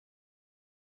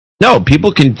No,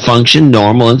 people can function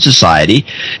normal in society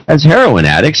as heroin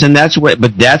addicts, and that's what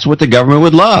the government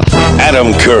would love.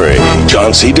 Adam Curry,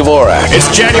 John C. Dvorak. It's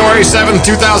January 7th,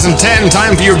 2010.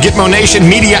 Time for your Gitmo Nation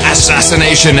Media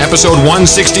Assassination, episode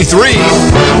 163.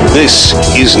 This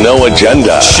is No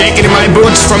Agenda. Shaking in my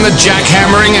boots from the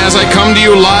jackhammering as I come to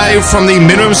you live from the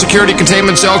Minimum Security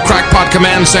Containment Cell Crackpot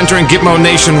Command Center in Gitmo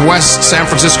Nation, West San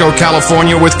Francisco,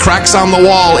 California, with cracks on the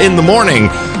wall in the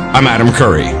morning. I'm Adam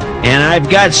Curry. And I've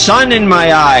got sun in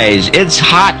my eyes. It's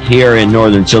hot here in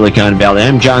northern Silicon Valley.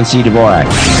 I'm John C. Dvorak.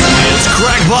 It's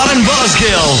Crackpot and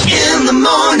Buzzkill. In the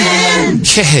morning.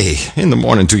 Hey, in the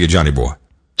morning to you, Johnny boy.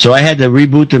 So I had to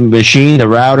reboot the machine, the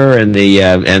router, and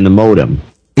the modem.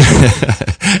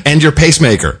 And your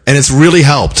pacemaker. And it's really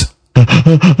helped.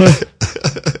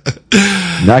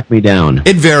 Knock me down.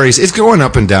 It varies. It's going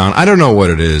up and down. I don't know what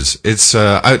it is. It's,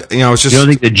 it's just... You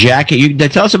don't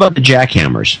think tell us about the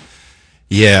jackhammers.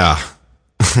 Yeah.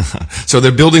 So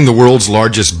they're building the world's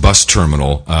largest bus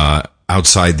terminal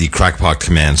outside the Crackpot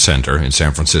Command Center in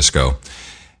San Francisco.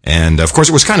 And, of course,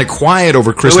 it was kind of quiet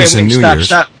over Christmas and New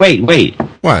Year's. Wait.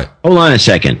 What? Hold on a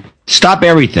second. Stop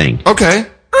everything. Okay.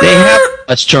 They have a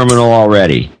bus terminal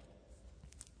already.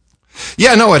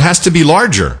 Yeah, no, it has to be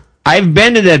larger. I've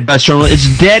been to that bus terminal.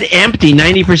 It's dead empty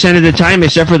 90% of the time,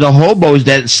 except for the hobos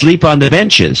that sleep on the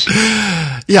benches.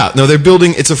 Yeah, no, they're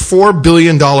building, it's a $4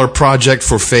 billion project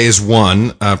for phase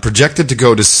one, projected to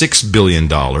go to $6 billion,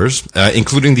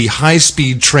 including the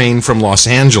high-speed train from Los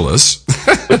Angeles,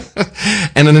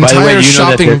 and an entire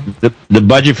shopping... The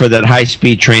budget for that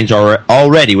high-speed trains are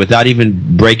already, without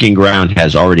even breaking ground,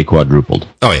 has already quadrupled.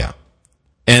 Oh, yeah.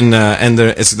 And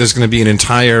there's going to be an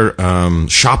entire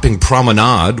shopping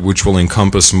promenade, which will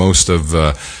encompass most of,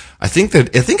 I think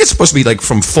it's supposed to be like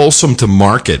from Folsom to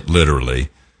Market, literally.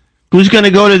 Who's going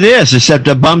to go to this except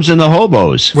the bums and the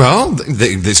hobos? Well,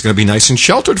 it's going to be nice and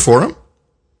sheltered for them.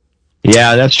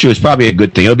 Yeah, that's true. It's probably a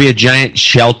good thing. It'll be a giant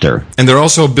shelter. And they're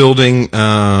also building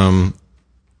one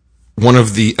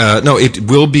of the it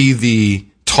will be the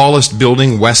tallest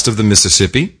building west of the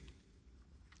Mississippi,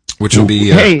 which will be.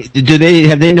 Hey,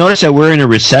 have they noticed that we're in a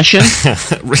recession?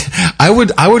 I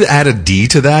would add a D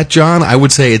to that, John. I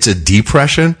would say it's a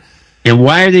depression. And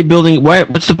why are they building?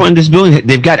 What's the point of this building?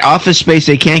 They've got office space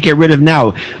they can't get rid of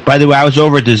now. By the way, I was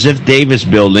over at the Ziff Davis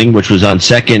building, which was on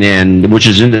 2nd and which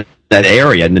is in that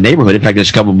area in the neighborhood. In fact,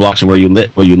 there's a couple blocks from where you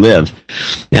live.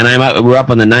 And we're up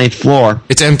on the 9th floor.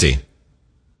 It's empty.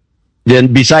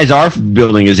 Then, besides our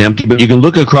building is empty, but you can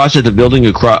look across at the building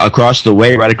across the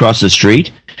way, right across the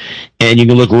street, and you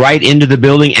can look right into the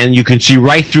building, and you can see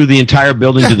right through the entire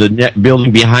building to the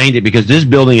building behind it, because this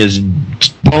building is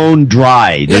bone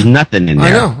dry. There's nothing in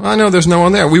there. I know. There's no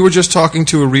one there. We were just talking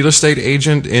to a real estate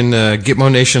agent in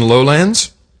Gitmo Nation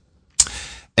Lowlands,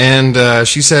 and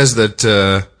she says that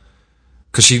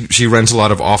because she rents a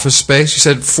lot of office space, she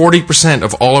said 40%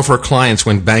 of all of her clients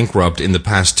went bankrupt in the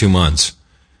past 2 months.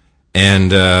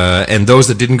 And those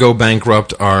that didn't go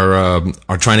bankrupt are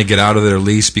trying to get out of their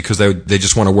lease because they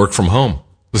just want to work from home.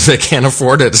 They can't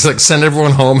afford it. It's like send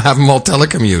everyone home, have them all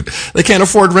telecommute. They can't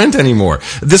afford rent anymore.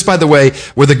 This, by the way,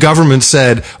 where the government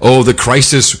said, "Oh, the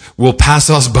crisis will pass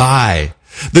us by."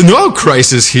 There's no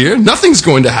crisis here. Nothing's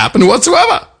going to happen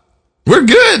whatsoever. We're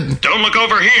good. Don't look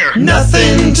over here.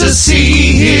 Nothing to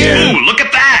see here. Ooh, look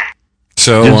at that.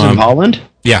 So, in Holland?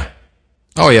 Yeah.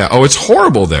 Oh, yeah. Oh, it's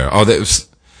horrible there. Oh,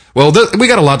 well, we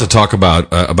got a lot to talk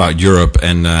about Europe,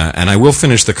 and I will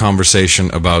finish the conversation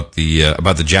about the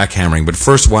jackhammering. But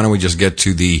first, why don't we just get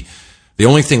to the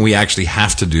only thing we actually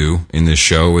have to do in this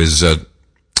show is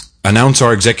announce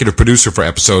our executive producer for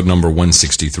episode number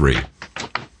 163.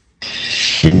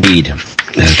 Indeed.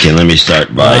 Okay, let me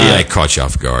start by... I caught you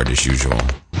off guard, as usual.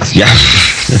 Yeah.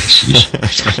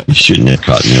 You shouldn't have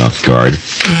caught me off guard.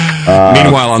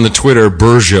 Meanwhile, on the Twitter,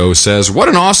 Burjo says, "What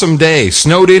an awesome day.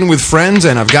 Snowed in with friends,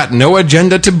 and I've got no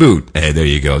agenda to boot." Hey, there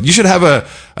you go. You should have a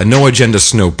no agenda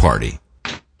snow party.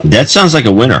 That sounds like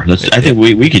a winner. I think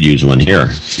we could use one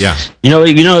here. Yeah. You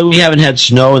know, we haven't had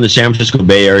snow in the San Francisco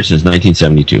Bay Area since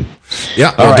 1972.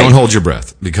 Yeah. Well, don't hold your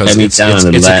breath because it's a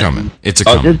coming. It's a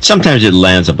coming. Sometimes it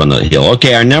lands up on the hill.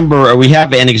 Okay, our number. We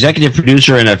have an executive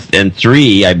producer and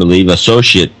 3, I believe,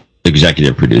 associate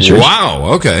executive producers.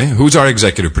 Wow. Okay. Who's our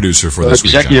executive producer for this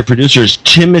week? Executive producer is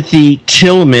Timothy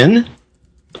Tillman.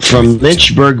 From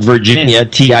Lynchburg, Virginia,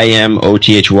 Timothy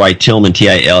Tillman,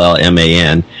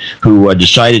 Tillman, who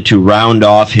decided to round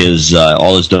off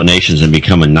all his donations and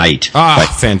become a knight.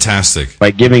 Fantastic.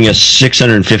 By giving us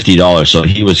 $650, so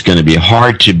he was going to be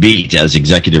hard to beat as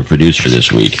executive producer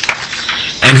this week.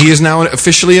 And he is now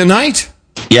officially a knight?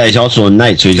 Yeah, he's also a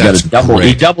knight, so he's got a double.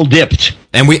 He double dipped.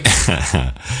 And we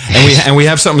and we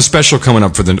have something special coming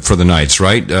up for the Knights,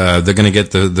 right? They're going to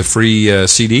get the free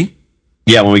CD.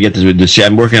 Yeah, when we get this,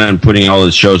 I'm working on putting all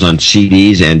the shows on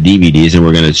CDs and DVDs, and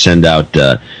we're going to send out.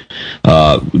 They're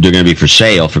going to be for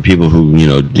sale for people who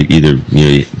either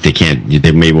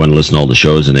they may want to listen to all the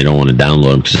shows and they don't want to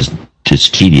download them because it's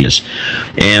tedious,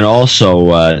 and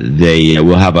also they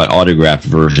will have autographed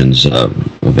versions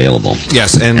available.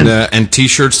 Yes, and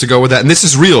T-shirts to go with that. And this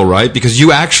is real, right? Because you've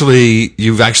actually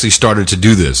started to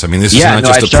do this. I mean, this is not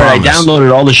just a promise. I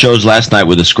downloaded all the shows last night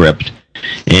with a script.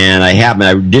 And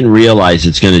I didn't realize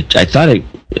it's going to, I thought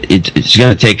it's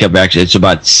going to take up, actually, it's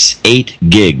about 8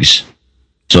 gigs.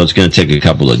 So it's going to take a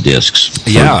couple of discs.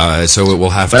 Yeah, so it will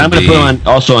have to be. But I'm going to put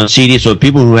also on CD, so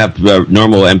people who have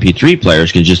normal MP3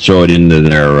 players can just throw it into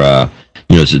their,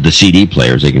 the CD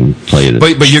players, they can play it.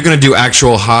 But you're going to do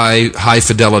actual high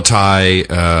fidelity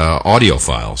audio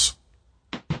files.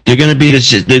 They're going to be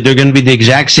the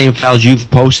exact same files you've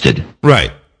posted.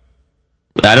 Right.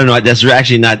 I don't know. That's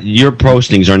actually not. Your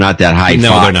postings are not that high.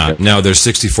 No, they're not. No, they're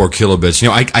 64 kilobits.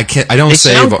 I can't. I don't say.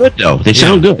 They sound good though. They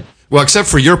sound good. Well, except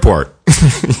for your part.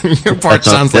 Your part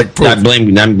sounds like poop. I'm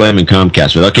blaming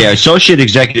Comcast. But okay, associate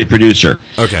executive producer.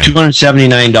 Okay.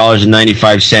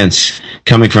 $279.95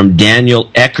 coming from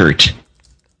Daniel Eckert.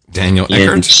 Daniel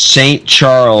Eckert in St.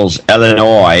 Charles,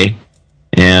 Illinois.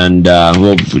 And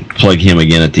we'll plug him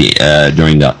again at the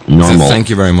during the normal. Thank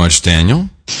you very much, Daniel.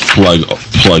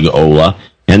 Plug Ola.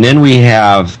 And then we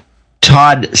have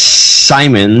Todd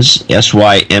Simons,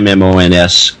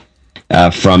 Symmons,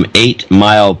 from 8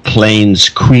 Mile Plains,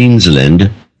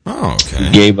 Queensland. Oh, okay.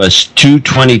 Gave us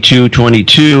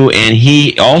 $222.22, and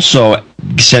he also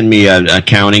sent me an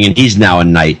accounting, and he's now a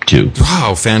night too.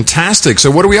 Wow, fantastic! So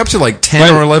what are we up to? Like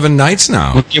 10 or 11 nights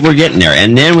now? We're getting there,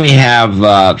 and then we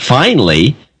have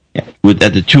finally at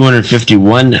the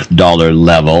 $251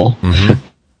 level. Mm-hmm.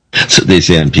 So they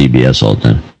say on PBS all the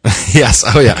time. Yes.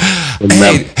 Oh, yeah.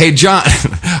 Hey, John,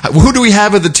 who do we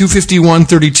have at the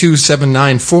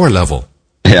 $251.32.794 level?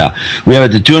 Yeah, we have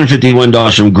at the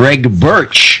 $251 from Greg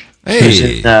Birch. Hey. Who's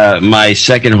in my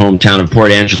second hometown of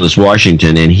Port Angeles,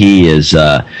 Washington, and he is,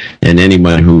 and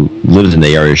anyone who lives in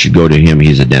the area should go to him.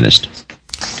 He's a dentist.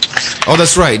 Oh,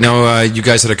 that's right. Now, you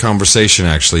guys had a conversation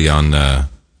actually on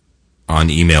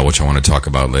email, which I want to talk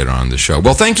about later on in the show.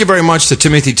 Well, thank you very much to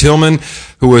Timothy Tillman,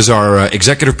 who is our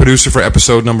executive producer for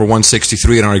episode number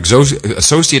 163, and our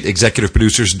associate executive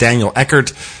producers, Daniel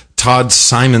Eckert, Todd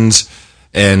Simons,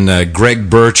 and Greg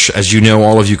Birch. As you know,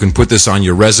 all of you can put this on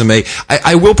your resume.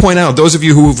 I will point out, those of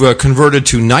you who've converted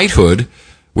to knighthood,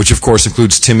 which of course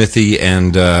includes Timothy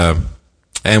and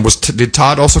did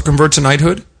Todd also convert to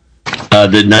knighthood?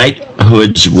 The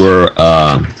knighthoods were...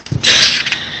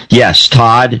 Yes,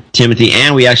 Todd, Timothy,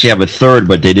 and we actually have a third,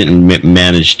 but they didn't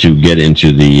manage to get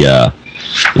into the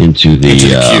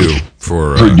queue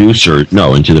for producer.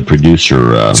 No, into the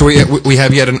producer. So we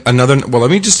have yet another. Well,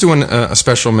 let me just do a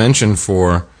special mention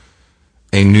for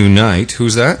a new knight.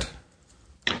 Who's that?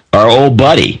 Our old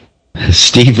buddy,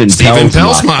 Stephen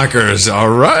Pelsmakers.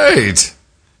 All right,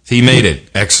 he made it.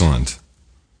 Excellent.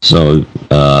 So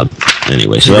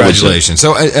anyway, congratulations.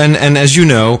 So and as you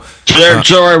know,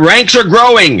 so our ranks are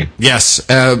growing. Yes,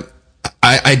 I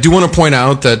do want to point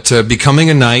out that becoming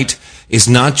a knight is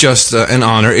not just an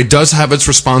honor; it does have its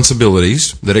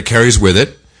responsibilities that it carries with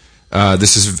it.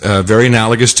 This is very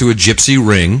analogous to a gypsy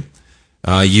ring.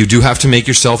 You do have to make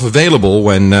yourself available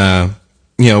when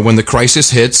when the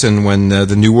crisis hits and when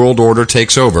the New World Order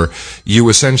takes over. You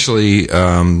essentially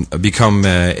become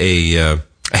a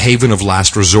haven of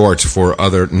last resort for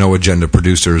other no-agenda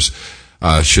producers,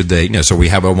 should they... so we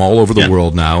have them all over the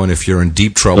world now, and if you're in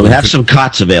deep trouble... So we have some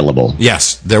cots available.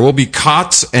 Yes, there will be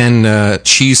cots and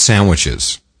cheese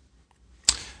sandwiches.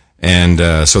 And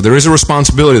so there is a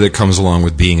responsibility that comes along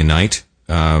with being a knight,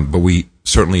 but we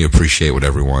certainly appreciate what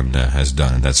everyone has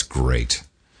done, and that's great.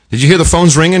 Did you hear the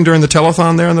phones ringing during the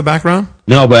telethon there in the background?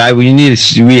 No, but we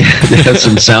have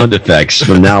some sound effects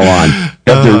from now on. You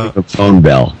have to ring the phone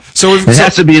bell. So it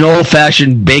has to be an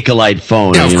old-fashioned Bakelite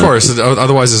phone. Yeah, of course.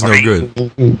 Otherwise, it's no good.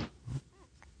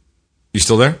 You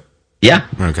still there? Yeah.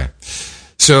 Okay.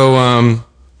 So,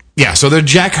 so they're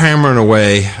jackhammering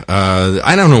away.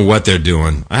 I don't know what they're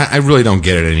doing. I really don't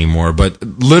get it anymore. But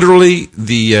literally,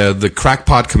 the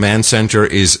Crackpot Command Center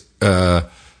is, and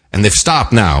they've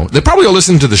stopped now. They're probably all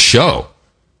listening to the show.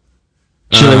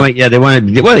 So they want to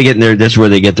get in there. That's where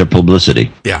they get their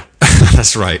publicity. Yeah,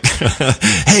 that's right.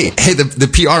 hey, the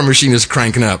PR machine is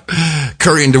cranking up.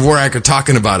 Curry and Dvorak are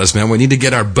talking about us, man. We need to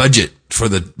get our budget for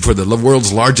the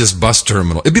world's largest bus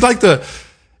terminal. It'd be like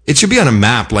it should be on a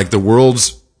map, like the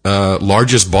world's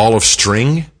largest ball of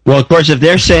string. Well, of course, if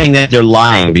they're saying that, they're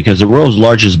lying, because the world's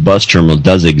largest bus terminal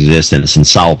does exist, and it's in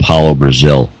Sao Paulo,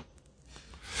 Brazil.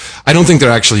 I don't think they're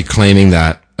actually claiming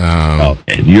that.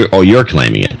 You're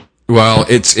claiming it. Well,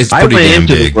 it's pretty I went damn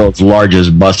into big. the world's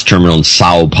largest bus terminal in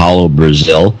Sao Paulo,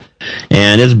 Brazil,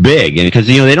 and it's big. And because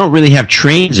they don't really have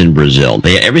trains in Brazil,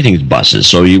 everything's buses.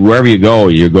 So wherever you go,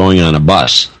 you're going on a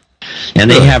bus, and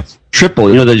they have triple.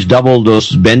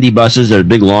 Those bendy buses. They're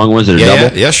big, long ones that are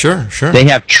double. Yeah, sure. They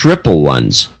have triple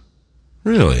ones.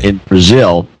 Really? In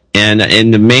Brazil. And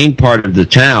in the main part of the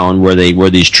town where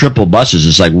these triple buses,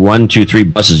 it's like 1, 2, 3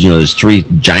 buses. There's 3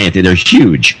 giant. They're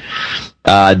huge.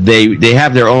 They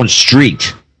have their own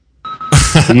street.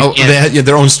 They have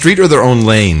their own street or their own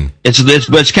lane?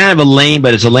 It's kind of a lane,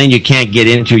 but it's a lane you can't get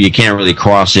into. You can't really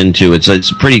cross into.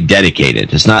 It's pretty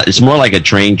dedicated. It's more like a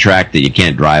train track that you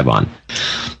can't drive on.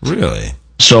 Really?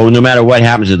 So no matter what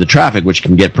happens to the traffic, which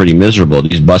can get pretty miserable,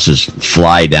 these buses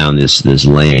fly down this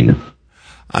lane.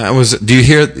 Do you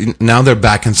hear, now they're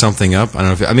backing something up? I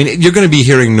don't know you're going to be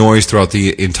hearing noise throughout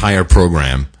the entire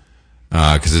program,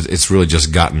 because it's really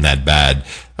just gotten that bad.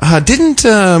 Didn't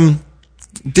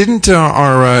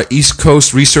our East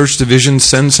Coast Research Division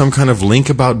send some kind of link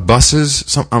about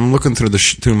buses? I'm looking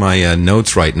through my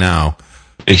notes right now.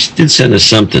 They did send us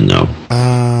something, though.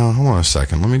 Hold on a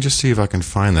second. Let me just see if I can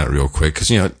find that real quick, because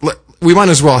we might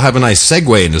as well have a nice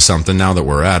segue into something now that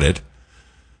we're at it.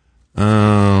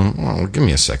 Well, give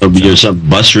me a second. Something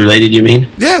bus related, you mean?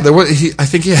 Yeah, there was.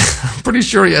 I'm pretty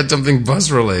sure he had something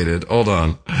bus related. Hold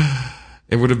on.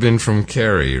 It would have been from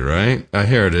Carrie, right?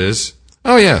 Here it is.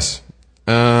 Oh, yes.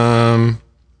 Oh,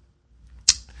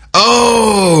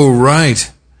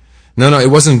 right. No, it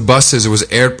wasn't buses.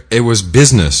 It was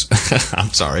business.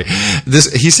 I'm sorry.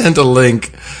 He sent a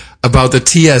link about the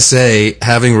TSA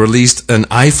having released an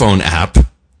iPhone app.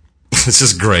 This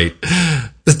is great.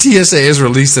 The TSA has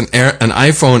released an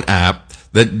iPhone app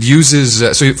that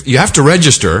uses, so you have to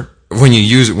register when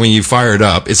you fire it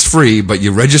up. It's free, but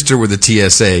you register with the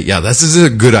TSA. Yeah, this is a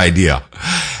good idea.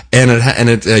 And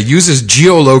it uses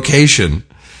geolocation,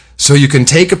 so you can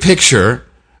take a picture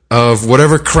of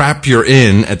whatever crap you're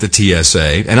in at the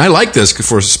TSA. And I like this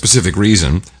for a specific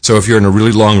reason. So if you're in a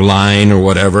really long line or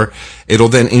whatever, it'll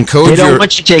then encode They don't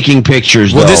want you taking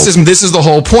pictures, Well, though. this is the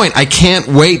whole point. I can't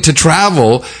wait to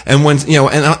travel, and and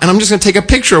I'm just going to take a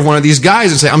picture of one of these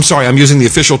guys and say, "I'm sorry, I'm using the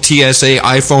official TSA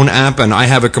iPhone app, and I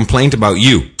have a complaint about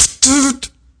you."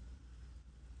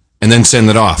 And then send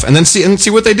it off, and then see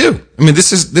what they do. I mean,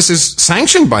 this is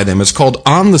sanctioned by them. It's called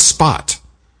On the Spot.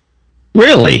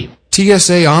 Really?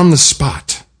 TSA On the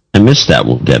Spot. I missed that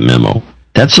memo.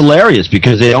 That's hilarious,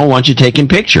 because they don't want you taking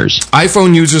pictures.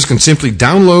 iPhone users can simply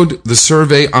download the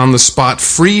survey on the spot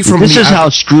free from This is how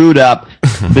screwed up.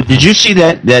 But did you see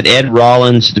that Ed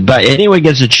Rollins, but anyone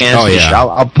gets a chance,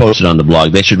 I'll post it on the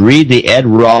blog. They should read the Ed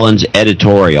Rollins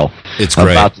editorial. It's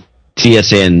great. About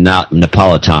TSA and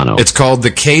Napolitano. It's called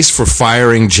The Case for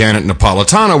Firing Janet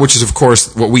Napolitano, which is, of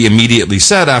course, what we immediately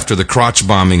said after the crotch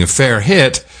bombing affair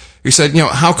hit. He said,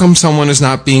 how come someone is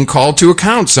not being called to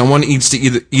account? Someone needs to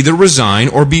either resign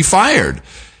or be fired.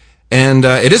 And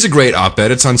it is a great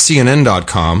op-ed. It's on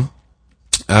CNN.com.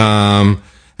 And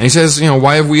he says,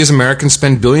 why have we as Americans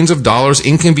spent billions of dollars,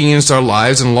 inconvenienced our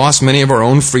lives, and lost many of our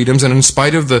own freedoms? And in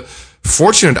spite of the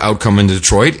fortunate outcome in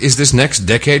Detroit, is this next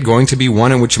decade going to be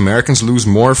one in which Americans lose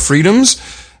more freedoms?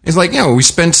 It's like, we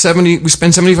spend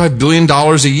 $75 billion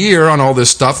a year on all this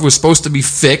stuff. It was supposed to be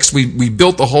fixed. We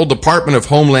built the whole Department of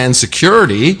Homeland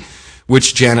Security,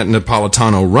 which Janet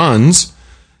Napolitano runs,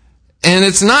 and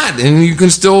it's not. And you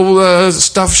can still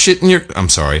stuff shit in your. I'm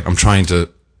sorry. I'm trying to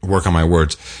work on my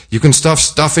words. You can stuff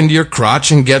stuff into your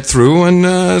crotch and get through,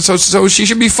 and so she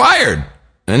should be fired.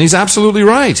 And he's absolutely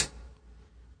right.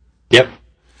 Yep.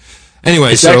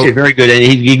 Anyway, it's actually very good, and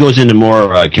he goes into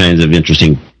more kinds of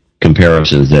interesting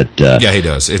comparisons that he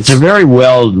does. It's a very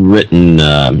well written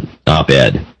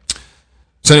op-ed.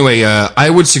 So anyway, I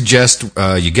would suggest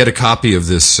you get a copy of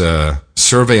this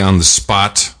survey on the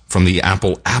spot from the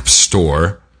Apple App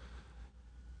Store.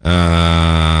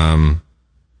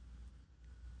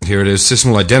 Here it is.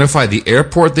 System will identify the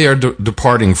airport they are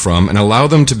departing from and allow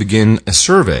them to begin a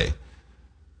survey.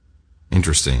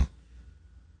 Interesting.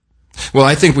 Well,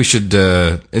 I think we should.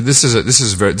 This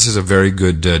is a very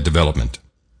good development.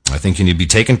 I think you need to be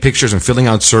taking pictures and filling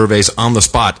out surveys on the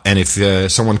spot. And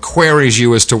if someone queries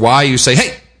you as to why, you say,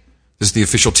 "Hey, this is the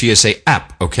official TSA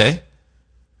app, okay?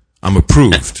 I'm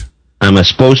approved. Am I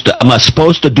supposed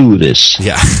to do this?"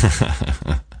 Yeah.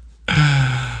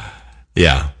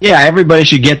 Yeah. Yeah, everybody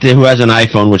should get who has an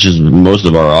iPhone, which is most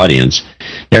of our audience.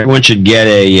 Everyone should get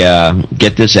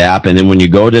this app, and then when you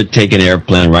go to take an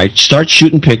airplane, right, start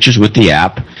shooting pictures with the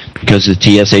app, because the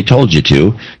TSA told you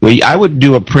to. Well, I would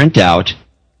do a printout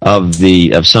of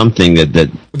something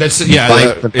that That's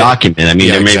the document. I mean,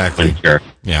 yeah, there may exactly. be one here.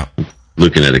 Yeah.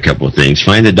 Looking at a couple of things.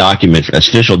 Find a document,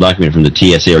 official document from the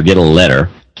TSA, or get a letter,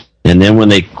 and then when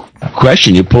they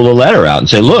question you, pull a letter out and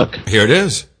say, "Look, Here it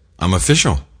is. I'm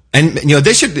official." And,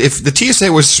 they should, if the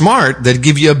TSA was smart, they'd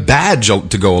give you a badge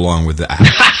to go along with that.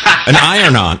 an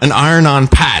iron-on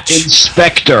patch.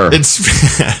 Inspector." It's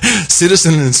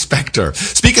Citizen Inspector.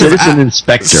 Speaking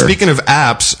of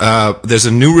apps, there's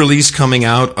a new release coming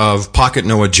out of Pocket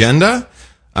No Agenda,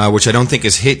 which I don't think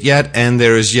is hit yet, and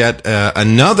there is yet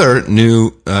another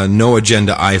new No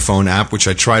Agenda iPhone app, which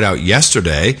I tried out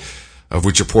yesterday, of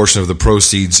which a portion of the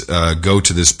proceeds go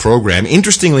to this program.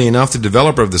 Interestingly enough, the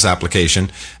developer of this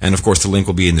application, and of course the link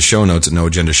will be in the show notes at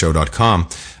noagendashow.com,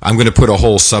 I'm going to put a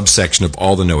whole subsection of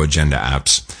all the No Agenda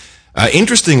apps.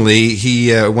 Interestingly,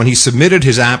 when he submitted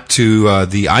his app to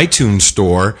the iTunes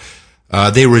store,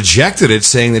 they rejected it,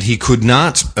 saying that he could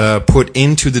not put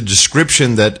into the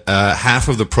description that half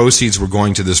of the proceeds were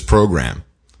going to this program.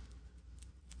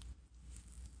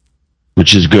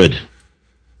 Which is good.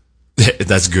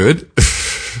 That's good?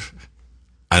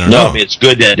 I don't know. No, I mean, it's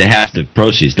good that half the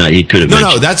proceeds. Now, he could have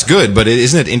No, that's good, but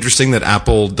isn't it interesting that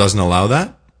Apple doesn't allow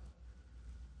that?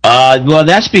 Well,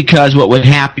 that's because what would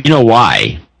happen, you know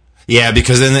why? Yeah,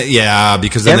 because then they have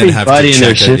to Everybody in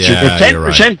their check it. system, Yeah,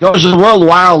 10% goes to the World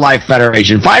Wildlife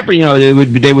Federation.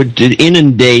 5%, they would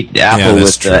inundate Apple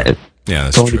with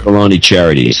that's Tony true. Baloney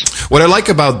charities. What I like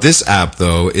about this app,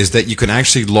 though, is that you can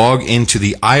actually log into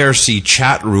the IRC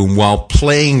chat room while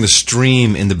playing the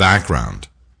stream in the background.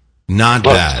 Not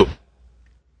bad.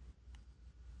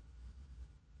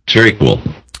 It's very cool.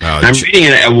 I'm reading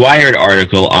a Wired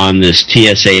article on this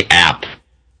TSA app.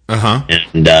 Uh-huh.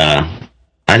 And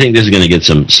I think this is going to get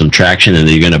some traction, and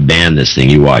they're going to ban this thing.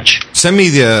 You watch. Send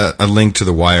me a link to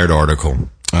the Wired article.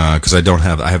 Because I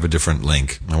have a different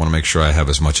link. I want to make sure I have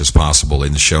as much as possible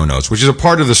in the show notes, which is a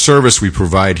part of the service we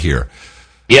provide here.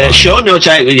 Yeah, the show notes.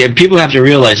 People have to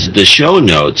realize that the show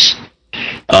notes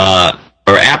are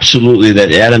absolutely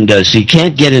that Adam does. He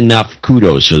can't get enough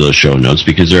kudos for those show notes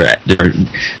because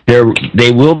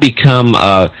they will become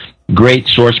great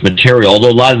source material.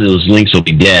 Although a lot of those links will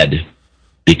be dead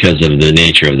because of the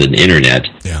nature of the internet.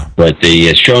 Yeah. But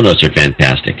the show notes are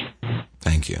fantastic.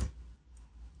 Thank you.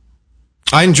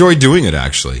 I enjoy doing it,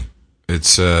 actually.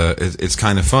 It's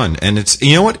kind of fun. And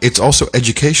you know what? It's also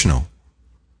educational.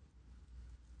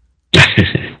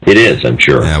 It is, I'm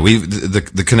sure. Yeah,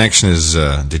 the connection is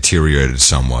deteriorated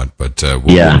somewhat, but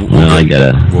we'll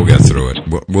get through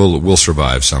it. We'll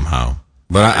survive somehow.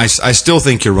 But I still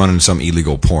think you're running some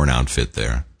illegal porn outfit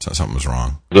there. So something's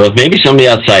wrong. Well, maybe somebody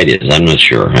outside is. I'm not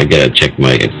sure. I gotta check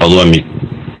although I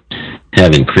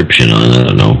have encryption on. I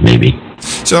don't know. Maybe.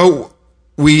 So.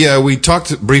 We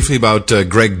talked briefly about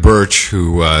Greg Birch,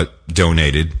 who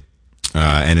donated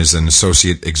and is an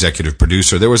associate executive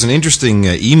producer. There was an interesting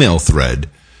email thread.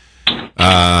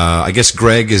 I guess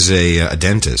Greg is a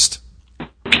dentist,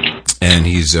 and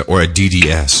he's or a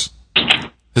DDS.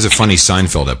 There's a funny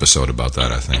Seinfeld episode about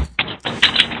that, I think.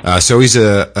 So he's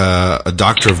a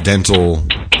doctor of dental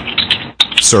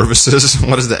services.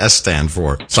 What does the S stand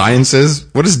for? Sciences?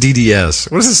 What is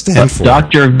DDS? What does it stand for?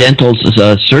 Doctor of Dental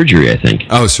Surgery, I think.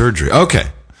 Oh, surgery. Okay.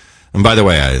 And by the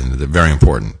way, very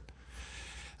important.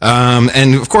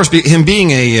 And of course, him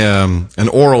being an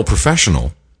oral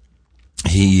professional,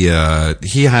 he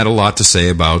had a lot to say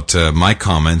about my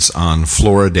comments on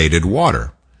fluoridated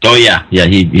water. Oh yeah,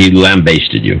 he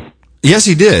lambasted you. Yes,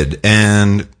 he did.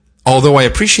 And although I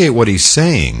appreciate what he's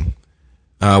saying,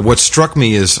 what struck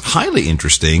me as highly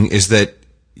interesting is that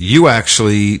you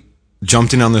actually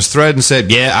jumped in on this thread and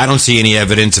said, "Yeah, I don't see any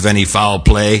evidence of any foul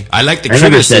play. I like the criticism." I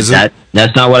never said that.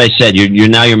 That's not what I said.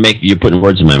 You're putting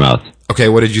words in my mouth. Okay,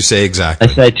 what did you say exactly?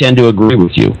 I said I tend to agree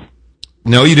with you.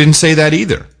 No, you didn't say that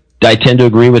either. I tend to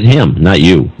agree with him, not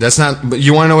you. That's not. But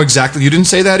you want to know exactly? You didn't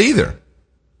say that either.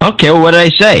 Okay, well, what did I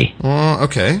say?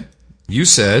 Okay, you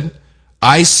said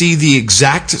I see the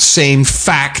exact same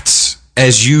facts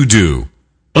as you do.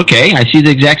 Okay, I see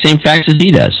the exact same facts as he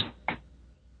does.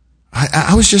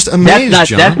 I was just amazed,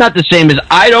 John. That's not the same as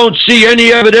I don't see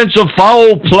any evidence of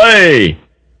foul play.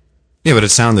 Yeah, but it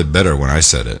sounded better when I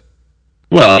said it.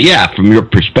 Well, yeah, from your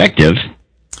perspective.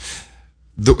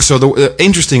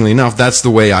 Interestingly enough, that's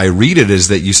the way I read it, is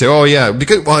that you say, "Oh yeah,"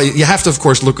 because you have to, of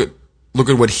course, look at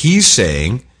what he's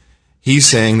saying. He's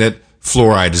saying that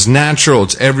fluoride is natural;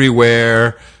 it's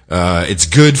everywhere. It's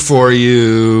good for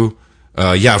you.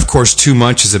 Yeah, of course, too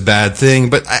much is a bad thing.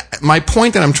 But my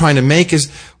point that I'm trying to make is,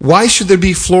 why should there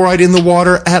be fluoride in the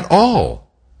water at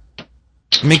all?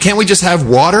 I mean, can't we just have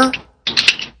water?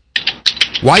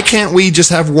 Why can't we just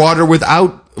have water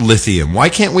without lithium? Why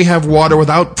can't we have water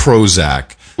without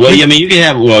Prozac? Well, I mean, you can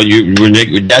have. Well,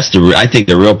 I think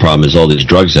the real problem is all these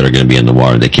drugs that are going to be in the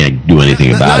water. They can't do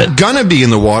anything about it. Not gonna be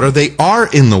in the water. They are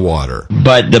in the water.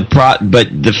 But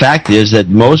the fact is that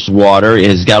most water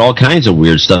has got all kinds of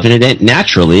weird stuff in it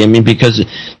naturally. I mean, because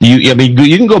you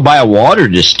can go buy a water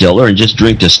distiller and just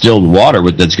drink distilled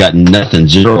water that's got nothing,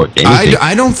 zero, anything.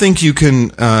 I don't think you can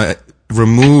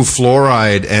remove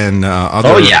fluoride and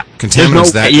other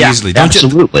contaminants easily.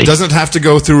 Absolutely. Doesn't it have to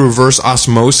go through reverse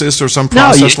osmosis or some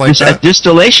process like that? A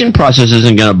distillation process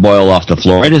isn't going to boil off the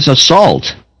fluoride. It's a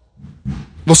salt.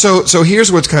 Well, so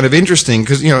here's what's kind of interesting,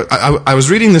 because, I was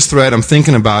reading this thread, I'm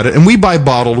thinking about it, and we buy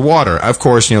bottled water. Of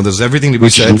course, there's everything to be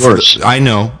said. Which is worse. I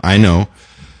know.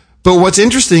 But what's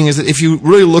interesting is that if you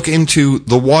really look into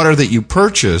the water that you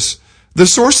purchase, the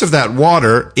source of that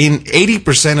water, in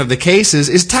 80% of the cases,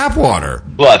 is tap water.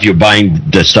 Well, if you're buying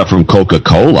the stuff from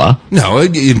Coca-Cola. No,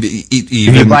 if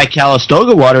you buy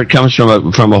Calistoga water, it comes from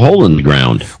a hole in the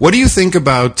ground. What do you think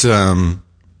about the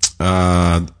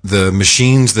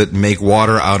machines that make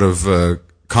water out of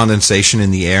condensation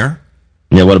in the air?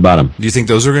 Yeah, what about them? Do you think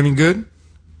those are any good?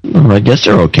 Well, I guess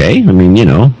they're okay. I mean,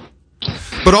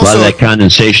 But also, a lot of that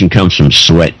condensation comes from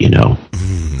sweat,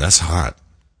 That's hot.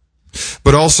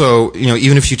 But also,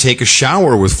 even if you take a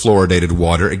shower with fluoridated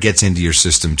water, it gets into your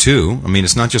system too. I mean,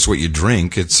 it's not just what you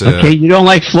drink. It's okay. You don't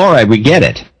like fluoride. We get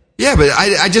it. Yeah, but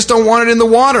I just don't want it in the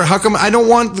water. How come I don't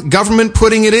want the government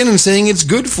putting it in and saying it's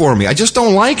good for me? I just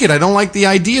don't like it. I don't like the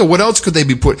idea. What else could they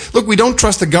be put? Look, we don't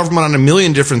trust the government on a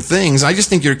million different things. I just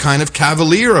think you're kind of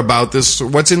cavalier about this,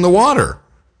 what's in the water.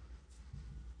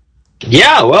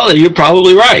 Yeah, well, you're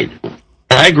probably right.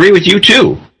 I agree with you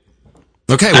too.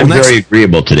 Okay, well, I'm very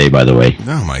agreeable today, by the way.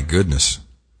 Oh, my goodness.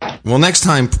 Well, next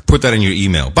time, put that in your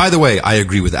email. By the way, I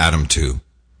agree with Adam, too.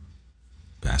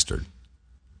 Bastard.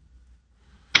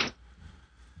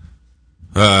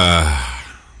 All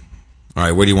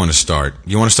right, where do you want to start?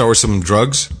 You want to start with some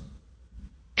drugs?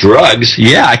 Drugs?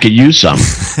 Yeah, I could use some.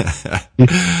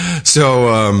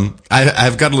 So,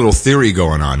 I've got a little theory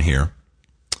going on here.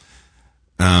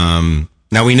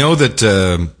 Now, we know that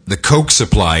the Coke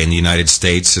supply in the United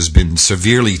States has been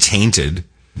severely tainted.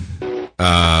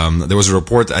 There was a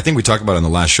report, I think we talked about it in the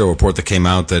last show, a report that came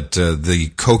out that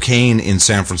the cocaine in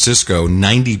San Francisco,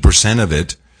 90% of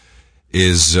it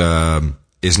is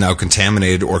now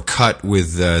contaminated or cut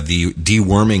with the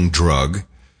deworming drug,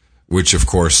 which, of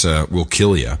course, will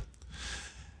kill you.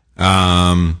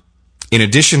 In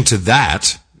addition to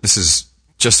that, this is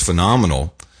just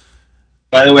phenomenal.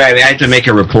 By the way, I have to make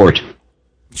a report.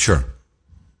 Sure.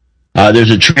 There's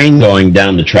a train going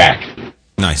down the track.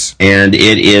 Nice. And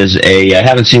it is I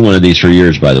haven't seen one of these for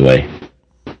years, by the way.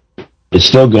 It's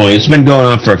still going. It's been going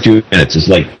on for a few minutes. It's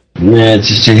like, it's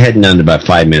just heading down to about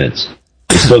 5 minutes.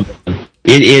 It's still going.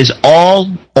 It is all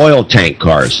oil tank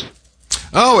cars.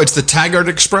 Oh, it's the Taggart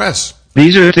Express.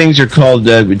 These are things are called,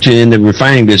 in the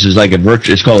refining business,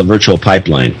 it's called a virtual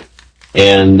pipeline.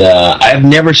 And I've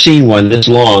never seen one this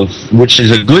long, which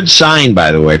is a good sign,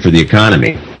 by the way, for the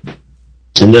economy.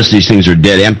 Unless these things are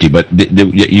dead empty. But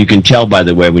you can tell, by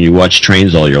the way, when you watch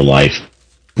trains all your life,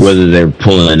 whether they're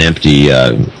pulling an empty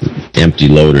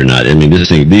load or not. I mean,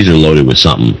 these are loaded with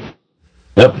something.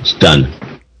 Yep, it's done.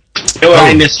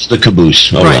 I missed the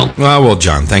caboose. Oh, right. Well,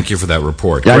 John, thank you for that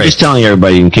report. I'm just telling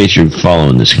everybody in case you're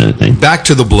following this kind of thing. Back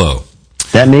to the blow.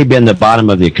 That may be in the bottom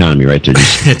of the economy right there.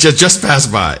 just pass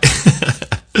by.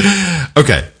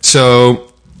 Okay,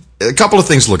 so a couple of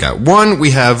things to look at. One,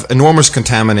 we have enormous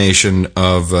contamination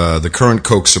of the current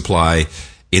Coke supply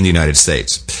in the United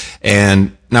States.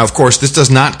 And now, of course, this does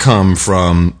not come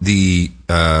from the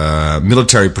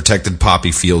military-protected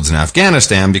poppy fields in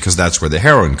Afghanistan, because that's where the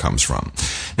heroin comes from.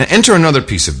 Now, enter another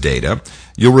piece of data.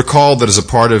 You'll recall that as a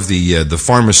part of the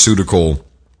pharmaceutical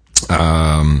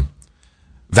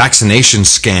vaccination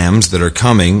scams that are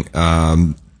coming,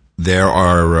 there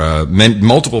are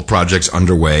multiple projects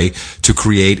underway to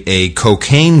create a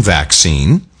cocaine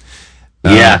vaccine.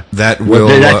 That will.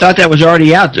 I thought that was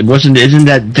already out. Isn't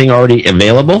that thing already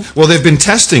available? Well, they've been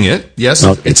testing it. Yes,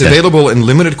 okay. It's available in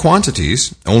limited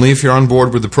quantities, only if you're on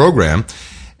board with the program.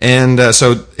 And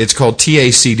so it's called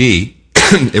TACD.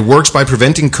 It works by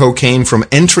preventing cocaine from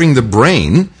entering the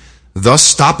brain, thus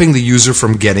stopping the user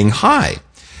from getting high.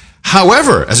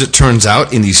 However, as it turns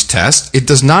out in these tests, it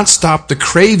does not stop the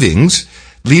cravings,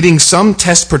 leading some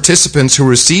test participants who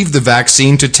received the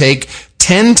vaccine to take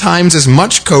 10 times as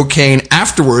much cocaine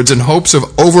afterwards in hopes of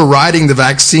overriding the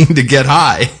vaccine to get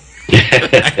high.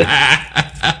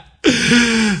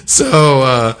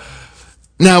 So,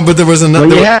 now, but there was another...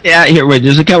 Well,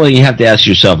 there's a couple, you have to ask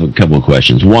yourself a couple of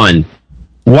questions. One,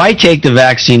 Why take the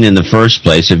vaccine in the first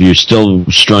place if you're still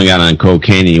strung out on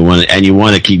cocaine and you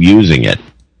want to keep using it?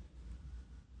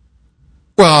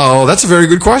 Well, that's a very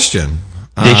good question.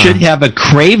 They should have a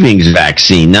cravings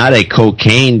vaccine, not a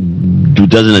cocaine who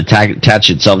doesn't attach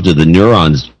itself to the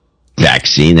neurons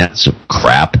vaccine. That's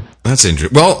crap. That's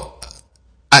interesting.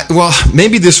 Well,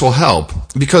 maybe this will help,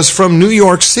 because from New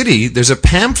York City, there's a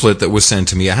pamphlet that was sent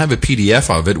to me. I have a PDF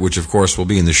of it, which, of course, will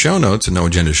be in the show notes at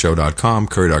noagendashow.com,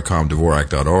 curry.com,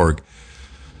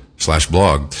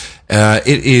 Dvorak.org/blog.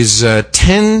 It is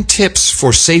 10 tips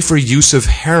for safer use of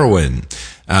heroin.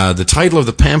 The title of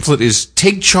the pamphlet is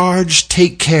Take Charge,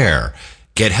 Take Care.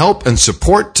 Get help and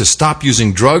support to stop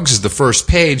using drugs is the first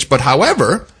page. But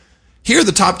however, here are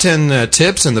the top 10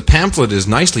 tips, and the pamphlet is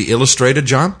nicely illustrated,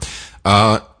 John.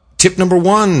 Tip number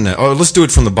 1, let's do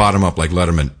it from the bottom up like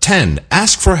Letterman. 10,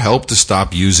 ask for help to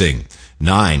stop using.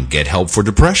 9, get help for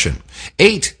depression.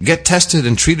 8, get tested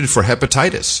and treated for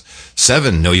hepatitis.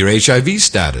 7, know your HIV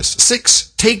status.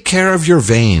 6, take care of your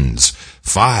veins.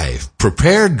 5,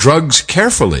 prepare drugs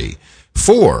carefully.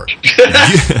 4,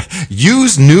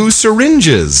 use new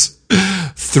syringes.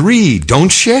 3,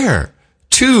 don't share.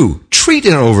 2, treat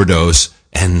an overdose.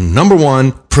 And number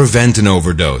 1, prevent an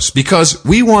overdose. Because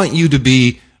we want you to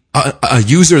be a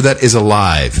user that is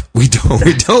alive. We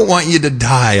don't want you to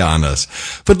die on us.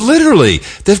 But literally,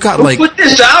 they've got Who put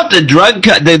this out? The drug,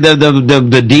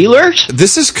 the dealers?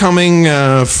 This is coming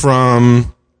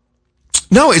from.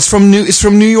 No, it's from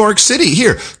New York City.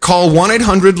 Here, call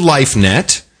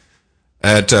 1-800-LIFE-NET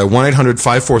at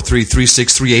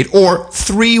 1-800-543-3638 or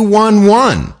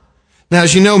 311. Now,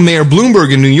 as you know, Mayor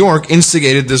Bloomberg in New York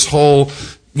instigated this whole,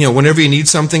 whenever you need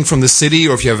something from the city,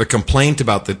 or if you have a complaint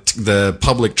about the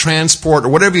public transport or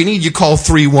whatever you need, you call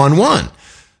 311.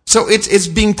 So it's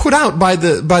being put out by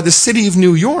the city of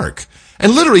New York.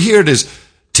 And literally here it is.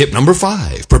 Tip number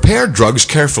 5, prepare drugs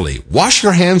carefully. Wash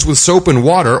your hands with soap and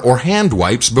water or hand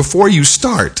wipes before you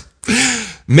start.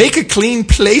 Make a clean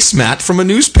placemat from a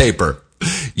newspaper.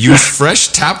 Use fresh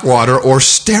tap water or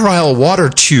sterile water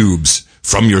tubes.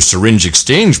 From your syringe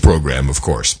exchange program, of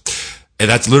course. And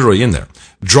that's literally in there.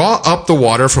 Draw up the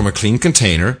water from a clean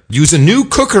container. Use a new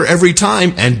cooker every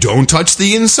time, and don't touch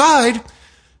the inside.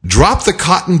 Drop the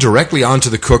cotton directly onto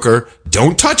the cooker.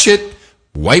 Don't touch it.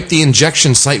 Wipe the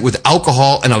injection site with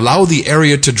alcohol and allow the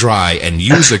area to dry, and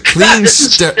use a clean...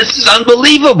 This is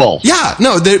unbelievable. Yeah,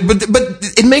 no, but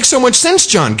it makes so much sense,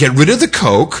 John. Get rid of the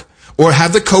Coke, or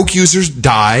have the Coke users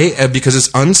die because it's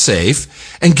unsafe,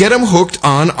 and get them hooked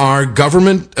on our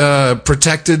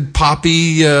government-protected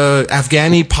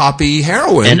Afghani poppy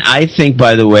heroin. And I think,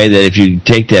 by the way, that if you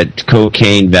take that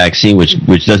cocaine vaccine, which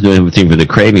doesn't do anything for the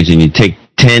cravings, and you take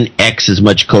 10x as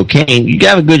much cocaine, you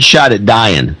have a good shot at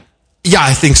dying. Yeah,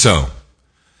 I think so.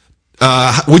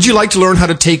 Would you like to learn how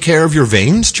to take care of your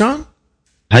veins, John?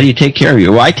 How do you take care of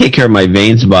you? Well, I take care of my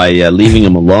veins by leaving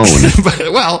them alone.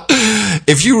 Well,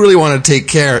 if you really want to take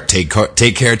care, take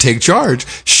charge.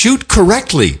 Shoot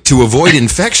correctly to avoid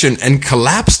infection and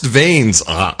collapsed veins.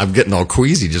 I'm getting all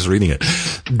queasy just reading it.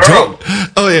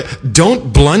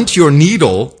 Don't blunt your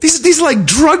needle. These are like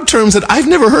drug terms that I've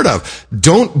never heard of.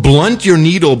 Don't blunt your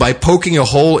needle by poking a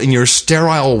hole in your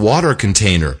sterile water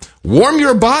container. Warm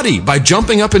your body by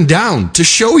jumping up and down to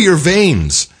show your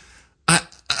veins.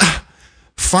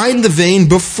 Find the vein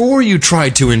before you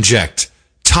try to inject.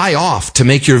 Tie off to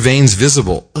make your veins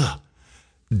visible.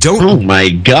 Oh my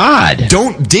God.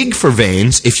 Don't dig for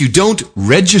veins. If you don't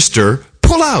register,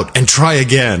 pull out and try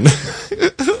again. How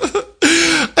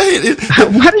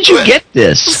did you get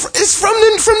this? It's from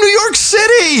New York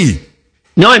City.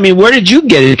 No, I mean, where did you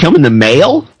get it? Did it come in the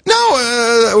mail?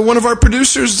 No, one of our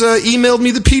producers emailed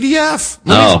me the PDF.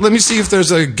 Let me see if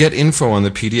there's a get info on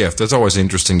the PDF. That's always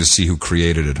interesting to see who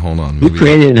created it. Hold on. Who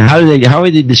created it, and how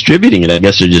are they distributing it? I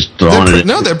guess they're just throwing it.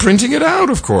 No, they're printing it out,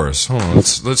 of course. Hold on.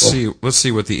 Let's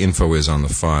see what the info is on the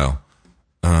file.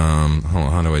 Hold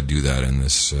on. How do I do that in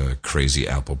this crazy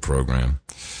Apple program?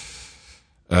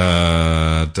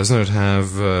 Doesn't it have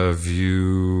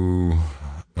view?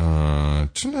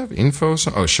 Doesn't it have info?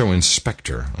 Show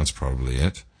inspector. That's probably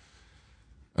it.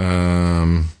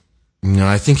 No,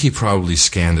 I think he probably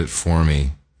scanned it for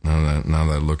me. Now that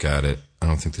I look at it, I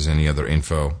don't think there's any other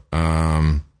info.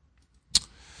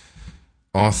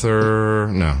 Author,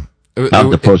 no. I'll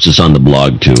have to post this on the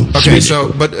blog too. Okay,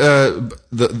 so but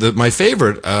my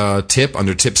favorite tip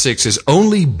under tip 6 is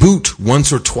only boot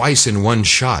once or twice in one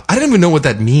shot. I don't even know what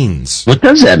that means. What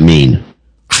does that mean?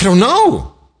 I don't know.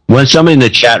 Well, somebody in the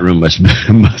chat room must know.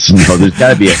 There's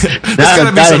got to be we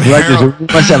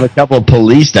must have a couple of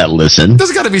police that listen.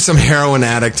 There's got to be some heroin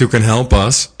addict who can help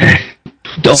us.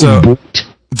 Don't boot.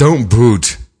 Don't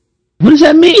boot. What does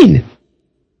that mean?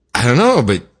 I don't know,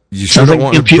 but you sure Sounds don't like a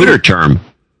want computer term.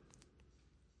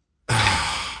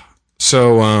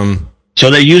 So, So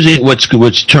they're using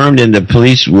what's termed in the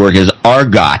police work as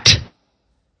argot.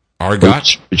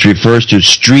 Argot? Which refers to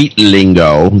street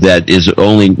lingo that is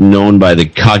only known by the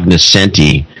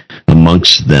cognoscenti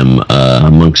amongst them,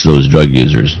 amongst those drug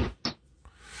users.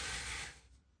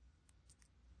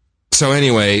 So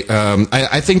anyway,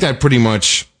 I think that pretty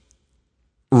much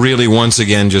really once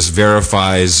again just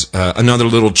verifies another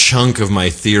little chunk of my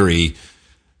theory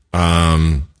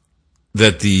that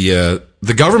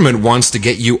the government wants to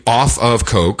get you off of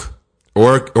coke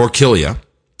or kill you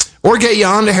or get you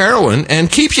onto heroin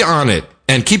and keep you on it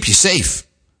and keep you safe.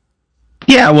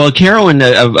 Yeah, well, heroin,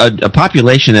 a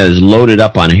population that is loaded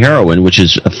up on heroin, which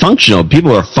is functional.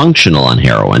 People are functional on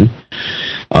heroin,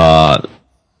 but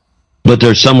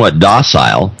they're somewhat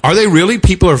docile. Are they really?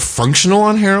 People are functional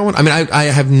on heroin? I mean, I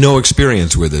have no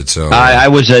experience with it, so... I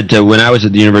was at, when I was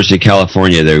at the University of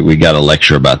California, we got a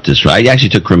lecture about this. I actually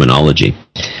took criminology,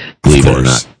 believe it or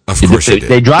not. Of course you did.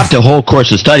 They dropped a whole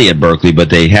course of study at Berkeley, but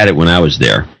they had it when I was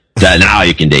there. Now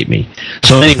you can date me.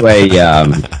 So anyway,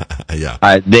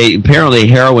 they apparently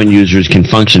heroin users can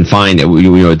function fine.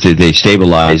 They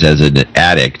stabilize as an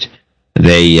addict.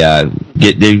 You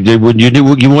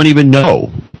won't even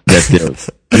know that they're.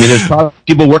 I mean, there's probably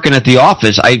people working at the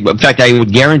office. In fact, I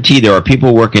would guarantee there are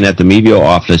people working at the media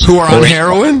office who are on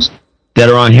heroin. That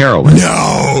are on heroin.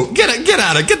 No, get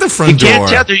the front door.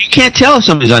 You can't tell if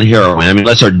somebody's on heroin. I mean,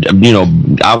 unless they're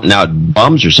out and out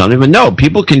bums or something. But no,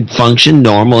 people can function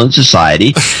normal in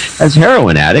society as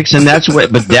heroin addicts, and that's what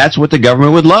the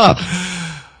government would love.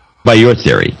 By your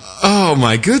theory. Oh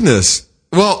my goodness.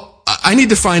 Well, I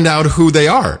need to find out who they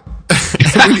are.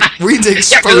 we need to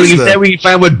expose them. We can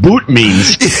find what boot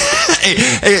means.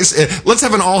 hey, let's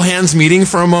have an all hands meeting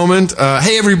for a moment.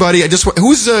 Hey everybody,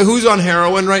 who's on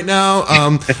heroin right now?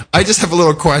 I just have a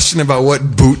little question about what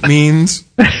boot means.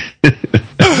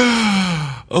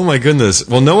 Oh my goodness.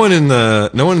 Well, no one in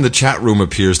the chat room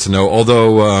appears to know,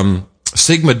 although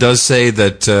Sigma does say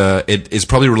that it is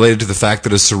probably related to the fact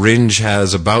that a syringe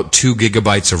has about 2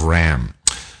 gigabytes of RAM.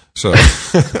 So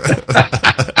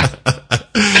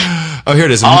oh, here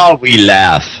it is. Oh, we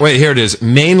laugh. Wait, here it is.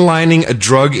 Mainlining a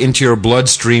drug into your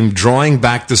bloodstream, drawing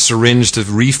back the syringe to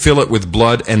refill it with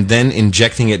blood, and then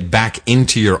injecting it back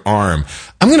into your arm.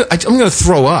 I'm gonna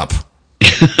throw up.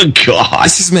 God,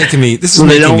 this is making me. This is well,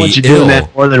 making they don't me want you ill. doing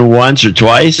that more than once or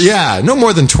twice. Yeah, no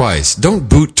more than twice. Don't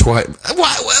boot twice.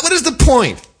 What is the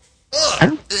point?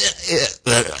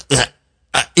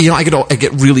 I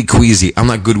get really queasy. I'm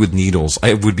not good with needles.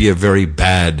 I would be a very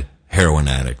bad heroin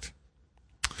addict.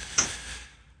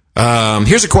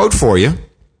 Here's a quote for you.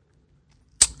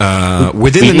 By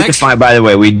the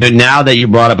way, now that you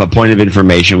brought up a point of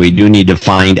information, we do need to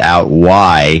find out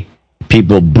why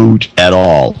people boot at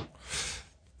all.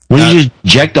 Wouldn't you just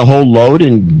eject the whole load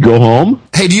and go home?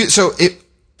 Hey,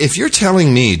 if you're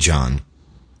telling me, John,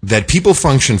 that people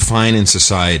function fine in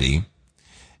society,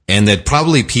 and that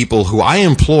probably people who I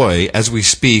employ as we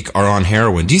speak are on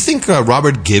heroin, do you think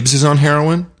Robert Gibbs is on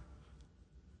heroin?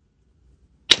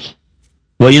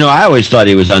 Well, I always thought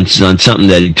he was on something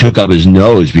that he took up his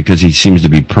nose because he seems to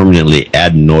be permanently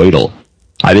adenoidal.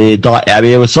 I mean,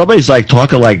 it was somebody's like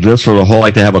talking like this for the whole,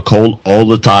 like they have a cold all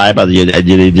the time.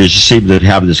 They just seem to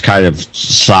have this kind of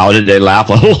sound and they laugh,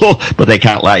 but they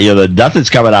can't laugh.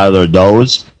 Nothing's coming out of their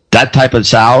nose. That type of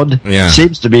sound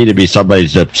seems to be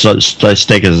somebody's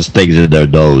sticking things in their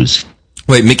nose.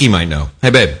 Wait, Mickey might know.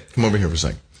 Hey, babe, come over here for a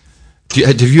second.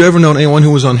 Have you ever known anyone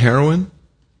who was on heroin?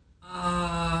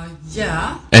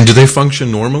 Yeah. And do they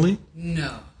function normally?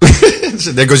 No.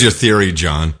 There goes your theory,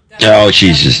 John. Oh,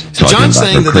 she's just talking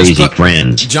about her crazy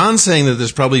friends. John's saying that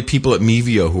there's probably people at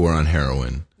Mevio who are on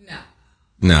heroin.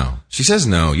 No. She says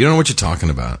no. You don't know what you're talking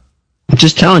about. I'm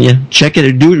just telling you. Check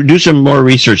it. Do some more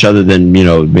research other than,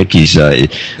 Mickey's what?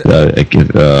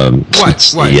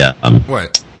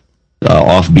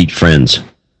 Offbeat friends.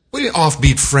 What do you mean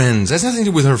offbeat friends? That has nothing to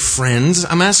do with her friends.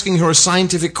 I'm asking her a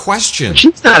scientific question.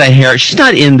 She's not she's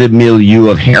not in the milieu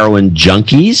of heroin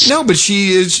junkies. No, but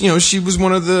she is, she was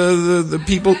one of the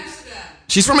people.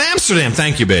 She's from Amsterdam.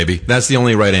 Thank you, baby. That's the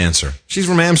only right answer. She's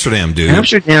from Amsterdam, dude.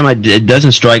 Amsterdam, it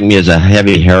doesn't strike me as a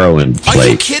heavy heroin place. Are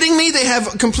you kidding me? They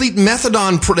have complete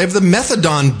methadone. They have the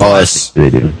methadone bus. Oh, they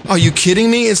do. Are you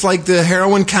kidding me? It's like the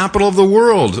heroin capital of the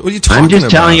world. What are you talking about?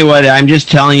 I'm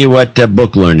just telling you what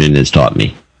book learning has taught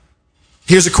me.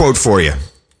 Here's a quote for you.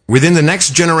 Within the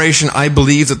next generation, I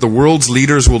believe that the world's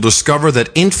leaders will discover that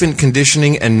infant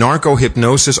conditioning and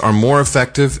narco-hypnosis are more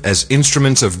effective as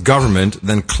instruments of government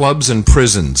than clubs and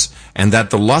prisons, and that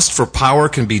the lust for power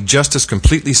can be just as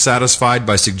completely satisfied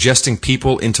by suggesting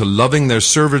people into loving their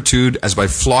servitude as by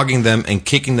flogging them and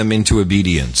kicking them into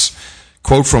obedience.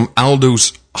 Quote from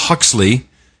Aldous Huxley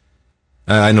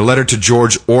in a letter to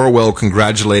George Orwell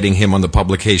congratulating him on the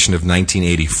publication of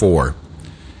 1984.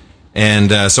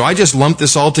 And so I just lumped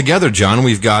this all together, John.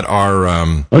 We've got our...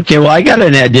 Okay, well, I got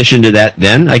an addition to that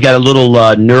then. I got a little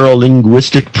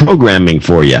neuro-linguistic programming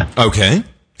for you. Okay.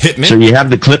 Hit me. So you have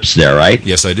the clips there, right?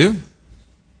 Yes, I do.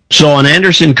 So on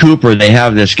Anderson Cooper, they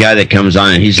have this guy that comes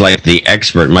on, and he's like the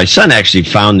expert. My son actually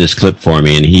found this clip for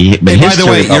me, and he... But by the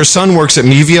way, your son works at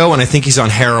Mevio, and I think he's on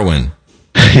heroin.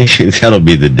 That'll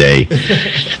be the day.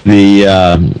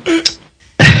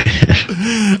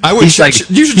 I would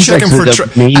you should check him for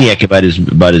maniac about his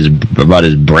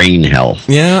brain health.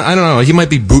 Yeah, I don't know. He might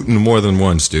be booting more than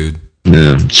once, dude.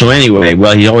 Yeah. So anyway,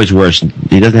 well, he always wears.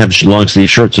 He doesn't have long sleeve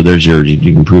shirts, so there's your.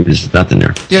 You can prove there's nothing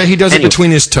there. Yeah, he does it between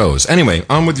his toes. Anyway,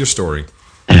 on with your story.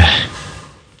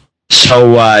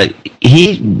 So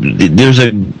there's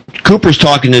a Cooper's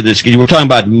talking to this. We're talking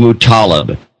about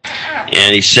Mutalib,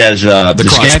 and he says the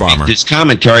cross bomber. This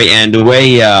commentary and the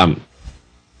way.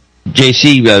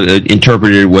 JC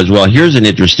interpreted it was, well, here's an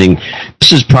interesting,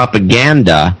 this is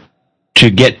propaganda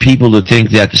to get people to think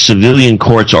that the civilian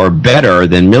courts are better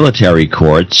than military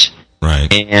courts.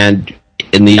 Right. And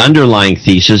in the underlying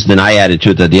thesis, then I added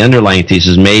to it that the underlying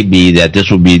thesis may be that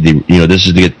this will be this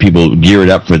is to get people geared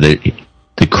up for the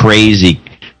crazy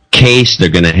case they're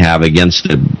going to have against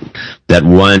that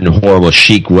one horrible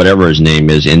sheik, whatever his name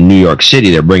is, in New York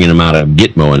City. They're bringing him out of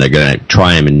Gitmo and they're going to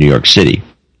try him in New York City.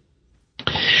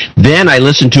 Then I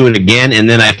listened to it again, and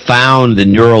then I found the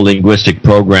neuro-linguistic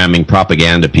programming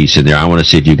propaganda piece in there. I want to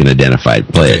see if you can identify it.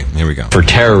 Play it. Here we go. For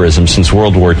terrorism since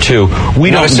World War II, we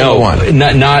don't know one.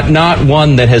 Not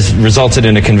one that has resulted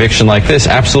in a conviction like this.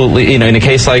 Absolutely, in a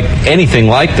case like anything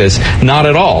like this, not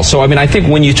at all. So, I think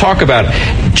when you talk about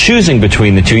choosing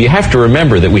between the two, you have to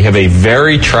remember that we have a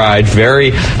very tried,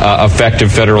 very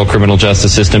effective federal criminal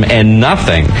justice system, and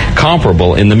nothing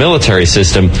comparable in the military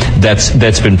system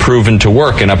that's been proven to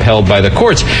work and upheld by the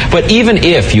courts. But even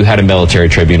if you had a military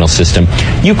tribunal system,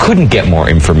 you couldn't get more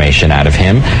information out of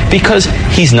him because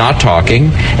he's not talking,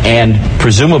 and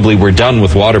presumably we're done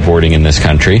with waterboarding in this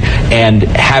country, and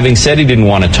having said he didn't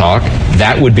want to talk,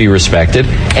 that would be respected.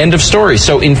 End of story.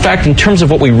 So in fact, in terms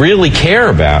of what we really care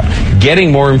about,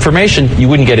 getting more information, you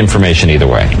wouldn't get information either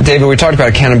way. David, we talked about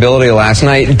accountability last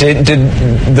night. Did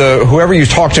whoever you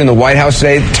talked to in the White House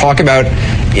today talk about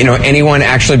anyone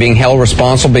actually being held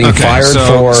responsible, being fired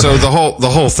for? So the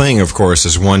whole thing, of course,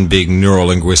 is one big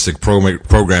neuro-linguistic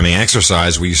programming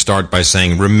exercise where you start by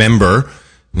saying, remember,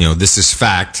 this is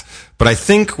fact. But I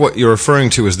think what you're referring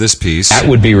to is this piece. That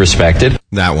would be respected.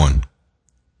 That one.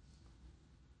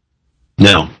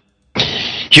 No.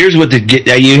 Here's what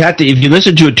you have to. If you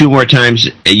listen to it two more times,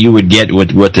 you would get what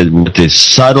the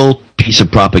subtle piece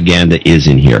of propaganda is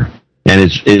in here, and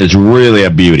it is really a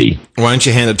beauty. Why don't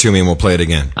you hand it to me and we'll play it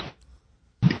again?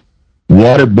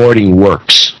 Waterboarding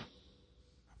works.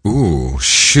 Ooh,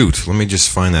 shoot! Let me just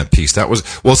find that piece. That was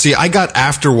see. I got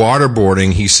after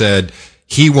waterboarding. He said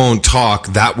he won't talk.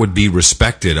 That would be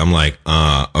respected. I'm like,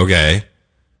 okay.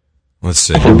 Let's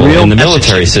see. In the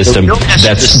military system,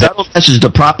 this is the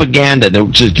propaganda.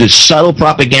 The subtle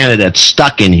propaganda that's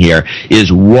stuck in here is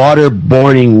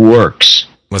waterboarding works.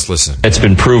 Let's listen. It's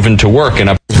been proven to work,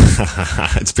 and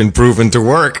it's been proven to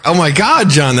work. Oh my God,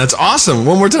 John, that's awesome!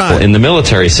 One more time. In the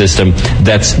military system,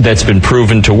 that's been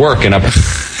proven to work, and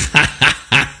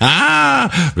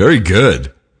very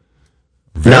good.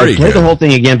 Now, play the whole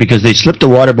thing again because they slipped the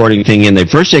waterboarding thing in there.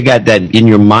 First, they got that in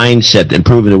your mindset and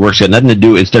proven it works. Got nothing to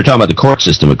do. They're talking about the court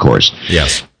system, of course.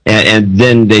 Yes. And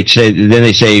then they say,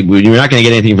 well, you're not going to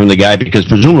get anything from the guy because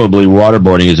presumably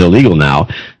waterboarding is illegal now.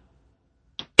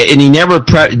 And he never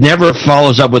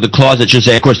follows up with a clause that should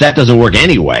say, of course, that doesn't work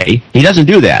anyway. He doesn't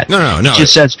do that. No. He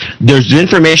just says, there's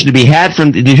information to be had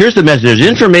from, here's the message, there's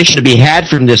information to be had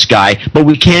from this guy, but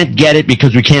we can't get it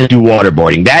because we can't do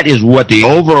waterboarding. That is what the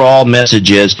overall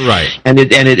message is. Right. And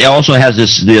it also has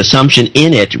the assumption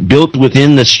in it, built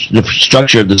within the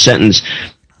structure of the sentence,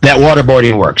 that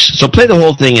waterboarding works. So play the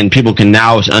whole thing, and people can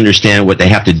now understand what they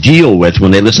have to deal with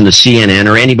when they listen to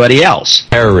CNN or anybody else.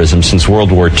 Terrorism since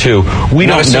World War II. We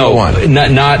don't know one.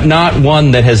 Not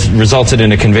one that has resulted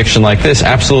in a conviction like this.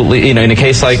 Absolutely, in a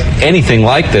case like anything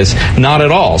like this, not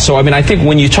at all. So, I mean, I think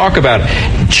when you talk about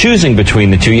choosing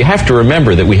between the two, you have to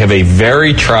remember that we have a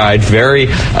very tried, very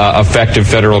effective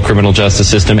federal criminal justice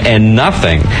system, and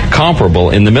nothing comparable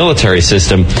in the military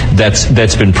system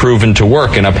that's been proven to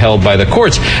work and upheld by the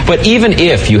courts. But even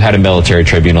if you had a military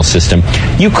tribunal system,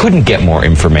 you couldn't get more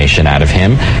information out of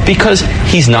him because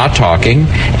he's not talking,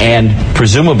 and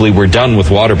presumably we're done with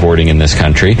waterboarding in this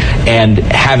country. And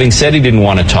having said he didn't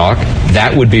want to talk,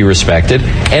 that would be respected.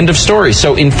 End of story.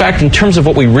 So, in fact, in terms of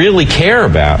what we really care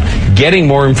about, getting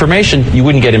more information, you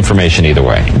wouldn't get information either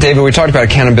way. David, we talked about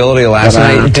accountability last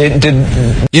night.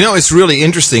 It's really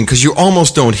interesting because you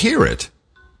almost don't hear it.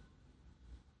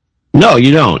 No,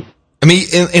 you don't. I mean,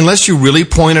 unless you really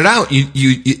point it out,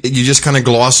 you just kind of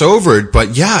gloss over it.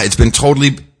 But yeah, it's been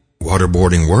totally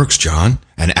waterboarding works, John.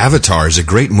 And Avatar is a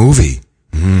great movie.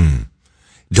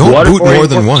 Don't boot more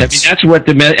than once. I mean, that's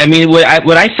what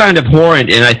what I find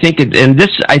abhorrent, and I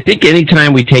think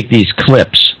anytime we take these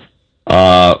clips,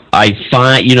 I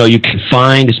find, you can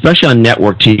find, especially on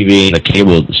network TV and the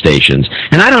cable stations,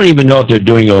 and I don't even know if they're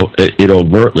doing it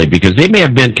overtly, because they may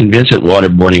have been convinced that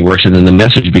waterboarding works, and then the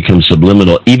message becomes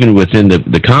subliminal even within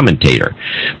the commentator.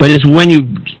 But it's when you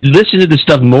listen to the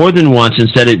stuff more than once,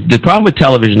 the problem with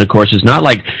television, of course, is not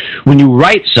like when you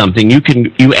write something,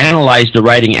 you analyze the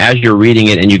writing as you're reading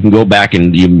it, and you can go back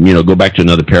and go back to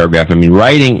another paragraph. I mean,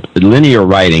 linear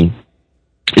writing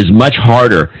is much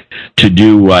harder to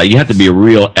do. You have to be a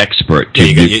real expert.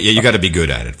 You got to be good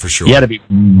at it, for sure. You got to be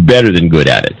better than good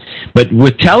at it. But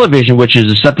with television, which is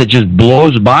the stuff that just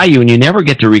blows by you, and you never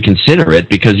get to reconsider it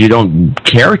because you don't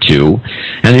care to,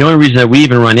 and the only reason that we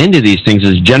even run into these things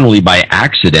is generally by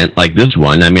accident, like this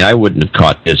one. I mean, I wouldn't have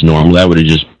caught this normally. I would have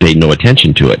just paid no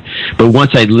attention to it. But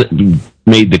once I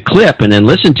made the clip and then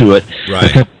listened to it,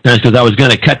 right, because I was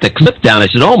going to cut the clip down, I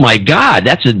said, "Oh my God,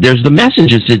 there's the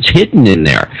message. It's hidden in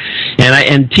there."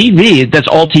 And TV, that's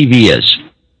all TV is.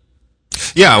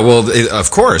 Yeah, well,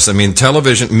 of course. I mean,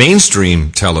 television,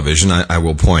 mainstream television, I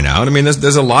will point out. I mean,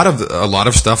 there's a lot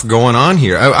of stuff going on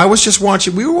here. I was just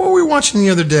watching. What were we watching the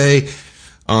other day?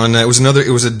 On it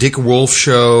was a Dick Wolf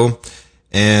show,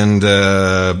 and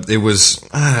it was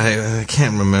I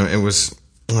can't remember. It was.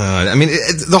 I mean,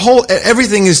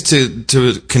 everything is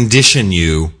to condition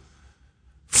you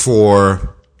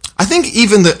for. I think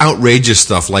even the outrageous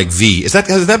stuff like V, has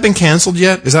that been canceled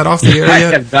yet? Is that off the air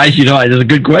yet? Guys, that's a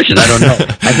good question. I don't know.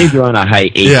 I think they're on a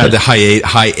hiatus. Yeah, the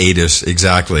hiatus,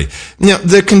 exactly.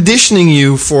 They're conditioning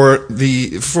you for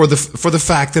the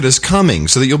fact that it's coming,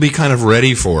 so that you'll be kind of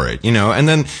ready for it. And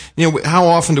then how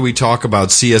often do we talk about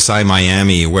CSI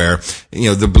Miami, where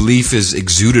the belief is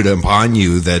exuded upon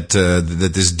you that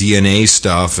this DNA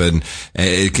stuff and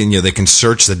they can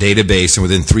search the database, and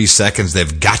within 3 seconds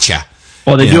they've gotcha.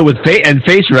 Well, they do it with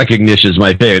face recognition is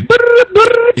my favorite.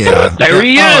 Yeah. There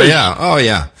he is. Oh,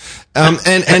 yeah.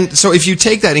 And so if you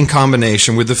take that in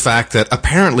combination with the fact that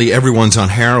apparently everyone's on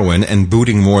heroin and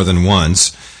booting more than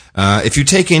once, if you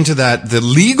take into that the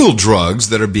legal drugs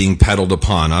that are being peddled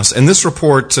upon us, and this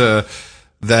report that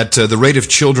the rate of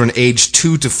children aged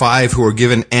 2 to 5 who are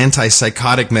given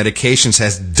antipsychotic medications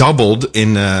has doubled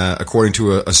according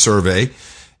to a survey.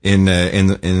 In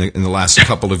the last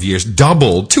couple of years,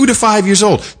 doubled. 2 to 5 years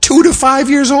old. 2 to 5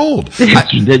 years old.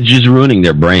 They're just ruining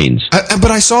their brains. But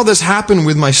I saw this happen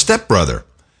with my stepbrother,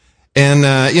 and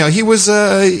he was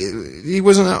an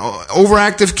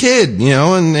overactive kid,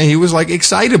 and he was like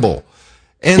excitable.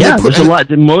 And there's a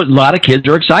lot of kids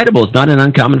are excitable. It's not an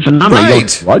uncommon phenomenon. Right. You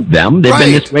don't drug them. They've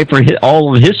been this way for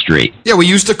all of history. Yeah, we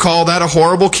used to call that a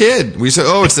horrible kid. We said,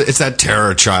 "Oh, it's that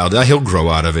terror child. He'll grow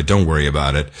out of it. Don't worry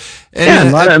about it."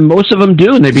 And most of them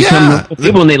do, and they become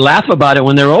people, and they laugh about it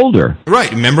when they're older. Right.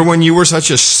 Remember when you were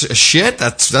such a shit?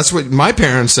 That's what my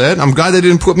parents said. I'm glad they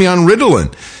didn't put me on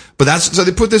Ritalin. But so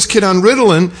they put this kid on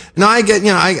Ritalin. Now I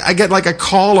get like a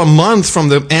call a month from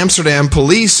the Amsterdam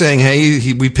police saying,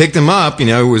 "Hey, we picked him up.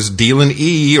 He was dealing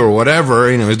E or whatever.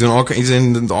 He's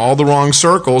in all the wrong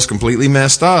circles, completely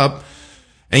messed up."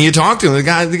 And you talk to him, the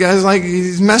guy's like,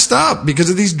 he's messed up because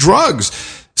of these drugs.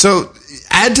 So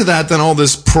add to that then all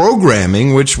this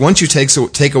programming, which once you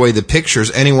take away the pictures,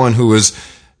 anyone who is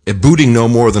booting no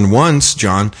more than once,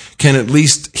 John, can at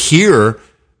least hear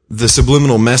the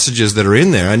subliminal messages that are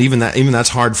in there, and even that's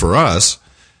hard for us.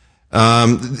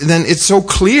 Then it's so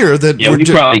clear that we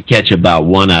probably catch about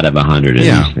 1 out of 100.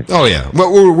 Yeah. Oh yeah.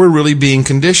 Well, we're really being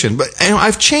conditioned. But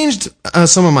I've changed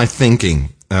some of my thinking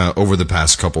over the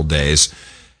past couple days,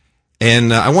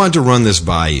 And I wanted to run this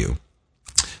by you.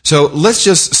 So let's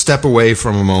just step away for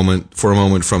a moment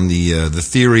from the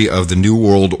theory of the New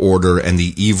World Order and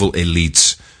the evil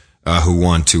elites who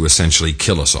want to essentially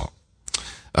kill us all,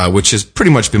 which has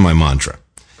pretty much been my mantra.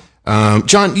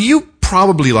 John, you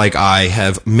probably, like I,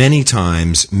 have many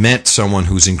times met someone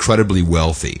who's incredibly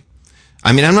wealthy.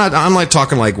 I mean, I'm not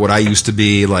talking like what I used to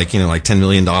be, like, you know, like $10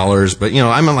 million, but, you know,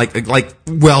 I'm like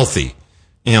wealthy,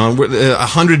 you know,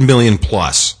 100 million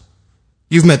plus.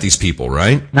 You've met these people,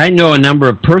 right? I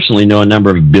personally know a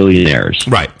number of billionaires.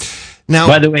 Right. Now,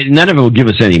 by the way, none of them will give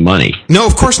us any money. No,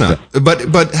 of course not.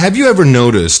 But have you ever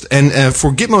noticed, and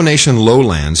for Gitmo Nation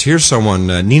Lowlands, here's someone,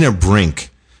 Nina Brink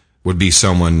would be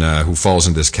someone who falls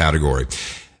in this category.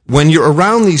 When you're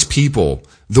around these people,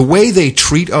 the way they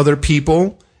treat other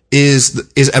people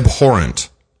is abhorrent.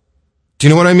 Do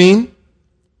you know what I mean?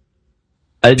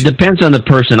 It depends on the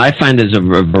person. I find there's a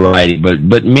variety,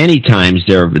 but many times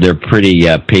they're pretty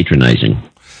patronizing.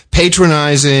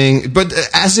 Patronizing, but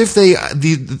as if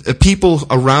the people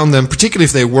around them, particularly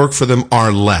if they work for them,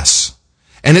 are less.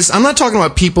 And I'm not talking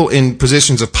about people in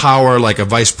positions of power like a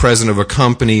vice president of a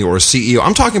company or a CEO.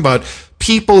 I'm talking about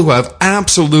people who have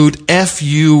absolute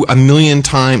FU a billion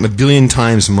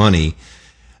times money.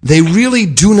 They really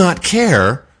do not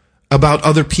care about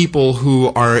other people who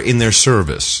are in their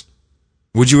service.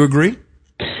 Would you agree?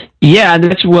 Yeah,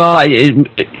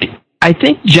 I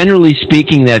think generally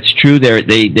speaking that's true.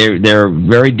 They're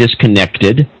very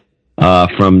disconnected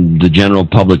from the general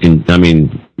public, in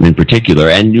particular.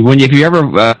 And if you're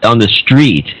ever on the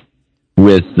street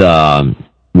with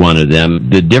one of them,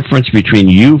 the difference between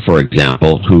you, for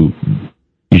example, who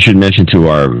you should mention to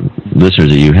our listeners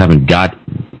that you haven't got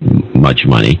much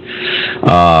money.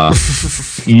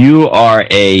 You are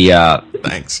a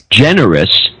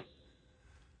generous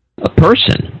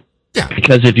person. Yeah.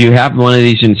 Because if you have one of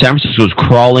these in San Francisco's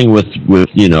crawling with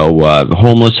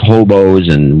homeless hobos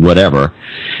and whatever,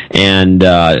 and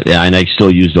I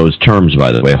still use those terms,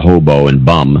 by the way, hobo and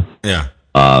bum. Yeah.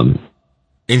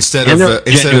 Instead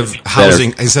of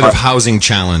housing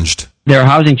challenged. They're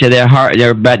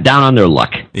they're down on their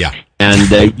luck. Yeah.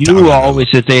 And you always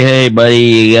say, "Hey, buddy,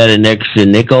 you got an extra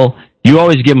nickel?" You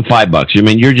always give them $5. I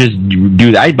mean, you're just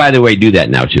do that. I, by the way, do that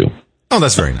now too. Oh,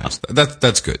 that's very nice.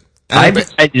 That's good. I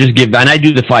just give, and I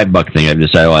do the $5 thing. I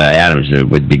just say, Adam's a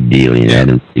big deal, you know. Yeah.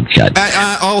 Adam's a big shot.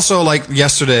 I also, like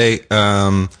yesterday,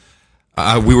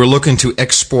 we were looking to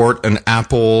export an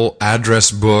Apple address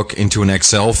book into an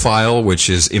Excel file, which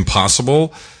is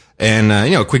impossible. And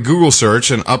a quick Google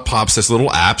search, and up pops this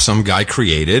little app some guy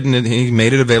created, and he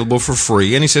made it available for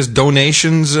free. And he says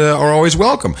donations are always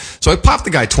welcome. So I popped the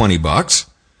guy $20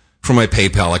 from my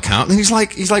PayPal account, and he's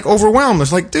like overwhelmed. I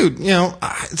was like, dude,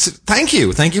 thank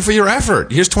you for your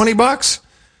effort. Here's $20.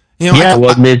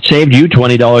 It saved you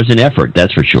 $20 in effort.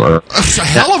 That's for sure. A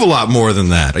hell of a lot more than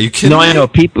that. Are you kidding? No, me? I know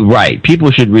people. Right,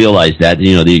 people should realize that.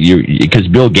 Because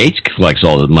Bill Gates collects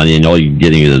all the money, and all you're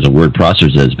getting is a word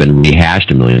processor that's been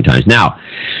rehashed a million times. Now,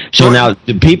 now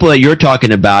the people that you're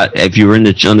talking about, if you were on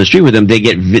the street with them,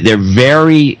 they're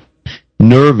very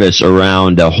nervous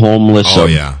around a homeless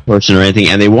person or anything,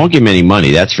 and they won't give them any money.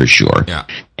 That's for sure. Yeah.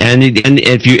 And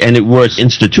where it's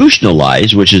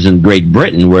institutionalized, which is in Great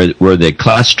Britain, where the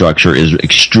class structure is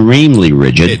extremely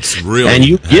rigid. It's really and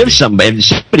you give somebody, if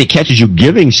somebody catches you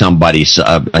giving somebody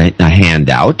a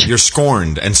handout, you're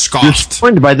scorned and scoffed. You're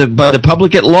scorned by the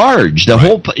public at large,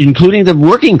 including the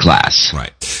working class.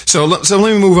 Right. So let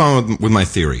me move on with my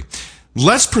theory.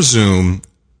 Let's presume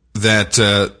that.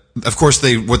 Of course,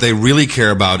 what they really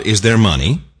care about is their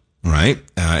money, right?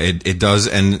 It does,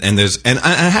 and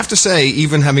I have to say,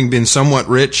 even having been somewhat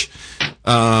rich,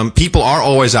 people are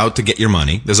always out to get your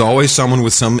money. There's always someone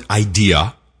with some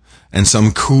idea and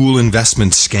some cool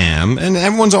investment scam, and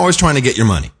everyone's always trying to get your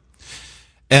money.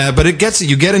 But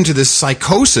you get into this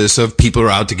psychosis of people are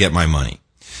out to get my money.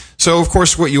 So, of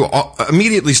course, what you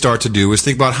immediately start to do is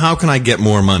think about, how can I get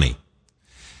more money?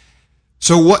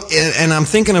 So and I'm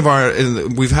thinking of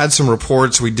we've had some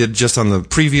reports we did just on the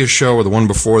previous show or the one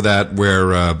before that,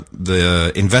 where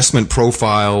the investment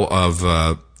profile of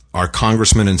our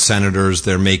congressmen and senators,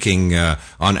 they're making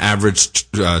on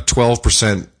average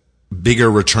 12%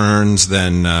 bigger returns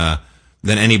than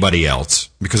anybody else,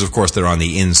 because of course they're on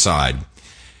the inside.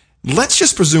 Let's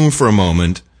just presume for a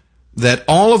moment that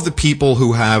all of the people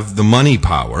who have the money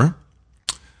power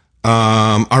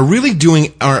are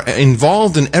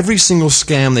involved in every single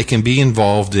scam they can be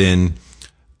involved in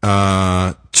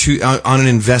on an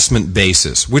investment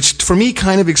basis, which for me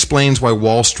kind of explains why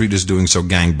Wall Street is doing so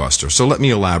gangbuster. So let me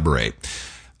elaborate.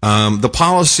 The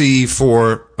policy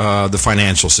for the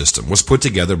financial system was put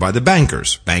together by the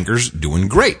bankers. Bankers doing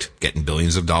great, getting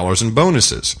billions of dollars in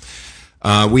bonuses.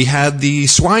 We had the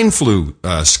swine flu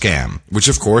scam, which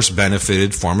of course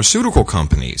benefited pharmaceutical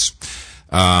companies.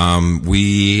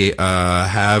 We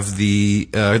have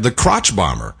the crotch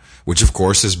bomber, which of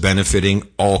course is benefiting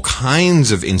all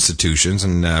kinds of institutions.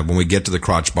 And when we get to the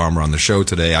crotch bomber on the show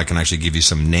today, I can actually give you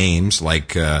some names.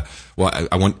 Like, I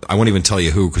won't even tell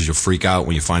you who, because you'll freak out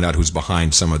when you find out who's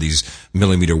behind some of these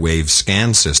millimeter wave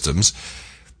scan systems.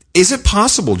 Is it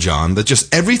possible, John, that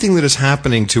just everything that is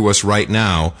happening to us right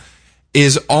now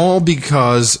is all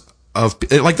because of,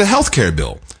 like, the healthcare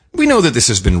bill? We know that this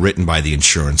has been written by the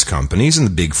insurance companies and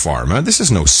the big pharma. This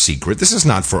is no secret. This is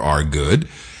not for our good.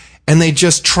 And they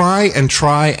just try and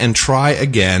try and try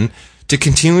again to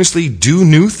continuously do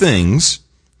new things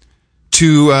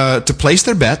to place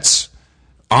their bets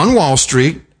on Wall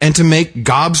Street and to make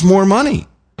gobs more money.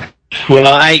 Well,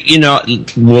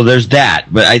 there's that.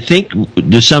 But I think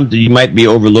there's something you might be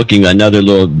overlooking, another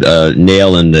little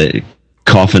nail in the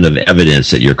coffin of evidence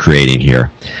that you're creating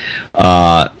here.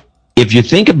 If you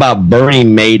think about Bernie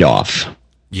Madoff.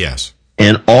 Yes.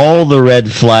 And all the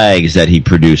red flags that he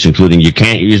produced, including you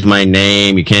can't use my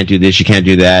name, you can't do this, you can't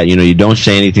do that, you don't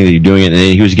say anything that you're doing it.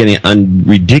 And he was getting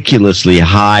ridiculously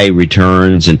high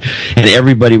returns, and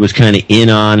everybody was kind of in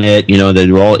on it,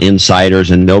 they were all insiders,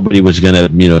 and nobody was going to,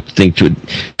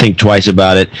 think twice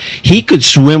about it. He could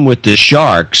swim with the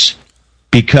sharks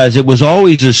because it was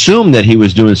always assumed that he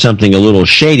was doing something a little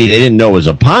shady. They didn't know it was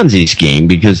a Ponzi scheme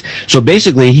so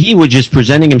basically he was just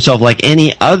presenting himself like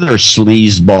any other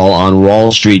sleazeball on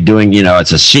Wall Street doing,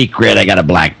 it's a secret, I got a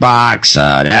black box,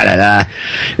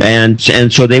 and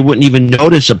so they wouldn't even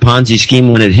notice a Ponzi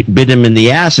scheme when it bit him in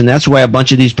the ass, and that's why a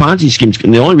bunch of these Ponzi schemes,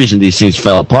 and the only reason these things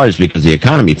fell apart is because the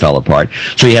economy fell apart.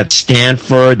 So you have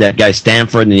that guy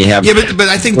Stanford, and you have... Yeah, but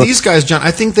I think these guys, John,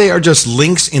 I think they are just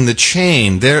links in the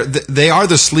chain. They are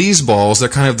the sleazeballs. They're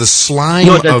kind of the slime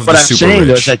of the super rich. What I'm saying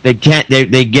is that they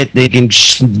can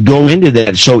go into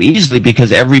that so easily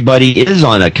because everybody is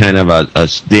on a kind of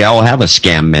they all have a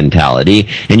scam mentality,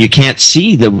 and you can't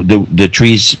see the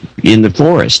trees in the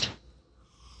forest.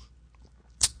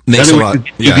 Makes a lot.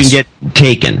 You can get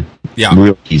taken. Yeah.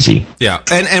 Real easy. Yeah.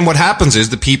 And what happens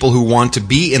is the people who want to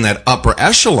be in that upper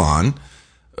echelon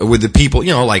with the people,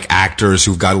 like actors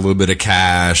who've got a little bit of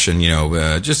cash and,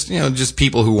 just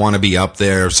people who want to be up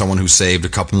there, someone who saved a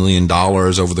couple $1 million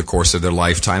over the course of their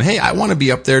lifetime. Hey, I want to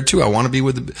be up there too. I want to be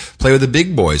play with the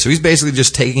big boys. So he's basically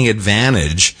just taking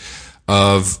advantage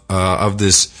of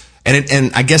this.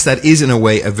 And I guess that is in a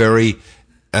way a very,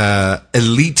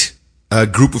 elite,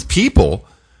 group of people.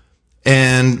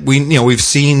 And we've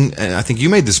seen, I think you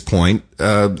made this point,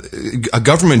 a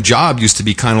government job used to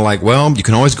be kind of like, well, you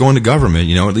can always go into government,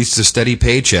 at least it's a steady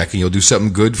paycheck and you'll do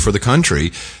something good for the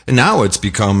country. And now it's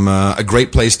become a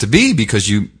great place to be because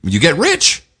you get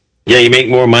rich. Yeah, you make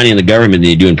more money in the government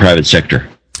than you do in private sector.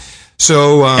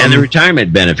 So, and the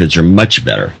retirement benefits are much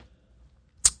better.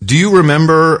 Do you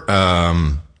remember,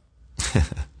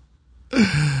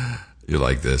 you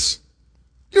like this?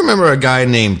 You remember a guy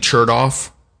named Chertoff?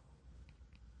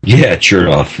 Yeah,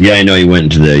 Chertoff. Yeah, I know he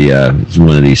went into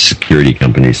one of these security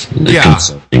companies.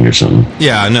 Consulting or something.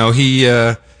 Yeah, no, he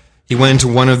went into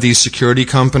one of these security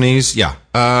companies. Yeah.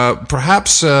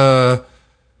 Perhaps the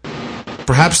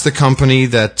company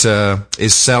that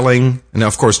is selling, and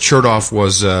of course Chertoff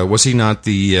was he not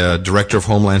the director of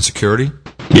Homeland Security?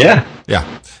 Yeah.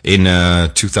 Yeah. In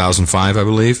 2005, I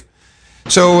believe.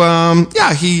 So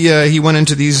he went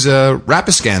into these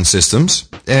Rapiscan systems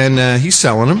and he's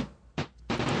selling them.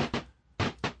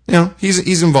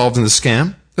 He's involved in the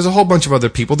scam. There's a whole bunch of other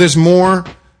people. There's more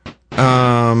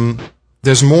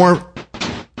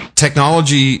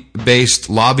technology-based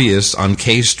lobbyists on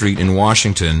K Street in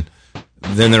Washington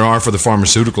than there are for the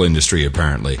pharmaceutical industry,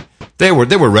 apparently. They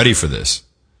were ready for this.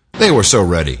 They were so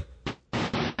ready.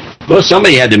 Well,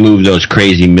 somebody had to move those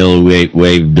crazy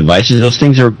milliwave devices. Those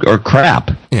things are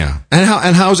crap. Yeah.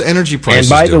 And how's energy prices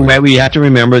doing? And by the way, we have to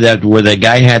remember that where the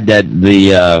guy had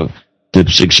the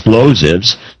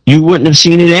explosives, you wouldn't have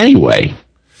seen it anyway.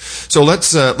 So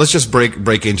let's just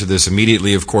break into this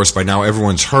immediately. Of course, by now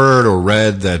everyone's heard or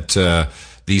read that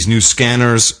these new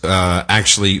scanners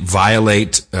actually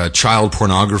violate child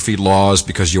pornography laws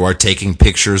because you are taking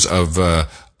pictures of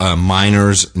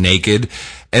minors naked.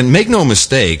 And make no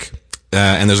mistake,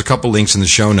 and there's a couple links in the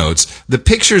show notes. The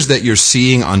pictures that you're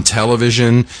seeing on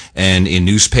television and in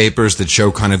newspapers that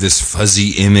show kind of this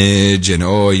fuzzy image and,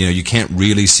 you can't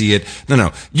really see it.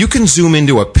 No. You can zoom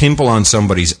into a pimple on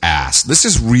somebody's ass. This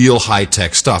is real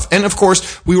high-tech stuff. And, of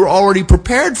course, we were already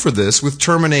prepared for this with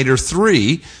Terminator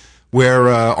 3, where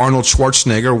Arnold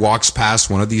Schwarzenegger walks past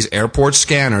one of these airport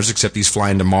scanners, except he's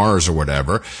flying to Mars or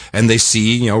whatever, and they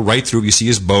see, right through. You see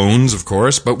his bones, of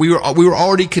course, but we were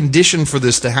already conditioned for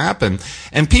this to happen,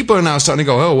 and people are now starting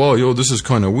to go, oh, well, this is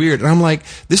kind of weird, and I'm like,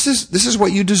 this is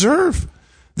what you deserve.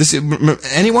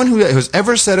 Anyone who has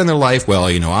ever said in their life, well,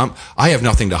 I have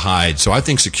nothing to hide, so I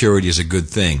think security is a good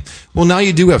thing. Well, now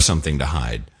you do have something to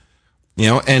hide,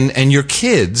 and your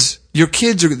kids. Your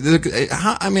kids are,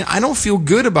 I don't feel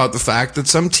good about the fact that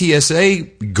some TSA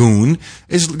goon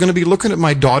is going to be looking at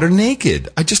my daughter naked.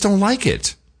 I just don't like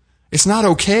it. It's not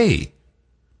okay.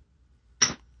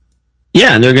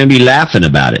 Yeah, and they're going to be laughing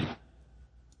about it.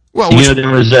 Well,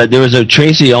 there was a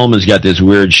Tracy Ullman's got this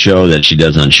weird show that she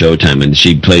does on Showtime, and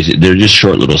she plays it. They're just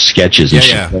short little sketches.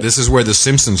 Yeah. This is where The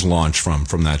Simpsons launched from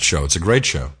that show. It's a great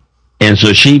show. And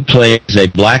so she plays a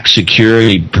black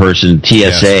security person,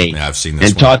 TSA, yeah, I've seen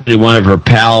this and talked to one of her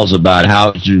pals about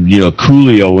how,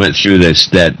 Coolio went through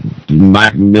that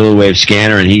milliwave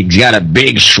scanner, and he's got a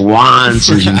big swan.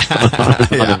 So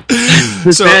that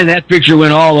picture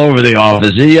went all over the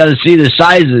office. You got to see the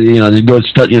size of,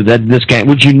 this guy.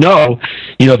 Which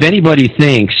if anybody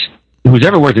thinks, who's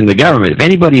ever worked in the government, if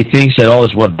anybody thinks that all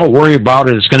this, don't worry about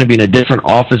it, it's going to be in a different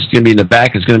office, it's going to be in the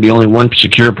back, it's going to be only one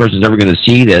secure person's ever going to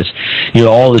see this,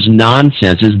 all this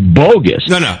nonsense is bogus.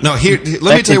 No. Here,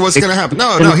 let me tell you what's going to happen.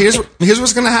 Here's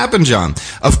what's going to happen, John.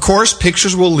 Of course,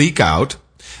 pictures will leak out,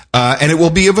 and it will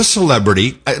be of a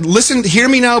celebrity. Listen, hear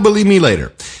me now, believe me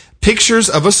later. Pictures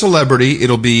of a celebrity.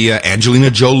 It'll be Angelina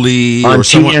Jolie on or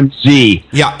someone. TMZ.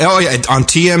 Yeah. Oh, yeah. On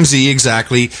TMZ,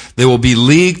 exactly. They will be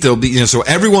leaked. They'll be, so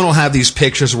everyone will have these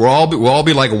pictures. We'll all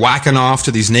be like whacking off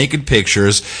to these naked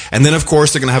pictures. And then, of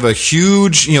course, they're going to have a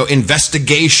huge,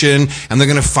 investigation, and they're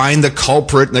going to find the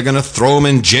culprit, and they're going to throw him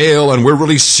in jail, and we're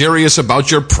really serious about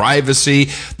your privacy.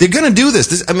 They're going to do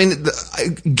this.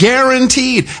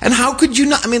 Guaranteed. And how could you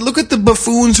not? Look at the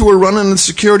buffoons who are running the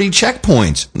security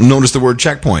checkpoints. Notice the word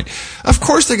checkpoint. Of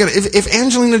course they're gonna. If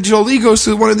Angelina Jolie goes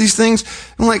through one of these things,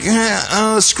 I'm like,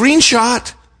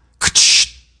 screenshot.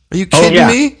 Are you kidding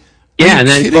me? Yeah, and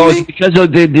then because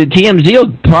of the TMZ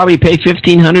will probably pay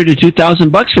 $1,500 to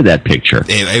 $2,000 for that picture.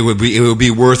 It would be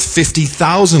worth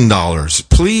 $50,000.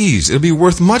 Please, it'll be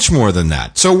worth much more than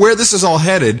that. So where this is all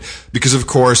headed, because of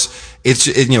course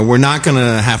we're not going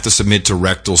to have to submit to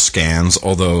rectal scans,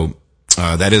 although.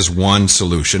 That is one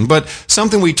solution, but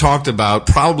something we talked about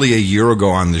probably a year ago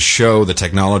on the show. The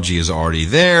technology is already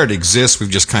there. It exists. We've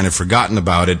just kind of forgotten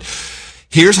about it.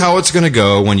 Here's how it's going to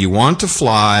go. When you want to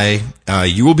fly,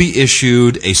 you will be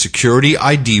issued a security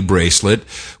ID bracelet,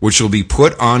 which will be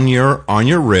put on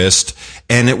your wrist,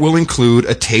 and it will include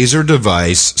a taser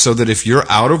device so that if you're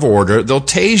out of order, they'll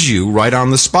tase you right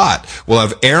on the spot. We'll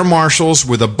have air marshals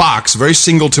with a box, very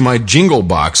single to my jingle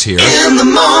box here. In the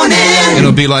morning. And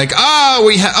it'll be like,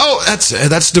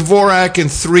 that's Dvorak in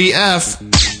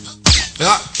 3F.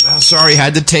 Sorry,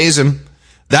 had to tase him.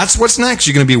 That's what's next.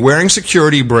 You're going to be wearing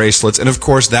security bracelets, and of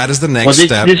course, that is the next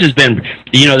step. This has been,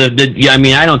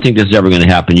 I don't think this is ever going to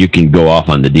happen. You can go off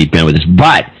on the deep end with this,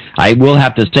 but I will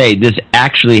have to say this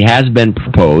actually has been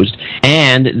proposed,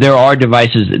 and there are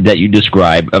devices that you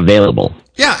describe available.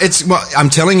 Yeah, I'm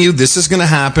telling you, this is going to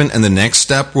happen, and the next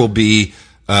step will be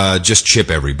just chip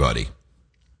everybody.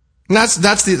 And that's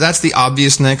the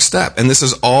obvious next step, and this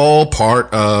is all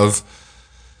part of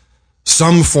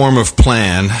some form of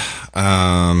plan.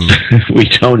 We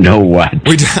don't know what.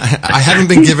 I haven't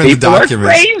been given the documents. Are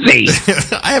crazy.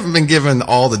 I haven't been given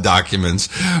all the documents,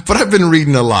 but I've been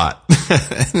reading a lot,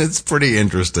 and it's pretty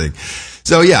interesting.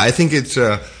 So yeah, I think it's.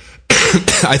 I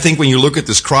think when you look at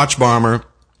this crotch bomber,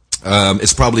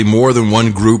 it's probably more than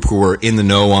one group who are in the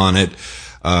know on it.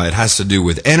 It has to do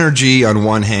with energy on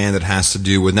one hand. It has to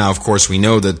do with, now, of course, we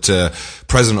know that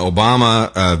President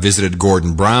Obama visited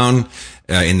Gordon Brown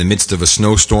in the midst of a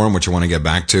snowstorm, which I want to get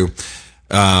back to.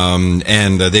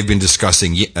 And they've been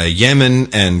discussing Yemen,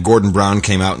 and Gordon Brown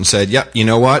came out and said, yep, you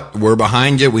know what? We're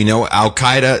behind you. We know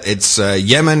Al-Qaeda. It's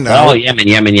Yemen.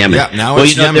 Yemen. Yeah, now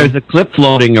it's Yemen. There's a clip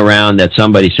floating around that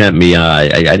somebody sent me.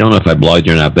 I don't know if I blogged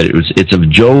it or not, but it's of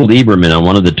Joel Lieberman on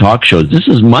one of the talk shows. This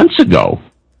is months ago,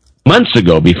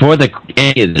 before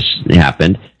any of this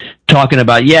happened, talking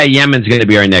about, Yemen's going to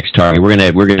be our next target. We're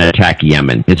going to attack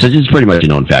Yemen. It's pretty much a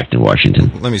known fact in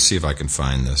Washington. Let me see if I can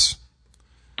find this.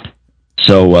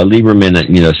 So Lieberman,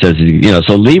 says,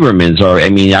 so Lieberman's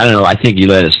I don't know, I think he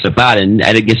let it slip out, and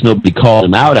I guess nobody called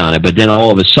him out on it, but then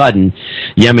all of a sudden,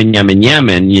 Yemen,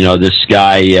 this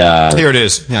guy... Here it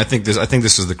is. Yeah, I think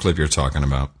this is the clip you're talking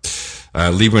about.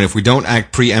 Lieberman, if we don't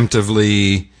act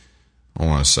preemptively...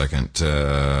 Hold on a second.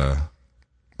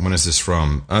 When is this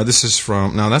from? This is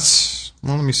from... No, that's...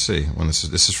 Well, let me see. When this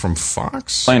is from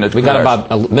Fox? We got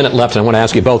about a minute left, and I want to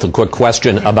ask you both a quick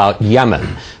question about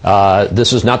Yemen.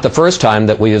 This is not the first time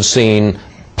that we have seen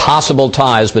possible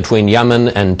ties between Yemen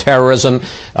and terrorism.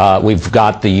 We've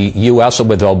got the U.S.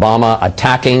 with Obama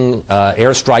attacking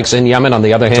airstrikes in Yemen. On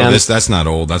the other hand, so that's not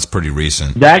old. That's pretty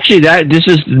recent. Actually, this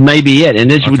is maybe it, and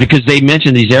this because they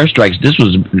mentioned these airstrikes.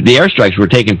 The airstrikes were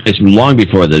taking place long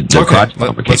before the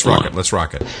Let's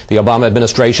rock it. The Obama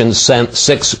administration sent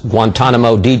 6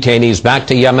 Guantanamo detainees back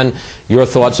to Yemen. Your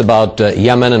thoughts about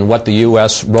Yemen and what the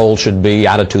U.S. role should be,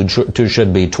 attitude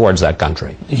should be towards that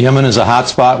country? Yemen is a hot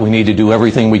spot. We need to do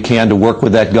everything we can to work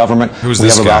with that government. Who's we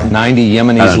this have guy? about 90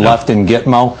 Yemenis left in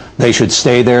Gitmo. They should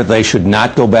stay there. They should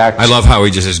not go back. I love how he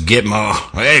just says Gitmo.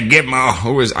 Hey, Gitmo.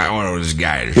 I don't know who this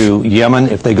guy is. To Yemen.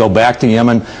 If they go back to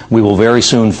Yemen, we will very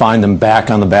soon find them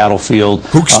back on the battlefield,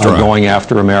 going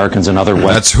after Americans and other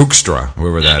weapons. That's Hoekstra,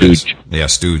 whoever that is. Yeah,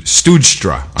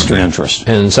 Stoojstra. Okay. Interest.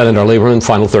 And Senator Lieberman,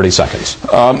 final 30 seconds.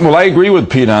 Well, I agree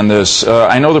with Pete on this.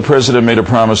 I know the president made a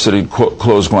promise that he'd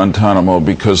close Guantanamo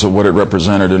because of what it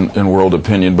represented in world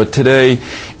opinion. But today,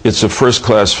 it's a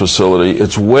first-class facility.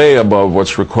 It's way above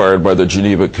what's required by the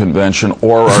Geneva Convention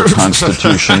or our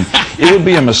Constitution. It would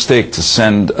be a mistake to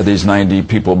send these 90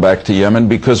 people back to Yemen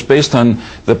because based on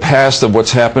the past of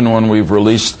what's happened when we've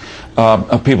released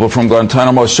people from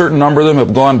Guantanamo, a certain number of them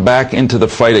have gone back into the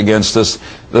fight against us.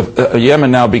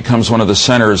 Yemen now becomes one of the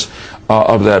centers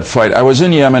of that fight. I was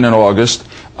in Yemen in August.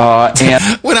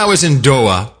 And when I was in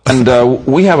Doha. And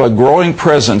we have a growing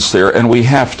presence there, and we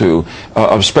have to,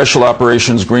 of special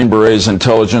operations, Green Berets,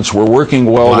 intelligence. We're working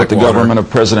well with the government of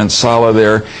President Saleh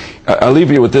there. I'll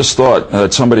leave you with this thought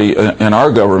that somebody in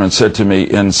our government said to me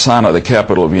in Sana'a, the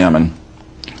capital of Yemen.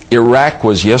 Iraq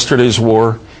was yesterday's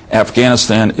war.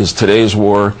 Afghanistan is today's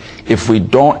war. If we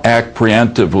don't act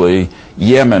preemptively,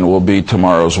 Yemen will be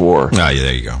tomorrow's war. Ah, yeah,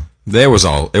 there you go. It was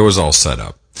all set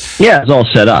up. Yeah, it's all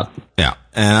set up. Yeah.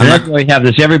 And that's why we have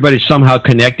this. Everybody's somehow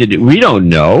connected. We don't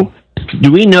know.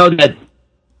 Do we know that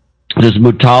this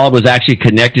Muttalib was actually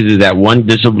connected to that one?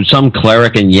 There's some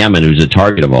cleric in Yemen who's a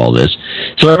target of all this.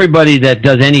 So everybody that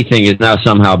does anything is now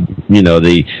somehow,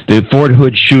 the Fort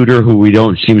Hood shooter, who we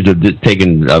don't seem to have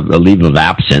taken a leave of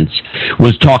absence,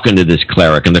 was talking to this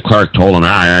cleric, and the cleric told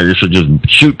him, you should just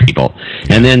shoot people.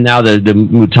 And then now the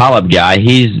Muttalib guy,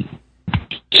 he's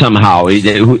somehow,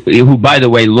 who by the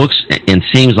way looks and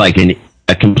seems like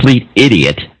a complete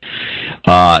idiot.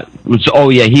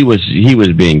 He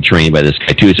was being trained by this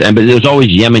guy too. But it was always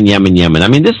Yemen. I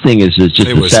mean, this thing is just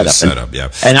a setup. Yeah.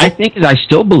 And I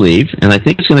still believe, and I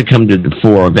think it's going to come to the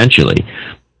fore eventually.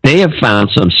 They have found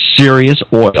some serious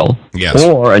oil,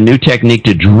 or a new technique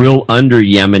to drill under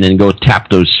Yemen and go tap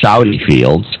those Saudi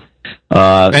fields.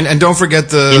 And don't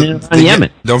forget Yemen.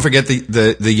 Don't forget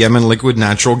the Yemen Liquid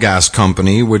Natural Gas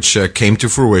Company, which came to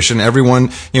fruition.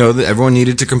 Everyone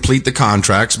needed to complete the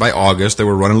contracts by August. They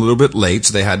were running a little bit late,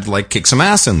 so they had to kick some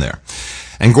ass in there.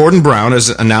 And Gordon Brown has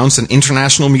announced an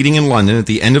international meeting in London at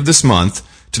the end of this month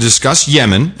to discuss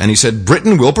Yemen, and he said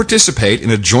Britain will participate in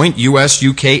a joint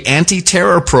US-UK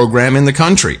anti-terror program in the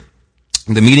country.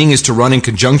 The meeting is to run in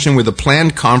conjunction with a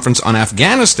planned conference on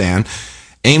Afghanistan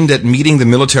aimed at meeting the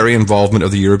military involvement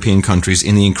of the European countries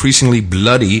in the increasingly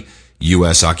bloody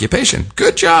U.S. occupation.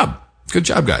 Good job. Good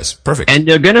job, guys. Perfect. And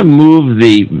they're going to move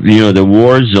the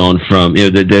war zone from,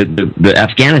 the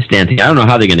Afghanistan thing. I don't know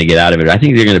how they're going to get out of it. I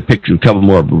think they're going to pick a couple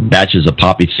more batches of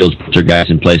poppy seals, put their guys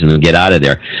in place, and then get out of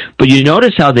there. But you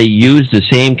notice how they use the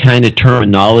same kind of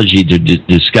terminology to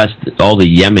discuss all the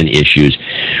Yemen issues,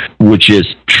 which is,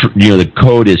 the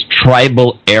code is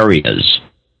tribal areas.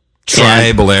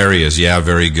 Tribal areas, yeah,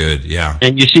 very good, yeah.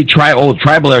 And you see tribal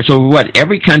areas. So what?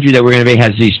 Every country that we're going to be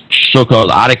has these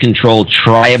so-called out-of-control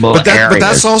tribal areas. But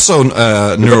that's also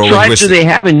neuro-linguistic. What tribes do they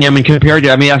have in Yemen compared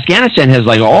to? I mean, Afghanistan has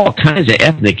all kinds of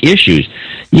ethnic issues.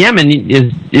 Yemen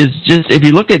is just, if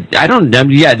you look at,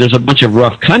 there's a bunch of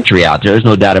rough country out there. There's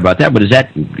no doubt about that. But is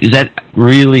that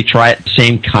really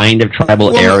same kind of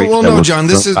tribal area? Well, no, John.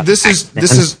 This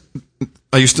is.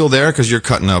 Are you still there? Because you're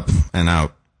cutting up and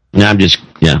out. No, I'm just,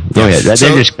 go ahead. They're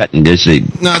just cutting this.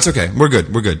 No, it's okay. We're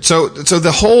good. So the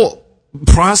whole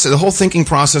process, the whole thinking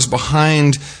process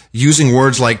behind using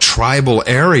words like tribal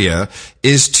area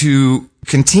is to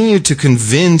continue to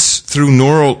convince through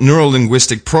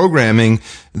neuro-linguistic programming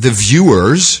the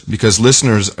viewers, because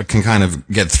listeners can kind of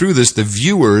get through this, the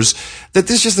viewers, that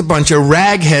there's just a bunch of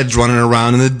ragheads running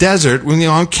around in the desert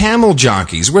on camel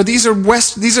jockeys, where these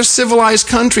are civilized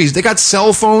countries. They got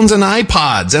cell phones and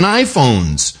iPods and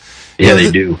iPhones. Yeah,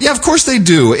 they do. Yeah, of course they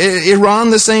do.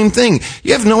 Iran, the same thing.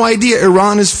 You have no idea.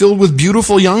 Iran is filled with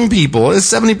beautiful young people.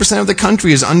 70% of the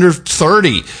country is under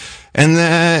 30. And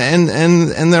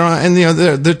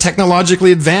they're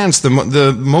technologically advanced.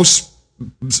 The most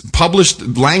published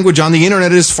language on the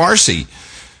internet is Farsi.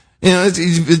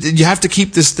 You have to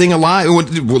keep this thing alive.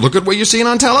 Look at what you're seeing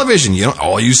on television.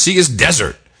 All you see is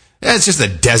desert. It's just a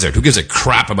desert. Who gives a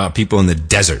crap about people in the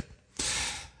desert?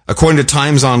 According to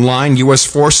Times Online, U.S.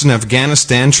 forces in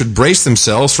Afghanistan should brace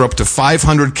themselves for up to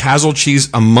 500 casualties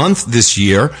a month this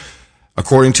year.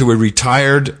 According to a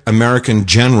retired American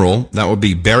general, that would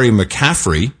be Barry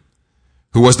McCaffrey,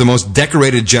 who was the most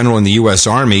decorated general in the U.S.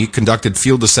 Army, conducted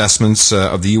field assessments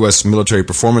of the U.S. military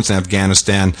performance in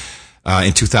Afghanistan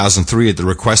in 2003 at the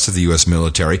request of the U.S.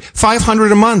 military.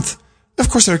 500 a month. Of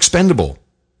course, they're expendable.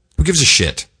 Who gives a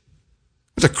shit?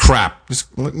 It's a crap. It's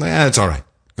all right.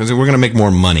 Because we're going to make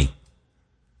more money.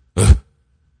 Ugh.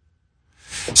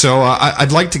 So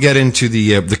I'd like to get into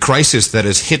the crisis that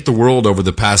has hit the world over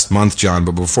the past month, John.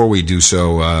 But before we do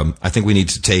so, I think we need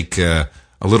to take a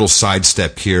little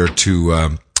sidestep here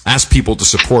to ask people to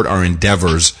support our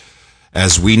endeavors,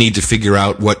 as we need to figure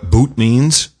out what boot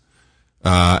means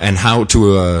and how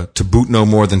to boot no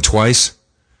more than twice.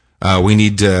 We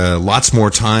need lots more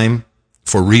time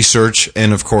for research,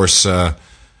 and of course,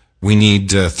 we need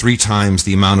 3 times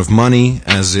the amount of money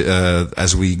as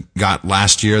we got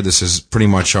last year. This is pretty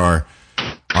much our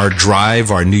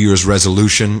drive, our New Year's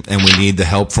resolution, and we need the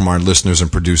help from our listeners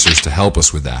and producers to help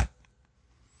us with that.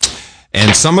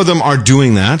 And some of them are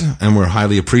doing that, and we're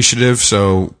highly appreciative.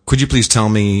 So could you please tell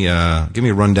me, give me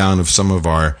a rundown of some of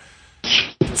our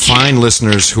fine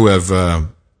listeners who have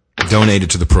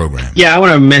donated to the program? Yeah, I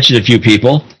want to mention a few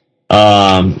people.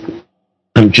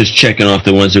 I'm just checking off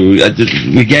the ones that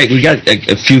we got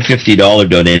a few $50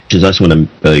 donations. I just want to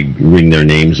ring their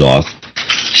names off.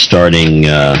 Starting,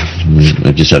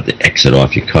 I just have to exit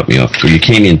off. You cut me off. You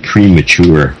came in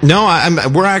premature. No,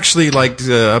 we're actually about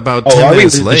 10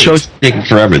 minutes late. The show's taking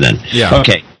forever then. Yeah.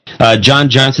 Okay. John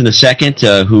Johnson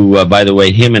II, who, by the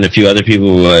way, him and a few other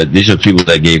people, these are people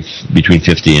that gave between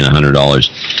 $50 and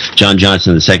 $100. John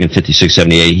Johnson II,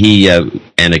 5678. He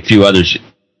and a few others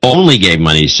only gave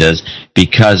money, he says,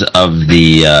 because of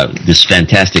this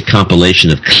fantastic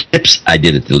compilation of clips I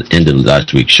did at the end of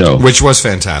last week's show, which was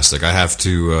fantastic. I have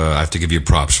to give you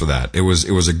props for that. It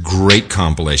was a great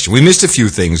compilation. We missed a few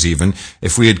things. Even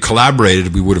if we had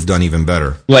collaborated, we would have done even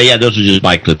better. Well, yeah, those were just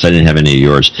my clips. I didn't have any of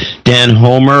yours. Dan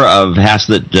Homer of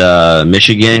Haslett,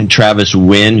 Michigan. Travis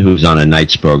Wynn, who's on a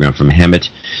night's program from Hemet.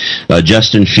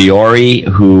 Justin Fiore,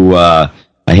 who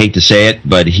I hate to say it,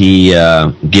 but he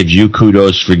gives you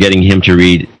kudos for getting him to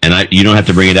read, and you don't have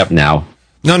to bring it up now.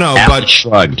 No, Atlas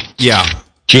Shrugged. Yeah.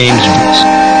 James.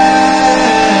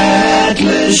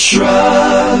 Atlas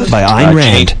Shrugged. By Ayn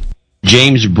Rand.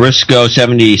 James Briscoe,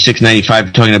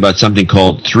 7695, talking about something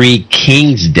called Three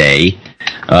Kings Day.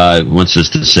 Wants us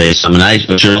to say something. I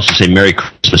should also say Merry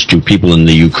Christmas to people in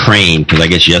the Ukraine, because I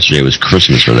guess yesterday was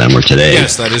Christmas for them, or today.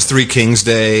 Yes, that is Three Kings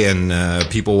Day, and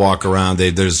people walk around.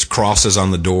 There's crosses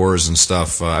on the doors and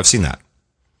stuff. I've seen that.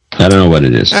 I don't know what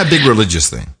it is. A big religious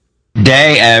thing.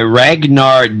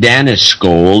 Ragnar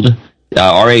Daneskold,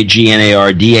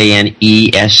 Ragnar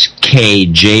Daneskold,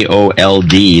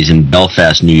 is in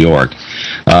Belfast, New York.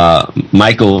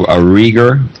 Michael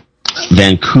Rieger,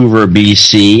 Vancouver,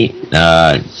 BC.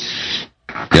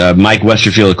 Mike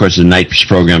Westerfield, of course, is the Night's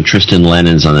program. Tristan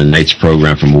Lennon's on the Night's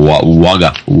program from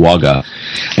Wagga.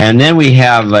 And then we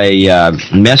have a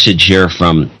message here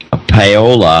from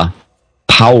Paola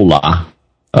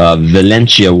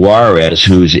Valencia Juarez,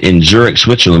 who's in Zurich,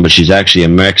 Switzerland, but she's actually a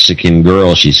Mexican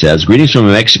girl, she says. Greetings from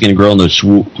a Mexican girl in the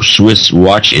Swiss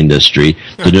watch industry.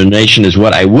 The donation is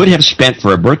what I would have spent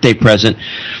for a birthday present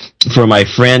for my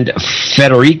friend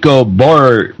Federico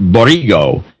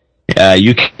Borrigo.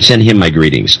 You can send him my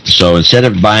greetings. So instead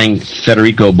of buying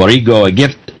Federico Borrigo a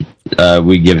gift,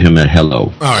 we give him a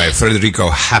hello. All right, Federico,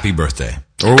 happy birthday.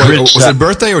 Or was it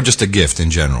birthday or just a gift in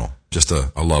general? Just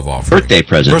a love offering. Birthday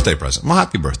present. Birthday present. Well,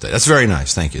 happy birthday. That's very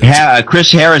nice. Thank you.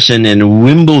 Chris Harrison in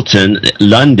Wimbledon,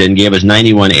 London, gave us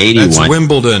 9181. That's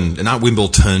Wimbledon, not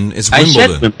Wimbledon. It's Wimbledon. I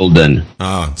said Wimbledon.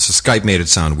 So Skype made it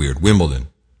sound weird. Wimbledon.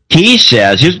 He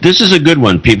says, this is a good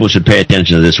one. People should pay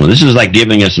attention to this one. This is like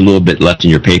giving us a little bit left in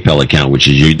your PayPal account, which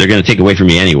is they're going to take away from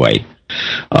me anyway.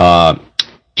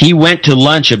 he went to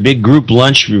lunch, a big group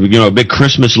lunch, a big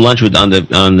Christmas lunch for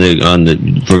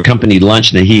company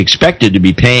lunch that he expected to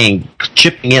be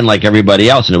chipping in like everybody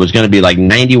else, and it was going to be like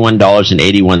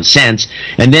 $91.81.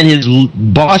 And then his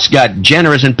boss got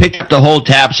generous and picked up the whole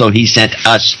tab, so he sent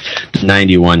us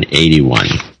 $91.81.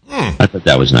 I thought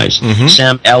that was nice. Mm-hmm.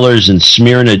 Sam Ellers in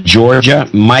Smyrna, Georgia.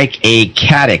 Mike A.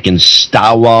 Caddick in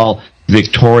Stawell,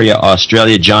 Victoria,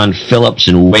 Australia. John Phillips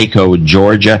in Waco,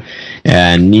 Georgia.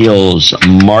 And Niels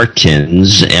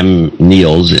Martins,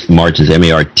 Martens,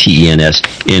 M-A-R-T-E-N-S,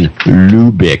 in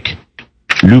Lübeck,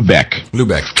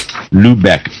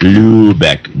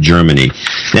 Germany.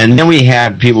 And then we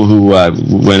have people who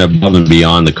went above and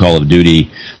beyond the Call of Duty,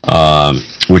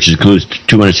 which includes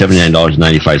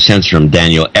 $279.95 from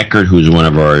Daniel Eckert, who's one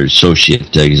of our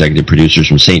associate executive producers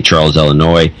from St. Charles,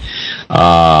 Illinois.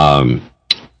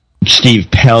 Steve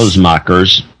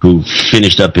Pelsmakers, who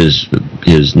finished up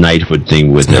his knighthood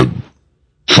thing with a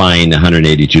fine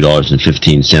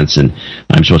 $182.15, and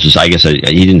I'm supposed to say, I guess he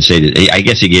didn't say that. I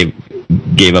guess he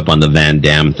gave up on the Van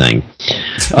Damme thing.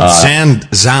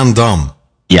 Zandam.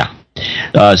 Yeah.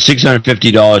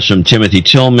 $650 from Timothy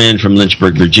Tillman from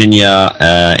Lynchburg, Virginia,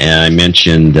 and I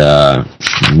mentioned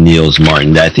Niels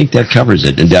Martin. I think that covers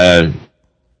it. And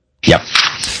yep.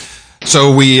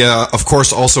 So we, of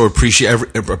course, also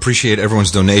appreciate everyone's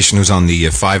donation who's on the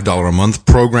 $5 a month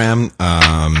program.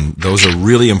 Those are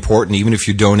really important. Even if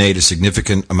you donate a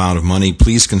significant amount of money,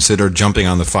 please consider jumping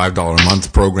on the $5 a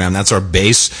month program. That's our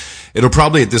base. It'll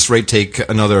probably, at this rate, take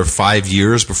another 5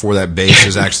 years before that base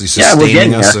is actually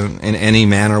sustaining us in any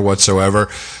manner whatsoever.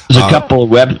 There's a couple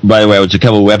by the way, there's a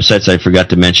couple of websites I forgot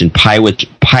to mention.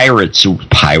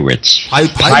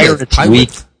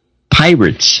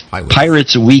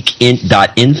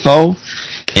 Piratesweek.info,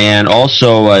 and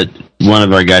also one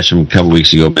of our guys from a couple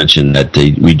weeks ago mentioned that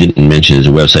we didn't mention his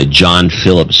website,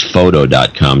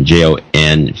 johnphillipsphoto.com,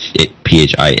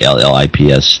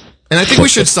 JONPHILLIPS. And I think we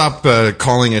should stop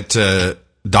calling it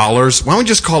dollars. Why don't we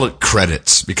just call it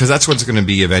credits? Because that's what it's going to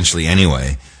be eventually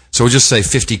anyway. So we'll just say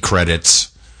 50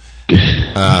 credits.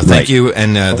 Thank you.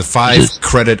 And the 5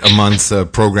 credit a month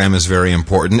program is very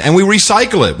important. And we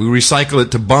recycle it. We recycle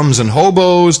it to bums and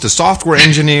hobos, to software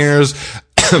engineers.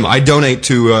 I donate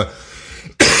to...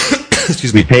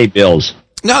 excuse me. We pay bills.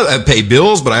 No, I pay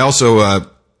bills, but I also...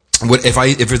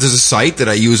 if there's a site that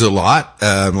I use a lot,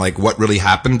 like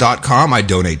whatreallyhappened.com, I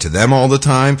donate to them all the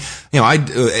time.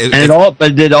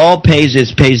 It all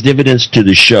pays dividends to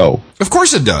the show. Of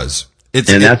course it does.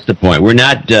 That's the point. We're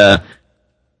not, the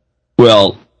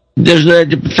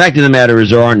fact of the matter is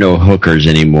there are no hookers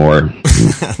anymore.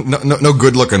 no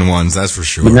good-looking ones, that's for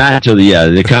sure. But not until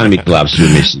the economy collapses,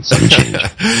 we're missing some change.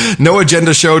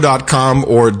 NoAgendaShow.com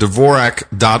or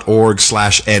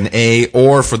Dvorak.org/NA,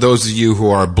 or for those of you who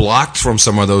are blocked from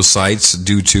some of those sites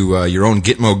due to your own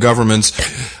Gitmo governments,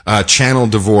 channel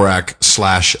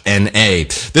Dvorak/NA.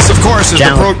 This, of course, is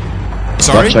the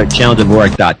Sorry?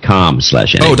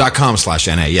 ChannelDvorak.com/NA. Oh,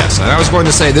 .com/NA, yes. And I was going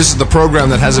to say, this is the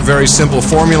program that has a very simple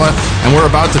formula, and we're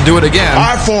about to do it again.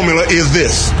 Our formula is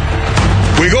this.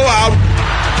 We go out,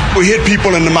 we hit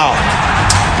people in the mouth.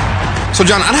 So,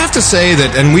 John, I'd have to say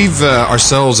that, and we've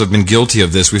ourselves have been guilty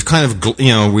of this. We've kind of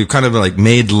like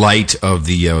made light of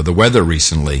the weather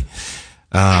recently.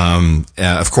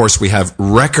 Of course, we have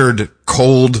record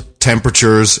cold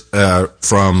temperatures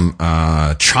from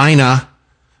China.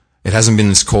 It hasn't been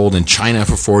this cold in China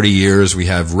for 40 years. We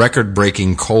have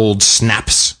record-breaking cold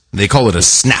snaps. They call it a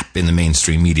snap in the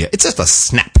mainstream media. It's just a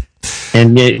snap.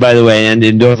 And by the way,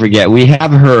 and don't forget, we have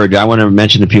heard, I want to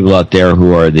mention to people out there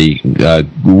who are the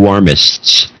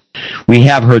warmists, we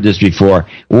have heard this before,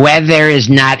 weather is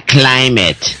not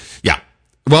climate. Yeah.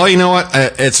 Well, you know what?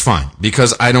 It's fine,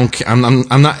 because I'm not,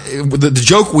 the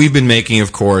joke we've been making,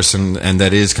 of course, and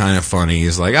that is kind of funny,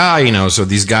 is like, so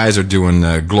these guys are doing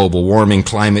global warming,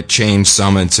 climate change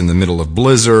summits in the middle of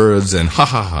blizzards, and ha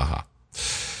ha ha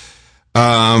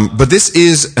ha. But this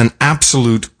is an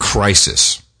absolute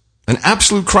crisis. An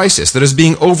absolute crisis that is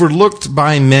being overlooked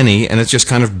by many, and it's just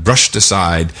kind of brushed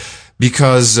aside,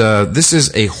 because this is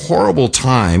a horrible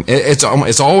time. It's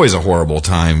always a horrible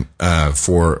time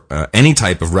for any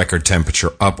type of record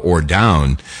temperature, up or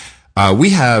down. We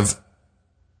have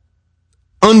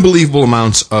unbelievable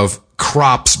amounts of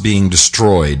crops being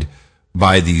destroyed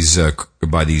by these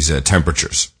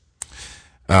temperatures.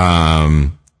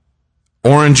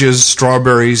 Oranges,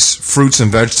 strawberries, fruits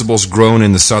and vegetables grown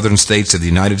in the southern states of the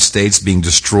United States being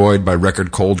destroyed by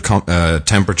record cold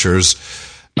temperatures.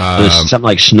 Something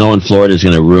like snow in Florida is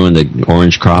going to ruin the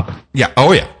orange crop. Yeah.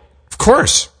 Oh, yeah. Of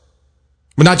course.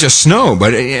 But not just snow,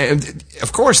 but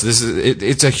of course,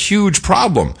 it's a huge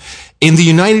problem. In the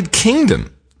United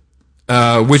Kingdom,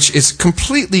 which is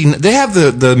completely... They have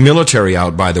the military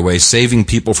out, by the way, saving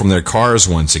people from their cars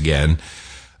once again.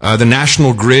 The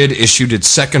National Grid issued its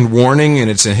second warning in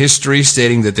its history,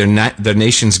 stating that their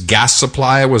nation's gas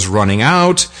supply was running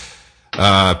out.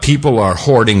 People are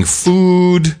hoarding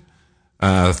food.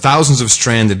 Thousands of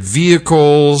stranded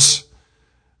vehicles.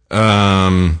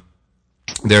 There's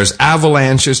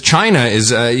avalanches. China is,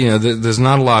 there's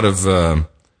not a lot of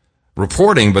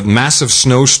reporting, but massive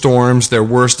snowstorms, their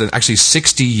worst in actually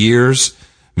 60 years.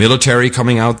 Military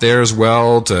coming out there as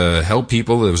well to help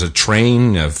people. There was a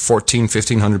train,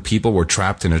 1,500 people were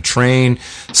trapped in a train.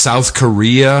 South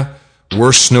Korea,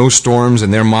 worst snowstorms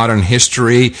in their modern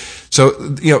history.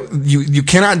 So, you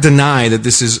cannot deny that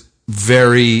this is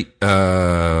very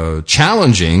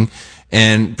challenging,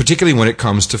 and particularly when it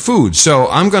comes to food. So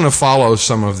I'm going to follow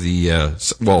some of the,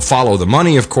 follow the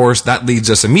money, of course. That leads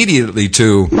us immediately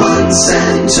to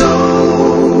Monsanto.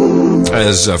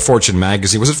 As Fortune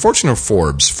magazine, was it Fortune or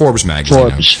Forbes? Forbes magazine.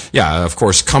 Forbes. Yeah, of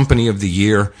course, company of the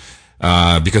year.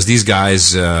 Because these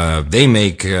guys, they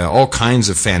make all kinds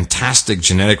of fantastic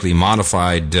genetically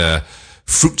modified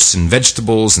fruits and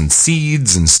vegetables and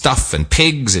seeds and stuff and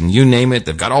pigs and you name it.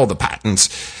 They've got all the patents,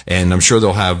 and I'm sure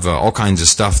they'll have all kinds of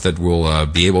stuff that will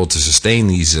be able to sustain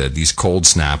these cold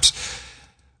snaps.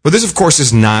 But this, of course,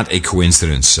 is not a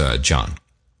coincidence, John.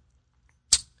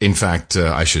 In fact,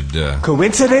 I should...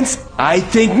 Coincidence? I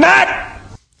think not!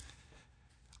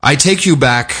 I take you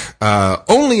back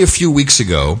only a few weeks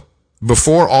ago,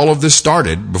 before all of this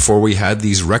started, before we had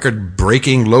these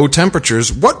record-breaking low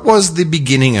temperatures. What was the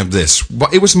beginning of this?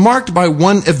 It was marked by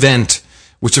one event,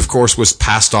 which of course was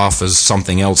passed off as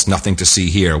something else, nothing to see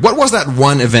here. What was that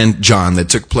one event, John, that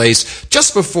took place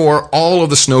just before all of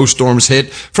the snowstorms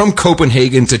hit from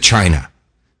Copenhagen to China?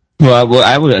 Well,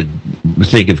 I would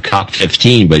think of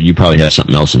COP15, but you probably have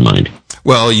something else in mind.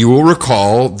 Well, you will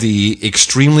recall the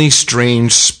extremely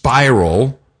strange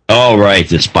spiral. Oh, right,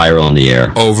 the spiral in the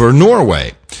air. Over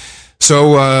Norway.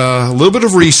 So, a little bit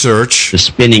of research. The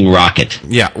spinning rocket.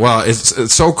 Yeah, well, it's a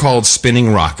so-called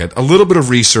spinning rocket. A little bit of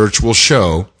research will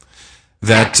show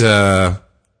that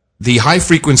the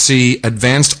High-Frequency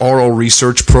Advanced Oral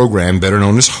Research Program, better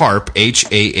known as HAARP,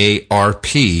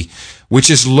 H-A-A-R-P, which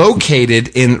is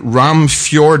located in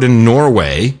Ramfjorden,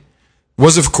 Norway,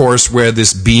 was, of course, where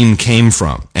this beam came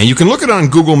from. And you can look it on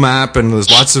Google Map, and there's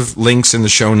lots of links in the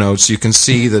show notes. You can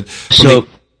see that.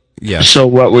 So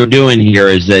what we're doing here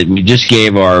is that we just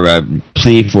gave our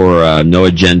plea for no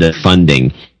agenda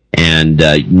funding, and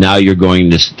now you're going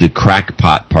the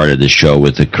crackpot part of the show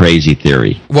with the crazy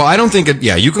theory. Well, I don't think it.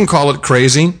 Yeah, you can call it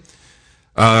crazy.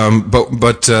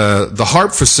 But the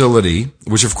HAARP facility,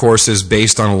 which of course is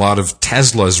based on a lot of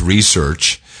Tesla's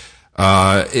research,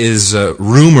 is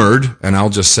rumored, and I'll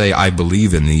just say I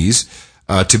believe in these,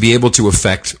 to be able to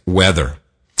affect weather.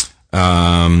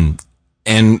 And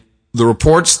the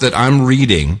reports that I'm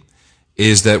reading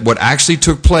is that what actually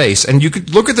took place, and you could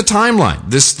look at the timeline.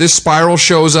 This spiral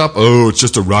shows up. Oh, it's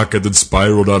just a rocket that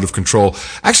spiraled out of control.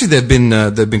 Actually, they've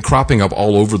been cropping up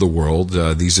all over the world.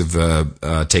 These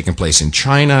have taken place in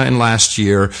China in last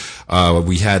year.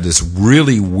 We had this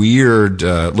really weird,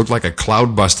 looked like a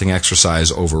cloud busting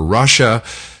exercise over Russia.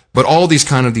 But all these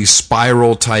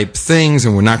spiral type things,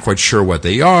 and we're not quite sure what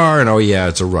they are, and oh yeah,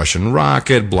 it's a Russian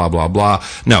rocket, blah, blah, blah.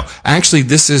 No, actually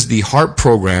this is the HAARP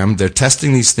program. They're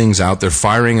testing these things out. They're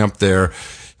firing up their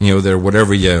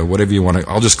whatever you want to,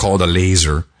 I'll just call it a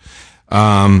laser.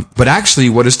 But actually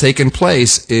what has taken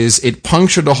place is it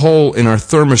punctured a hole in our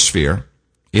thermosphere,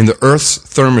 in the Earth's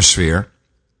thermosphere,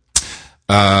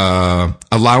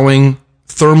 allowing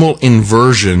thermal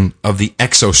inversion of the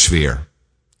exosphere.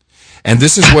 And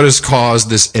this is what has caused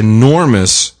this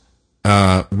enormous,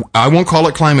 I won't call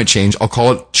it climate change, I'll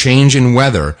call it change in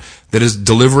weather, that is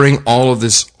delivering all of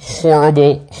this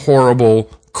horrible,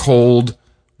 horrible cold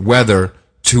weather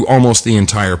to almost the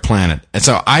entire planet. And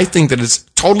so I think that it's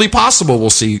totally possible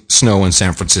we'll see snow in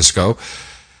San Francisco.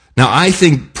 Now, I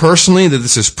think personally that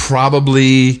this is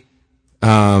probably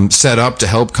set up to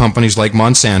help companies like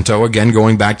Monsanto, again,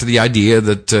 going back to the idea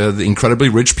that the incredibly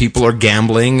rich people are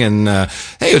gambling, and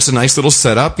hey, it's a nice little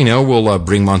setup. We'll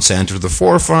bring Monsanto to the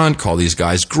forefront, call these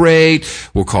guys great,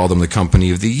 we'll call them the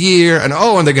company of the year, and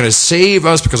they're going to save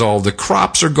us because all the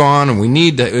crops are gone, and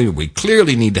we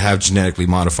clearly need to have genetically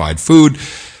modified food.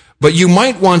 But you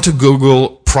might want to Google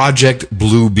Project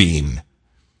Blue Beam.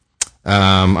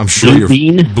 I'm sure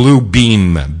Blue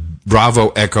Beam. Bravo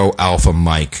Echo Alpha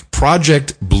Mike.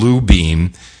 Project Blue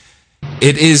Beam.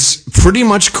 It is pretty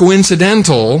much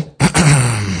coincidental.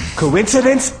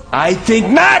 Coincidence? I think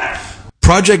not!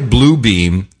 Project Blue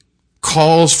Beam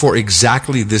calls for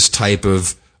exactly this type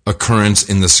of occurrence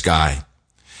in the sky.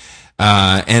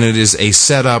 And it is a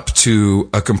setup to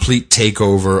a complete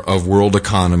takeover of world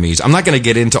economies. I'm not going to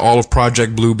get into all of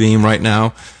Project Bluebeam right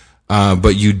now,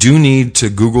 but you do need to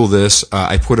Google this.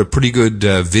 I put a pretty good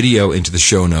video into the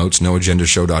show notes,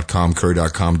 noagendashow.com,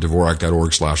 curry.com,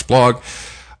 dvorak.org/blog.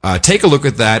 Take a look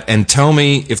at that and tell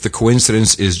me if the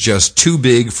coincidence is just too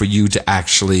big for you to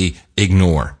actually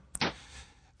ignore.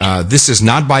 This is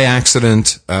not by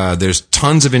accident. There's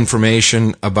tons of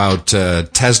information about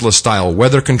Tesla-style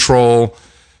weather control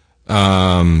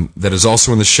that is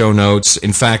also in the show notes.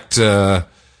 In fact, our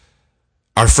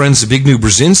friend Zbigniew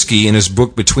Brzezinski, in his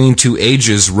book Between Two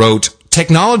Ages, wrote,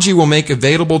 "Technology will make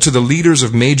available to the leaders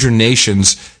of major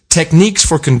nations techniques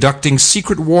for conducting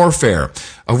secret warfare,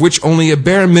 of which only a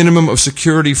bare minimum of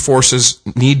security forces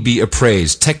need be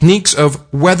appraised. Techniques of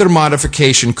weather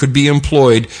modification could be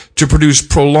employed to produce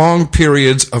prolonged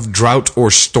periods of drought or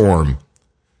storm."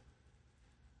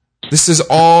 This is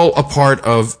all a part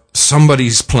of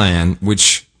somebody's plan,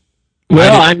 which...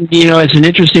 Well, it's an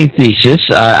interesting thesis.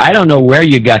 I don't know where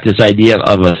you got this idea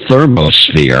of a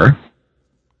thermosphere.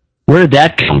 Where did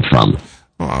that come from?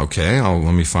 Oh, okay,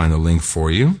 let me find the link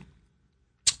for you.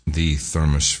 The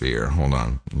thermosphere. Hold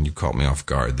on. You caught me off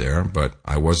guard there, but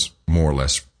I was more or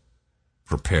less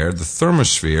prepared. The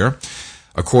thermosphere,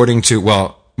 according to,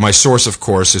 my source, of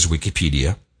course, is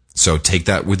Wikipedia. So take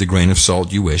that with the grain of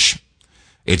salt you wish.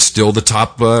 It's still the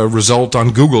top result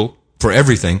on Google for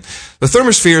everything. The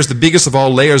thermosphere is the biggest of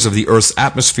all layers of the Earth's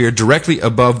atmosphere, directly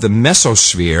above the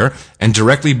mesosphere and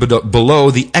directly below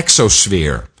the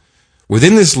exosphere.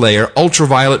 Within this layer,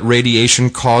 ultraviolet radiation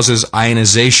causes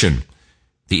ionization.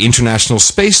 The International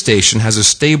Space Station has a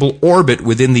stable orbit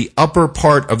within the upper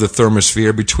part of the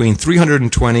thermosphere between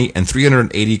 320 and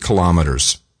 380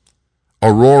 kilometers.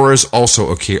 Auroras also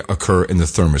occur in the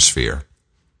thermosphere.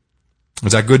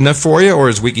 Is that good enough for you, or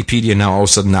is Wikipedia now all of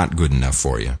a sudden not good enough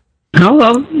for you? Oh,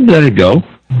 well, let it go.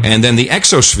 And then the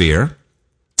exosphere,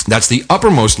 that's the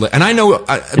uppermost layer. And I know...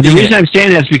 the reason I'm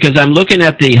saying that is because I'm looking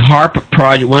at the HARP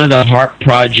project, one of the HARP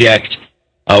project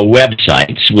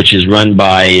websites, which is run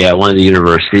by one of the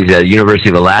universities, the University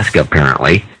of Alaska,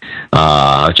 apparently,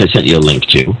 which I sent you a link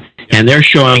to. And they're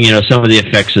showing, some of the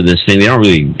effects of this thing. They don't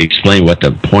really explain what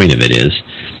the point of it is.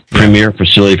 Premier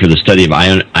facility for the study of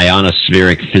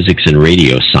ionospheric physics and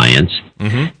radio science.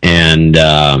 Mm-hmm. And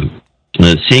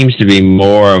it seems to be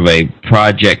more of a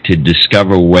project to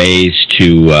discover ways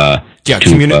to...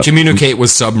 communicate with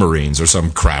submarines or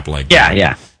some crap like that.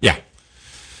 Yeah.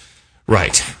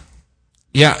 Right.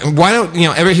 Yeah, why don't,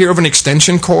 ever hear of an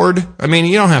extension cord? I mean,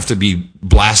 you don't have to be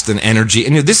blasting energy.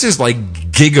 And this is like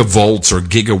gigavolts or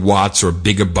gigawatts or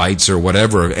gigabytes or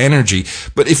whatever of energy.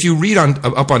 But if you read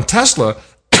up on Tesla,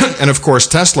 and of course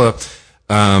Tesla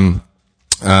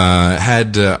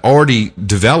had already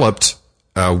developed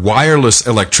wireless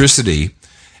electricity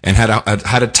and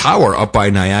had a tower up by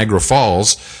Niagara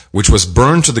Falls, which was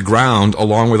burned to the ground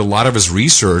along with a lot of his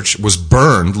research, was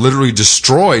burned, literally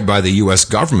destroyed by the U.S.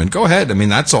 government. Go ahead. I mean,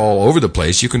 that's all over the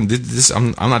place. You can,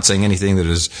 I'm not saying anything that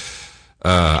is,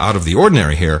 out of the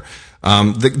ordinary here.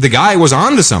 The guy was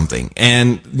onto something.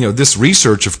 And, this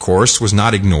research, of course, was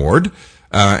not ignored,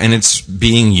 and it's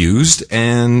being used.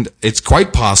 And it's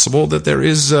quite possible that there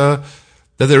is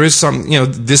some,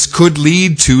 this could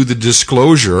lead to the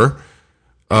disclosure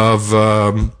of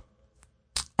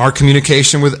our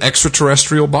communication with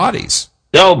extraterrestrial bodies.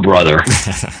 Oh, brother.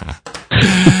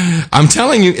 I'm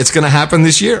telling you, it's going to happen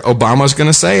this year. Obama's going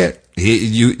to say it.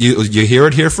 You hear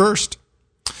it here first.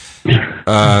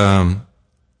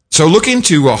 So look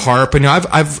into a HARP, and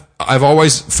I've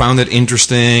always found it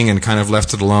interesting and kind of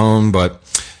left it alone, but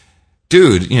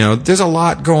dude, there's a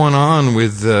lot going on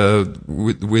with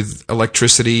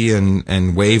electricity and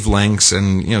wavelengths,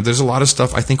 and there's a lot of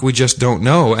stuff I think we just don't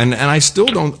know, and I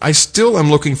still am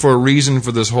looking for a reason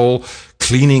for this whole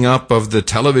cleaning up of the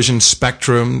television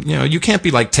spectrum. You can't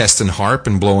be like testing HARP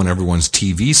and blowing everyone's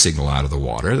TV signal out of the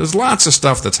water. There's lots of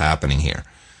stuff that's happening here,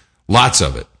 lots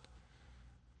of it.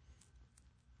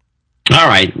 All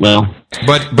right, well,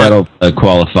 but that'll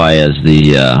qualify as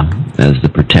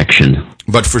the protection.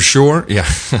 But for sure, yeah,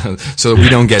 so that we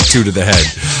don't get two to the head.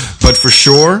 But for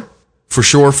sure,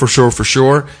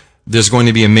 there's going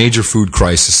to be a major food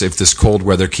crisis if this cold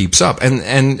weather keeps up.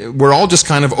 And we're all just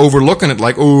kind of overlooking it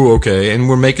like, oh, okay. And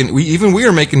we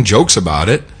are making jokes about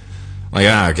it. Like,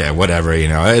 okay, whatever,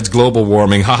 it's global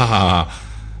warming, ha ha ha.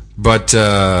 But,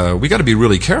 we gotta be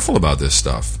really careful about this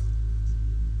stuff.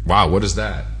 Wow, what is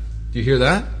that? Do you hear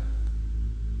that?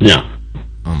 No.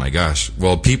 Oh my gosh.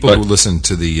 Well, people who listen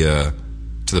to the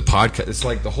podcast, it's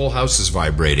like the whole house is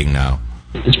vibrating now.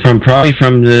 It's probably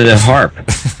from the HARP.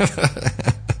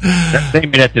 Let's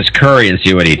name it at this Curry and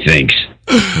see what he thinks.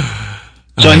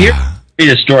 So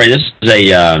here's a story. This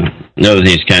is another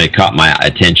thing that's kind of caught my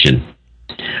attention.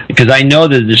 Because I know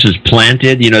that this is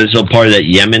planted, this is all part of that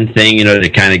Yemen thing, to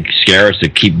kind of scare us to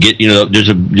keep there's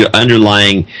a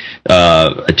underlying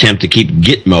attempt to keep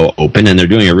Gitmo open, and they're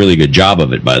doing a really good job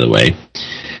of it, by the way.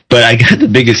 But I got the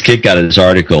biggest kick out of this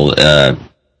article.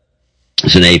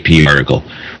 It's an AP article.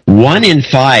 1 in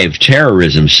 5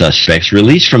 terrorism suspects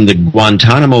released from the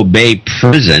Guantanamo Bay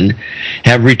prison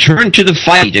have returned to the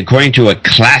fight, according to a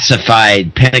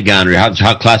classified Pentagon report.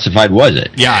 How classified was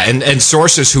it? Yeah, and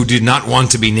sources who did not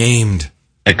want to be named.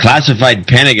 A classified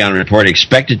Pentagon report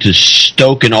expected to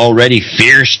stoke an already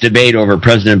fierce debate over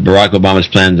President Barack Obama's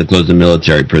plan to close the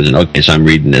military prison. Okay, so I'm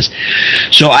reading this.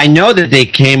 So I know that they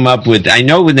came up with, I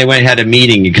know when they had a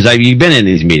meeting, because you've been in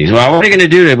these meetings. Well, what are you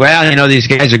going to do? Well, these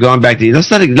guys are going back to,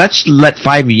 let's let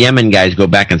 5 Yemen guys go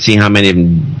back and see how many of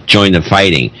them join the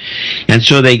fighting. And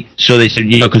so they said,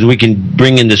 because we can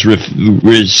bring in this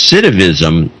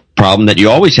recidivism problem that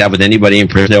you always have with anybody in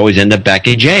prison. They always end up back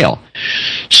in jail.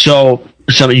 So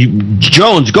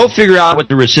Jones, go figure out what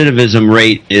the recidivism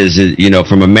rate is,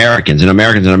 from Americans and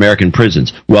American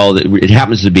prisons. Well, it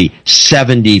happens to be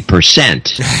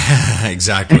 70%.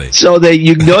 Exactly. So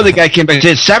the guy came back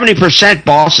and said, 70%,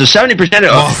 boss. So 70%.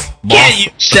 Can't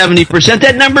use 70%.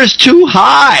 That number is too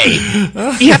high.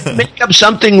 You have to make up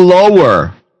something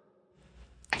lower.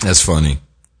 That's funny.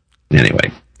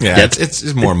 Anyway. Yeah,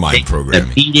 it's more mind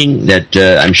programming. A meeting that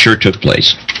I'm sure took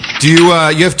place. Do you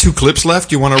have 2 clips left?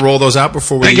 Do you want to roll those out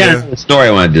before we... I got a story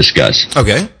I want to discuss.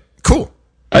 Okay, cool.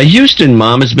 A Houston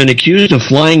mom has been accused of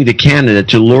flying to Canada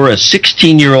to lure a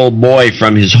 16-year-old boy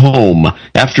from his home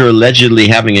after allegedly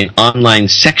having an online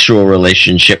sexual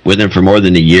relationship with him for more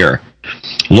than a year.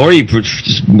 Lori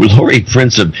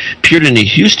Prince appeared in a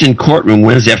Houston courtroom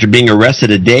Wednesday after being arrested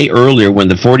a day earlier when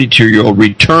the 42-year-old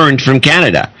returned from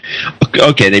Canada.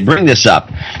 Okay, they bring this up.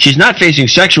 She's not facing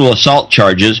sexual assault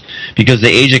charges because the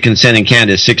age of consent in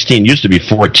Canada is 16. Used to be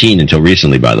 14 until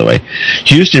recently, by the way.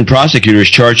 Houston prosecutors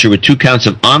charged her with 2 counts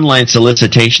of online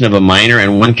solicitation of a minor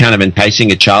and 1 count of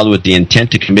enticing a child with the intent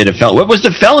to commit a felony. What was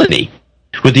the felony?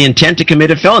 With the intent to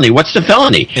commit a felony. What's the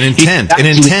felony? An intent.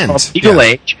 Legal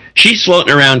age. She's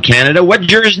floating around Canada. What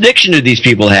jurisdiction do these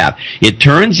people have? It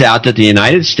turns out that the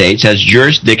United States has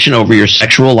jurisdiction over your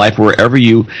sexual life wherever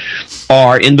you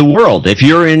are in the world. If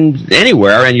you're in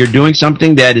anywhere and you're doing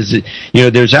something that is,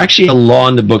 there's actually a law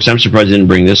in the books, I'm surprised I didn't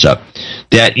bring this up,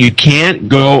 that you can't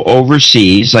go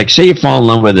overseas. Like, say you fall in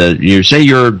love with say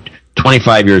you're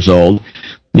 25 years old,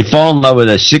 you fall in love with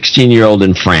a 16-year-old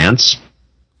in France,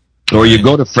 or you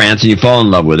go to France and you fall in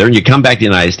love with her, and you come back to the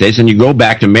United States and you go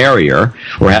back to marry her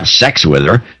or have sex with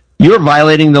her, you're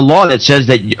violating the law that says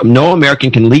that no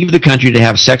American can leave the country to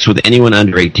have sex with anyone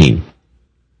under 18.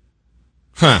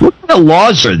 Huh. What kind of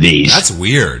laws are these? That's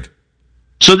weird.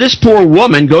 So this poor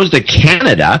woman goes to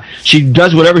Canada, she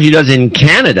does whatever she does in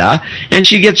Canada, and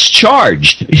she gets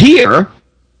charged here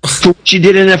for what she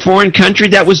did in a foreign country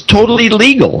that was totally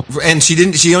legal. And she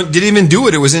didn't even do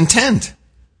it, it was intent.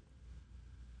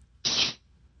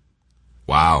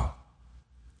 Wow.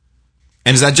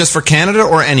 And is that just for Canada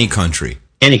or any country?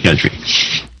 Any country.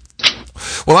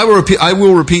 Well, I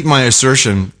will repeat my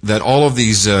assertion that all of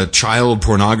these child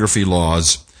pornography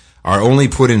laws are only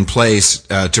put in place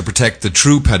to protect the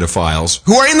true pedophiles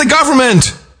who are in the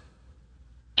government.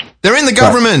 They're in the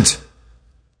government.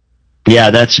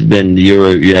 Yeah, that's been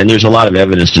and there's a lot of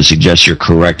evidence to suggest you're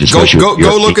correct. Go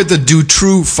look at the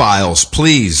Dutroux files,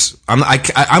 please.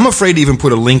 I'm afraid to even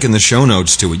put a link in the show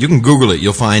notes to it. You can Google it,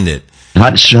 you'll find it. How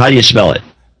do you spell it?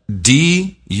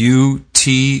 Dutroux.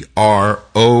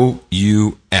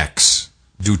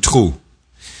 Dutroux.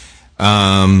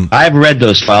 I've read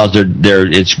those files.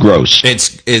 It's gross.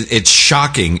 It's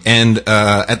shocking. And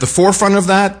at the forefront of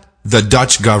that, the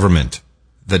Dutch government.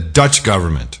 The Dutch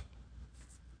government.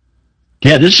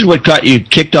 Yeah, this is what got you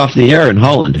kicked off the air in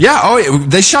Holland. Yeah,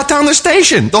 they shut down the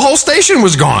station. The whole station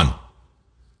was gone.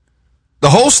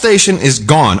 The whole station is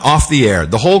gone, off the air.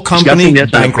 The whole company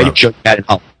bankrupt.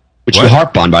 Which you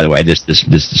harp on, by the way, this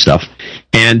stuff.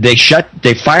 And they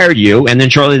fired you, and then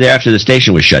shortly thereafter the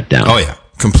station was shut down. Oh yeah,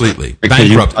 completely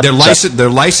bankrupt. Their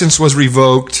license was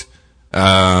revoked.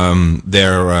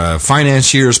 Their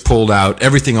financiers pulled out.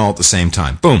 Everything all at the same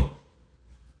time. Boom.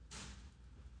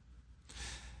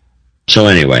 So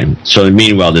anyway,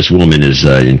 meanwhile, this woman is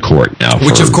in court now.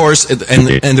 Which, of course,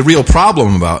 and the real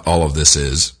problem about all of this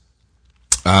is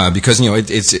because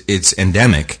it's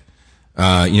endemic.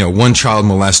 One child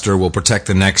molester will protect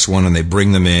the next one, and they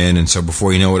bring them in, and so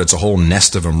before you know it, it's a whole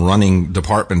nest of them running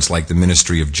departments like the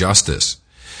Ministry of Justice.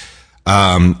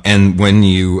 And when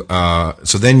you,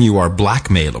 so then you are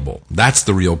blackmailable. That's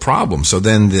the real problem. So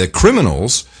then the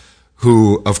criminals,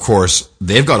 who, of course,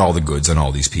 they've got all the goods on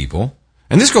all these people.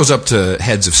 And this goes up to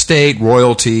heads of state,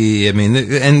 royalty. I mean,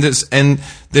 and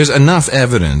there's enough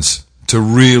evidence to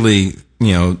really,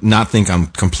 not think I'm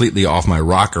completely off my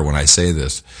rocker when I say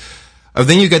this.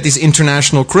 Then you get these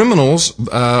international criminals,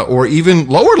 or even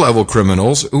lower level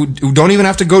criminals who don't even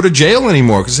have to go to jail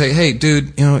anymore. Cause say, hey,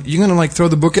 dude, you're gonna throw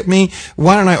the book at me?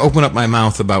 Why don't I open up my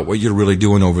mouth about what you're really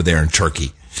doing over there in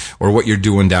Turkey? Or what you're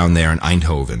doing down there in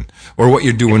Eindhoven? Or what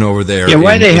you're doing over there Yeah,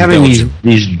 why are they having Belgium?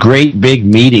 these great big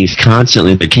meetings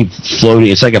constantly that keep floating?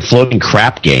 It's like a floating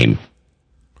crap game.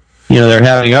 They're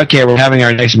we're having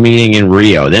our next meeting in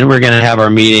Rio. Then we're going to have our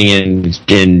meeting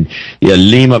in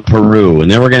Lima, Peru.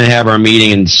 And then we're going to have our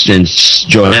meeting in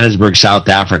Johannesburg, South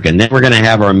Africa. And then we're going to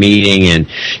have our meeting in,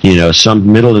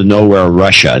 some middle of nowhere,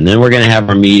 Russia. And then we're going to have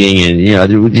our meeting in,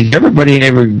 did everybody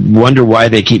ever wonder why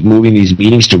they keep moving these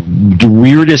meetings to the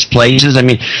weirdest places? I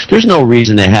mean, there's no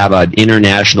reason to have an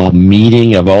international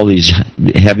meeting of all these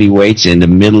heavyweights in the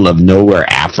middle of nowhere,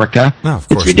 Africa. No, of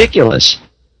course it's ridiculous. Not.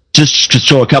 Just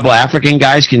so a couple of African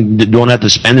guys don't have to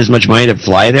spend as much money to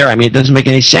fly there? I mean, it doesn't make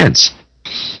any sense.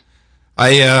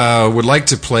 I would like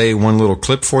to play one little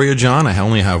clip for you, John. I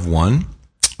only have one.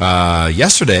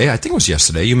 Yesterday, I think it was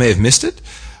yesterday, you may have missed it.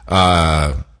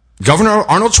 Governor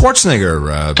Arnold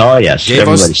Schwarzenegger. Oh, yes.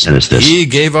 Everybody sent us this. He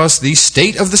gave us the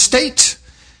State of the State.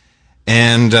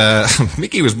 And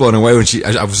Mickey was blown away when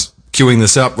I was queuing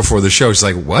this up before the show. She's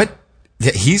like, what?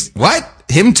 What?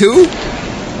 Him too?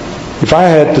 If I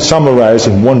had to summarize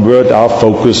in one word our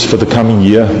focus for the coming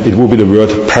year, it would be the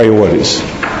word priorities.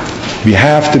 We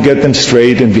have to get them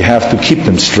straight, and we have to keep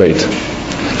them straight.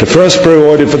 The first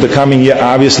priority for the coming year,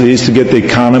 obviously, is to get the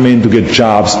economy and to get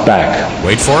jobs back.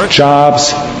 Wait for it.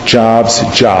 Jobs, jobs,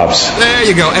 jobs. There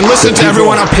you go. And listen to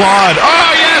everyone applaud.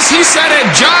 Oh, yes, he said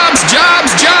it. Jobs,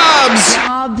 jobs, jobs.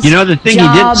 The thing he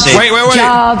didn't say. Wait.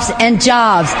 Jobs and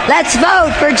jobs. Let's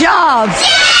vote for jobs.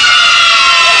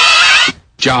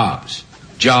 Jobs,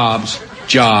 jobs,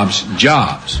 jobs,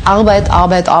 jobs. Arbeid,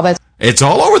 arbeid, arbeid. It's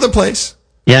all over the place.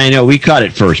 Yeah, I know. We caught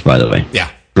it first, by the way.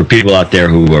 Yeah. For people out there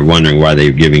who are wondering why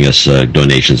they're giving us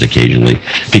donations occasionally.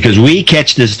 Because we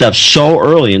catch this stuff so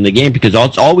early in the game, because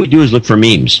all we do is look for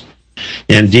memes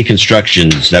and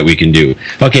deconstructions that we can do.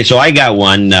 Okay, so I got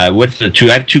one. What's the two?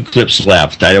 I have two clips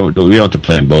left. We don't have to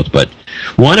play them both, but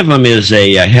one of them is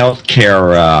a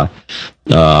healthcare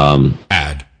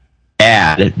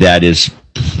ad that is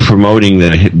promoting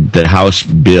the House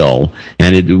bill,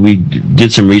 and we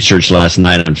did some research last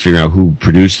night on figuring out who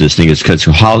produced this thing. It's because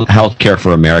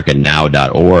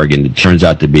healthcareforamericanow.org, and it turns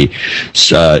out to be,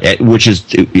 which is,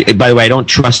 by the way, I don't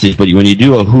trust this, but when you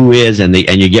do a who is and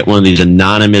you get one of these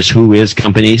anonymous who is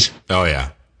companies. Oh yeah.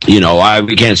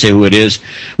 We can't say who it is.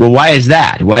 Well, why is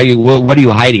that? What are you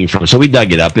hiding from? So we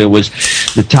dug it up. It was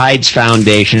the Tides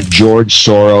Foundation, George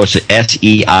Soros,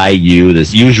 SEIU, the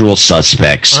usual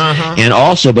suspects. And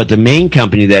also, but the main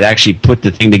company that actually put the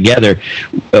thing together,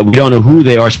 we don't know who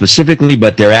they are specifically,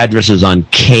 but their address is on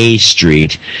K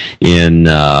Street in...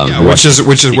 which is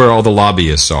where all the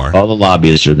lobbyists are. All the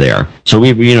lobbyists are there. So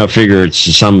we, figure it's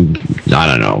some, I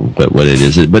don't know what it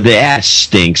is. But the ass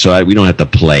stinks, so we don't have to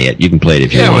play it. You can play it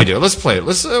if you want. We do. Let's play it.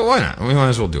 Why not? We might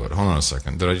as well do it. Hold on a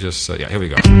second. Did I just... yeah, here we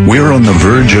go. We're on the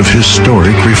verge of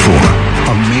historic reform.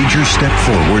 A major step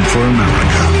forward for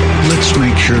America. Let's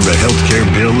make sure the healthcare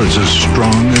bill is as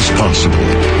strong as possible.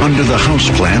 Under the House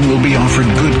plan, we'll be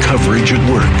offered good coverage at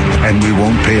work, and we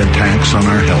won't pay a tax on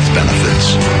our health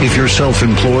benefits. If you're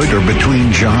self-employed or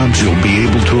between jobs, you'll be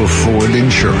able to afford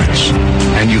insurance.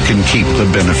 And you can keep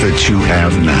the benefits you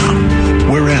have now.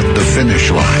 We're at the finish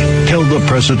line. Tell the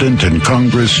President and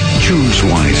Congress, choose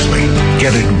wisely.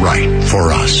 Get it right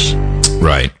for us.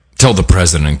 Right. Tell the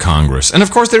President and Congress. And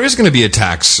of course, there is going to be a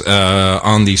tax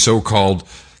on the so-called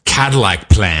Cadillac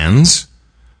plans.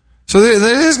 So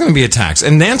there is going to be a tax.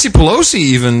 And Nancy Pelosi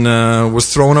even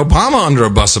was throwing Obama under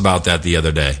a bus about that the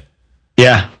other day.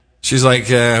 Yeah. She's like,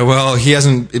 well, he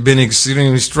hasn't been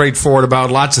exceedingly straightforward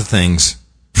about lots of things.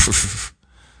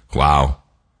 Wow.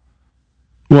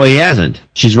 Well, he hasn't.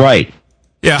 She's right.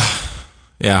 Yeah.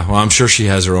 Well, I'm sure she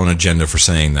has her own agenda for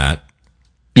saying that.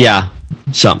 Yeah.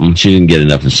 Something. She didn't get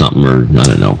enough of something, or I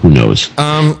don't know. Who knows?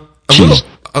 A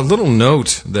little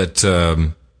note that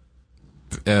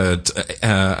an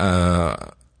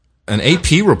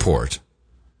AP report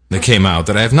that came out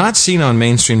that I have not seen on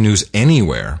mainstream news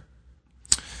anywhere,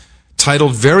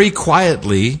 titled "Very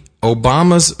Quietly,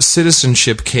 Obama's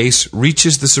Citizenship Case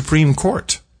Reaches the Supreme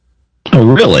Court." Oh,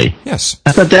 really? Yes.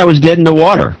 I thought that was dead in the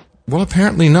water. Well,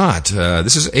 apparently not.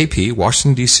 This is AP,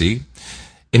 Washington, D.C.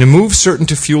 In a move certain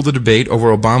to fuel the debate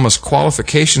over Obama's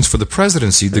qualifications for the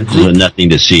presidency, the group... There's nothing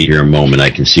to see here. A moment, I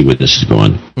can see where this is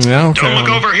going. Yeah, okay. Don't look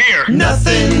over here.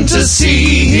 Nothing to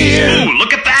see here. Ooh,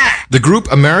 look at that. The group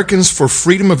Americans for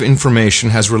Freedom of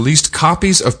Information has released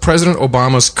copies of President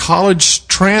Obama's college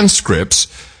transcripts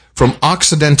from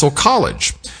Occidental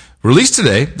College. Released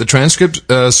today, the transcript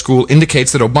school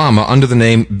indicates that Obama, under the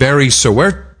name Barry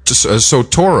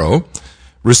Soetoro,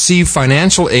 received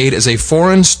financial aid as a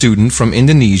foreign student from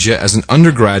Indonesia as an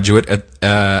undergraduate as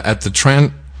the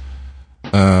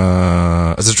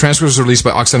transcript was released by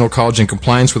Occidental College in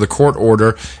compliance with a court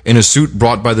order in a suit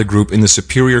brought by the group in the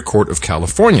Superior Court of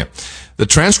California. The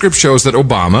transcript shows that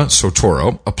Obama,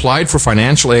 Soetoro, applied for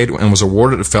financial aid and was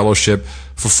awarded a fellowship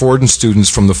for foreign students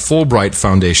from the Fulbright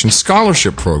Foundation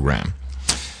Scholarship Program.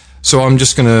 So I'm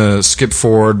just going to skip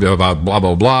forward about blah,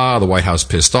 blah, blah, the White House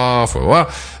pissed off, blah,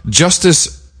 blah.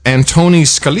 Justice Antonin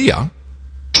Scalia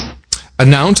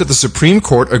announced that the Supreme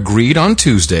Court agreed on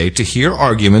Tuesday to hear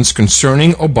arguments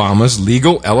concerning Obama's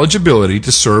legal eligibility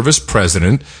to serve as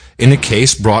president in a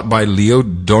case brought by Leo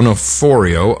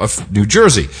Donoforio of New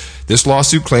Jersey. This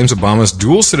lawsuit claims Obama's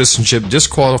dual citizenship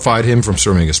disqualified him from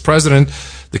serving as president.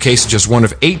 The case is just one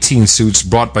of 18 suits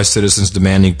brought by citizens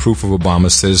demanding proof of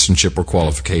Obama's citizenship or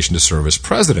qualification to serve as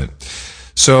president.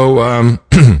 So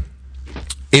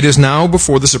it is now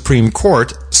before the Supreme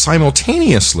Court.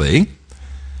 Simultaneously,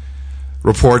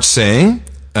 reports saying,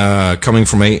 coming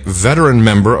from a veteran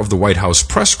member of the White House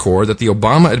press corps, that the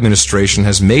Obama administration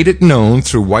has made it known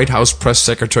through White House Press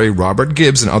Secretary Robert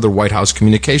Gibbs and other White House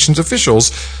communications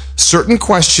officials, certain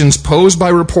questions posed by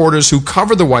reporters who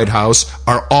cover the White House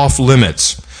are off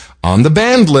limits. On the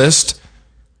banned list,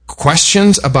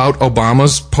 questions about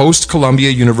Obama's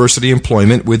post-Columbia University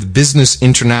employment with Business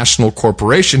International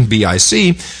Corporation,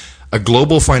 BIC, a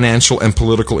global financial and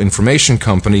political information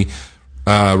company,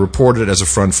 reported as a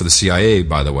front for the CIA,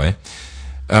 by the way.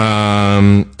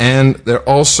 And they're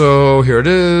also, here it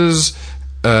is,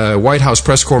 White House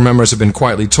press corps members have been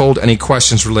quietly told any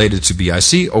questions related to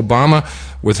BIC. Obama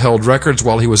withheld records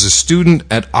while he was a student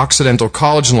at Occidental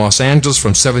College in Los Angeles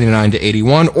from 79 to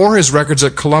 81, or his records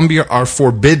at Columbia are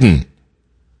forbidden.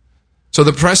 So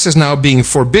the press is now being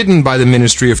forbidden by the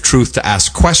Ministry of Truth to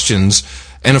ask questions,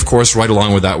 and of course, right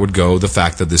along with that would go the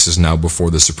fact that this is now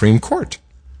before the Supreme Court.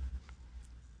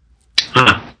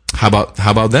 Huh. How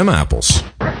about them apples?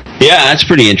 Yeah, that's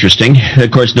pretty interesting. Of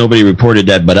course, nobody reported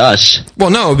that but us. Well,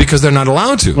 no, because they're not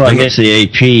allowed to. Well, I guess the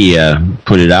AP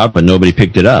put it out, but nobody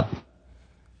picked it up.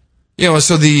 Yeah, well,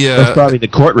 so that's probably the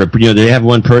court reporter. You know, they have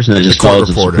one person that just calls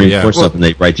the Supreme Court stuff, and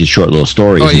they write these short little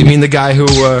stories. Oh, you mean the guy who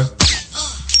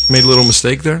made a little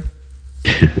mistake there?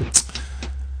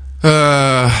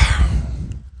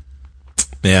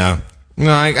 Yeah.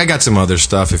 No, I got some other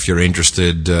stuff if you're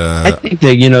interested. I think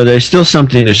that, there's still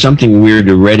something weird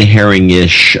or red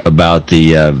herring-ish about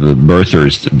the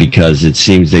birthers, because it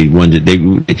seems the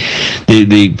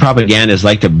propagandists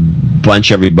like to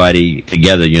bunch everybody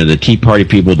together. The Tea Party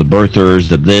people, the birthers,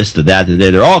 the this, the that,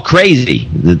 they're all crazy.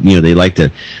 They like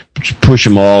to push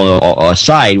them all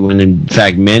aside, when in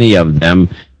fact many of them,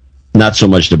 not so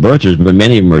much the birthers, but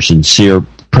many of them are sincere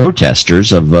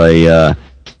protesters of they're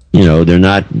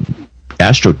not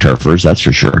astroturfers, that's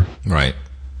for sure. Right.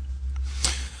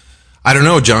 I don't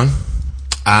know, John.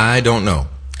 I don't know.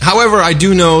 However, I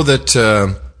do know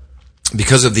that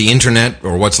because of the internet,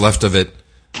 or what's left of it,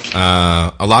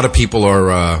 a lot of people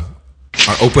are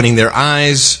opening their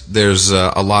eyes. There's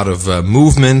a lot of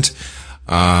movement.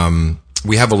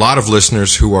 We have a lot of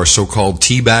listeners who are so-called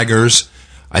teabaggers.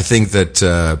 I think that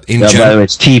in general, by the way,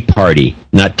 it's Tea Party,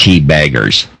 not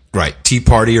teabaggers. Right, tea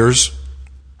partiers.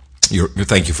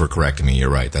 Thank you for correcting me. You're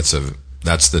right. That's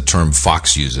the term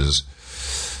Fox uses,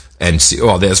 and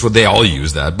that's what they all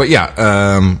use that. But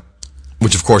yeah,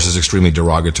 which of course is extremely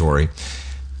derogatory.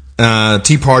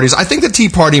 Tea parties. I think the Tea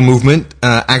Party movement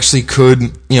actually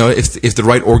could, if the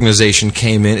right organization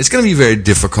came in, it's going to be very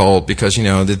difficult because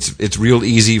it's real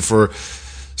easy for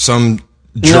some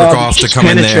jerk off to come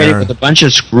in there with a bunch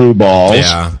of screwballs.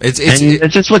 Yeah, it's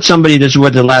just what this is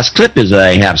what the last clip is that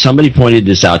I have. Somebody pointed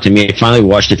this out to me. I finally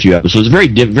watched a few episodes. Very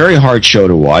very hard show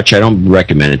to watch. I don't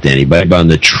recommend it to anybody. But on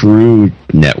the True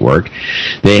Network,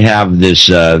 they have this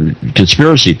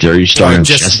conspiracy theory starring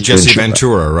Jesse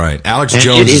Ventura. Right, Alex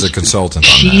Jones is a consultant.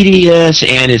 Tedious,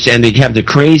 and they have the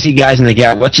crazy guys, and they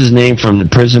got what's his name from the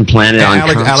Prison Planet.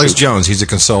 Alex Jones. He's a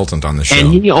consultant on the show,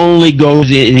 and he only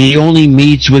goes in. He only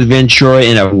meets with Ventura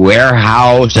in a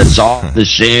warehouse that's off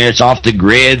the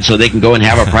grid, so they can go and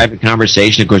have a private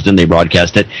conversation. Of course, then they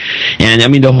broadcast it. And I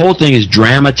mean, the whole thing is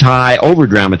dramatized,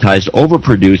 over-dramatized,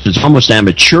 overproduced. It's almost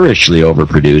amateurishly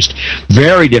overproduced.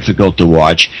 Very difficult to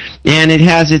watch. And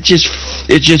it's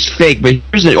just fake. But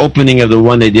here's the opening of the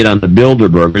one they did on the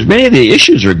Bilderbergers. Many of the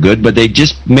issues are good, but they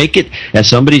just make it, as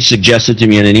somebody suggested to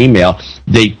me in an email,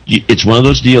 it's one of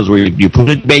those deals where you put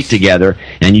a debate together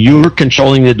and you're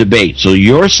controlling the debate. So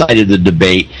your side of the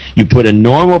debate, you put a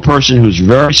normal person who's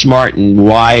very smart and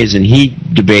wise, and he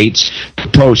debates the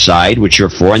pro side, which you're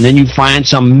for, and then you find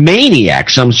some maniac,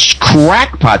 some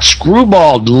crackpot,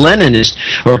 screwball Leninist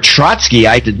or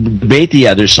Trotskyite to debate the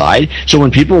other side. So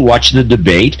when people watch the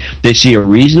debate, they see a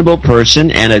reasonable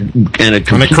person and a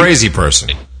crazy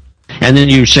person. And then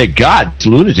you say, God, it's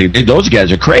lunatic. Those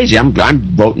guys are crazy. I'm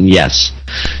voting yes.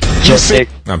 So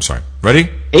I'm sorry. Ready?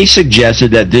 They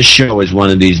suggested that this show is one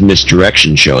of these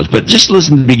misdirection shows. But just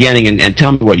listen to the beginning and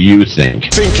tell me what you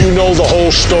think. Think you know the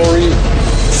whole story?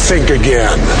 Think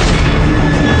again.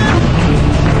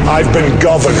 I've been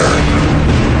governor,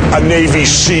 a Navy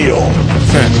SEAL,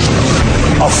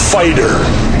 a fighter.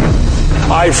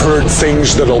 I've heard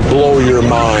things that'll blow your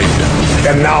mind.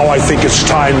 And now I think it's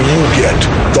time you get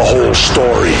the whole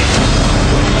story.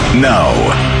 Now,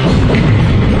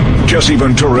 Jesse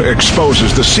Ventura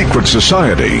exposes the secret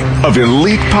society of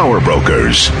elite power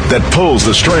brokers that pulls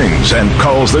the strings and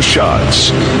calls the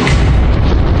shots.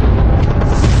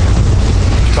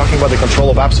 Talking about the control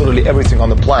of absolutely everything on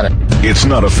the planet. It's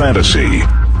not a fantasy.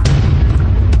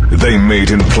 They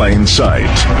mate in plain sight.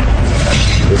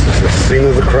 This is the scene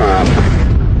of the crime.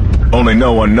 Only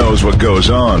no one knows what goes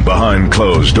on behind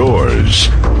closed doors.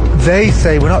 They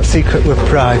say we're not secret, we're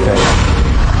private.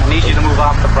 I need you to move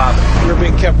off the property. You're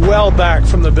being kept well back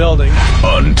from the building.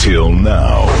 Until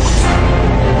now.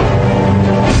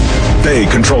 They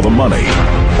control the money.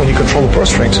 When you control the purse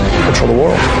strings, you control the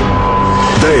world.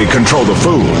 They control the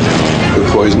food.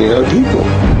 They're poisoning our people.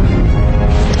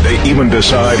 They even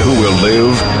decide who will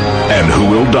live and who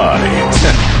will die.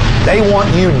 They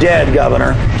want you dead,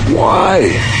 Governor.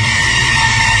 Why?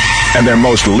 And their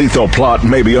most lethal plot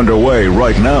may be underway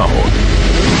right now.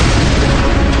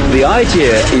 The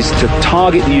idea is to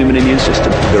target the human immune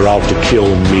system. They're out to kill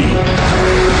me.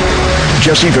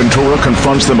 Jesse Ventura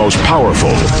confronts the most powerful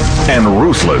and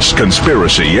ruthless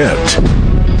conspiracy yet.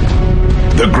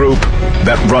 The group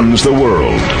that runs the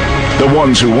world. The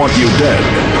ones who want you dead.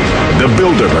 The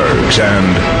Bilderbergs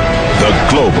and the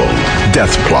global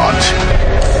death plot.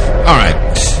 All right.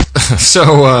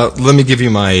 So let me give you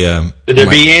my... Could there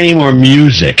be any more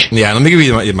music? Yeah, let me give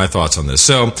you my thoughts on this.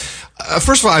 So,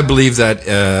 first of all, I believe that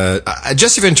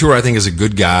Jesse Ventura, I think, is a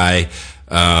good guy.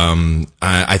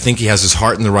 I think he has his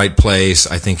heart in the right place.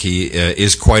 I think he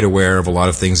is quite aware of a lot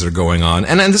of things that are going on.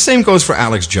 And the same goes for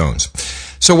Alex Jones.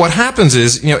 So what happens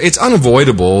is, it's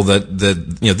unavoidable that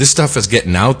this stuff is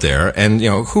getting out there. And,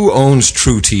 who owns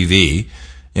True TV?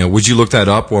 Would you look that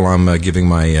up while I'm giving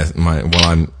I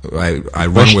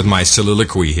run with my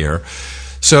soliloquy here?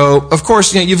 So, of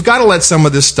course, you've got to let some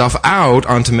of this stuff out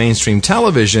onto mainstream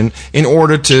television in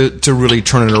order to really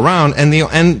turn it around.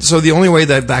 And so the only way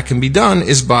that can be done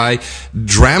is by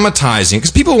dramatizing,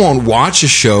 because people won't watch a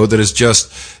show that is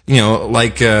just,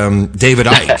 like David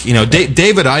Icke.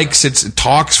 David Icke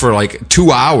talks for like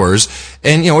 2 hours,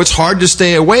 and it's hard to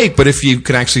stay awake. But if you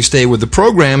can actually stay with the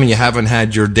program and you haven't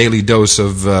had your daily dose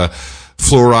of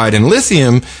fluoride and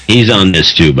lithium. He's on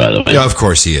this too, by the way. Yeah, of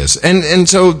course he is. And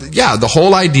so, yeah, the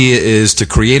whole idea is to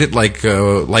create it like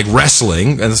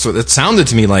wrestling. And so it sounded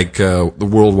to me like the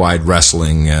worldwide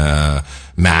wrestling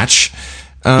match.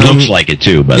 Looks like it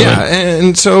too, by the way. Yeah,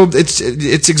 and so it's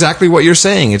exactly what you're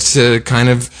saying. It's to kind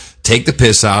of take the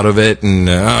piss out of it, and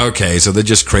okay, so they're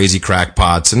just crazy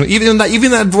crackpots. And even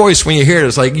that voice, when you hear it,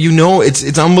 it's like,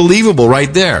 it's unbelievable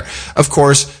right there. Of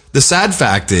course, the sad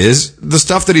fact is, the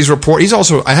stuff that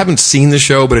I haven't seen the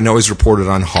show, but I know he's reported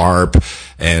on HARP,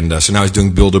 and so now he's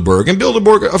doing Bilderberg. And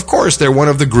Bilderberg, of course, they're one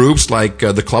of the groups like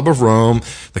the Club of Rome,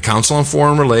 the Council on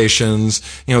Foreign Relations.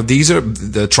 These are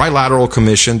the Trilateral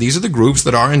Commission. These are the groups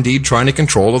that are indeed trying to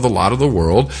control a lot of the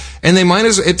world. And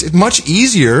it's much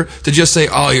easier to just say,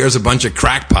 oh, here's a bunch of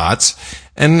crackpots,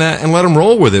 and let them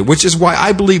roll with it, which is why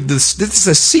I believe this is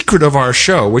a secret of our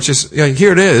show, which is,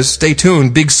 here it is, stay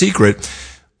tuned, big secret.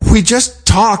 We just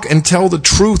talk and tell the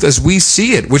truth as we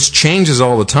see it, which changes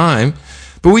all the time.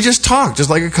 But we just talk, just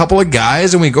like a couple of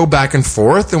guys, and we go back and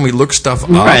forth, and we look stuff up.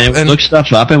 Right, and we look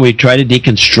stuff up, and we try to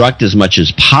deconstruct as much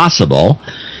as possible.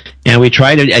 And we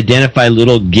try to identify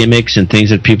little gimmicks and things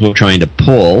that people are trying to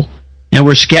pull. and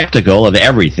we're skeptical of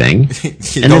everything. And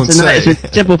it's a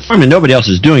simple formula. Nobody else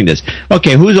is doing this.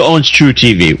 Okay, who owns True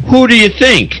TV? Who do you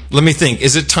think? Let me think.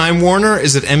 Is it Time Warner?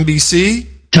 Is it NBC?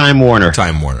 Time Warner.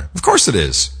 Time Warner. Of course it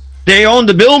is. They own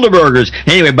the Bilderbergers.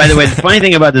 Anyway, by the way, the funny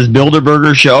thing about this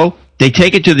Bilderberger show, they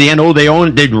take it to the end. Oh, they're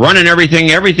running everything.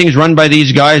 Everything's run by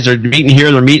these guys. They're meeting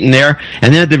here. They're meeting there.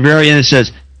 And then at the very end it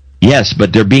says, yes,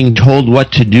 but they're being told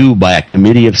what to do by a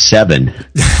committee of 7.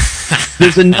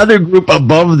 There's another group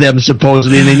above them,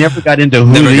 supposedly, and they never got into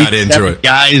who these 7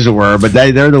 guys were, but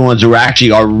they're the ones who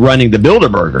actually are running the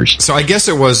Bilderbergers. So I guess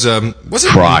it was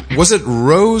was it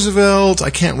Roosevelt? I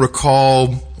can't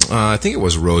recall. I think it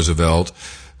was Roosevelt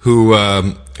who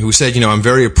said, I'm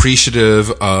very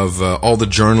appreciative of all the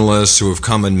journalists who have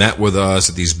come and met with us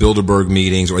at these Bilderberg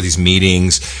meetings or these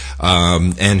meetings,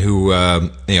 and who,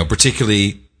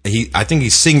 particularly, I think he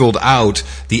singled out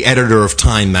the editor of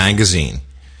Time magazine,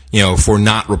 for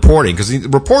not reporting, because the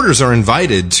reporters are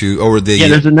invited to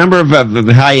there's a number of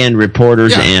high-end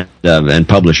reporters and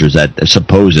publishers that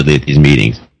supposedly at these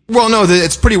meetings. Well, no,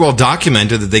 it's pretty well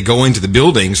documented that they go into the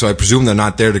building, so I presume they're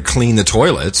not there to clean the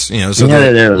toilets. So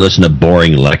they're there to listen to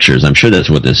boring lectures. I'm sure that's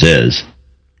what this is.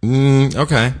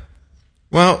 Okay.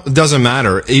 Well, it doesn't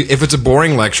matter. If it's a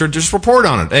boring lecture, just report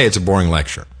on it. Hey, it's a boring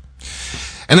lecture.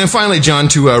 And then finally, John,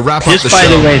 to wrap up the show. This, by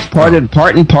the way, is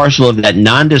part and parcel of that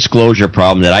non-disclosure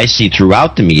problem that I see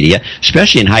throughout the media,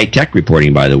 especially in high-tech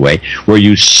reporting, by the way, where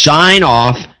you sign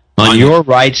off on your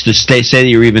rights to say that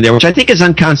you're even there, which I think is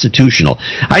unconstitutional.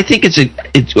 I think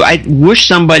I wish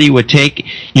somebody would take,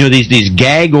 these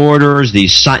gag orders,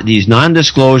 these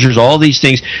non-disclosures, all these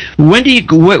things. Where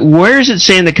does it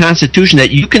say in the Constitution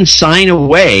that you can sign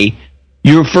away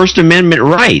your First Amendment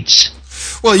rights?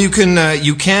 Well, you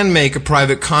can make a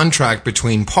private contract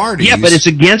between parties. Yeah, but it's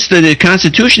against the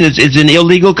Constitution. It's an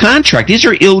illegal contract. These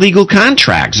are illegal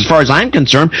contracts, as far as I'm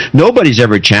concerned. Nobody's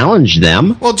ever challenged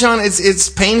them. Well, John, it's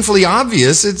painfully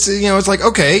obvious. It's it's like,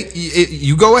 okay,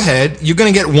 you go ahead. You're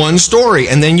going to get one story,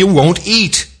 and then you won't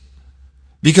eat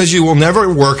because you will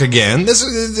never work again.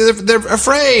 They're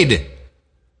afraid.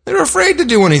 They're afraid to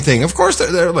do anything. Of course,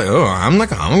 they're like, oh, I'm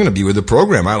going to be with the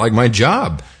program. I like my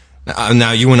job.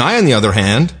 Now, you and I, on the other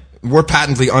hand, we're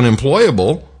patently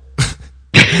unemployable,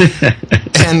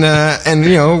 and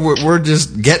we're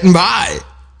just getting by.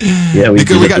 Yeah,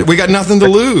 because we got nothing to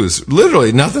lose.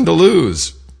 Literally nothing to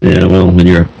lose. Yeah, well, when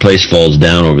your place falls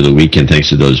down over the weekend thanks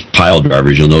to those pile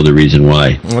drivers, you'll know the reason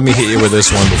why. Let me hit you with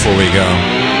this one before we go.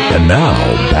 And now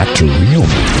back to real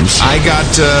news.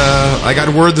 I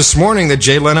got word this morning that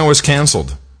Jay Leno was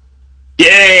canceled.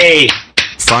 Yay!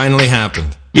 Finally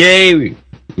happened. Yay!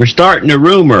 We're starting a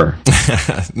rumor.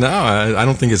 No, I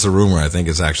don't think it's a rumor. I think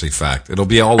it's actually fact. It'll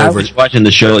be all over. I was watching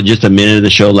the show, just a minute of the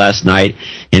show last night,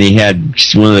 and he had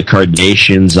one of the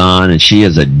Kardashians on, and she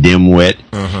is a dimwit,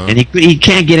 and he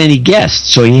can't get any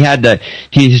guests. So he had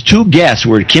his 2 guests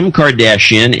were Kim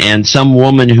Kardashian and some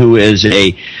woman who is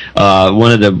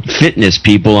one of the fitness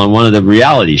people on one of the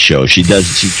reality shows. She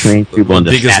trains people on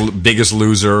the Biggest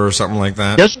Loser or something like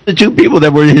that. Those are the 2 people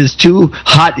that were his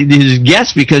his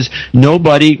guests, because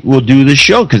nobody will do the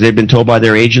show because they've been told by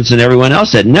their agents and everyone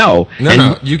else that no,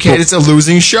 you can't. It's a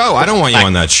losing show. I don't want you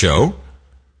on that show.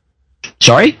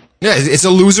 Sorry? Yeah, it's a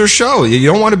loser show. You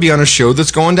don't want to be on a show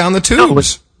that's going down the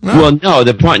tubes. No. Well, no.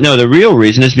 The real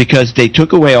reason is because they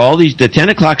took away all these. The 10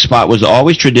 o'clock spot was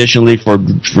always traditionally for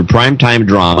primetime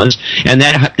dramas, and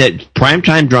that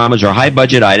primetime dramas are high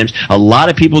budget items. A lot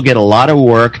of people get a lot of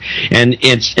work, and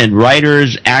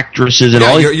writers, actresses, and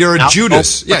all. You're a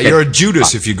Judas. Yeah, you're a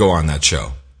Judas if you go on that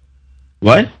show.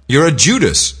 What? You're a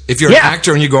Judas. If you're an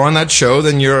actor and you go on that show,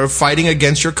 then you're fighting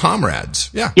against your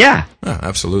comrades. Yeah. Yeah.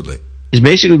 Absolutely. He's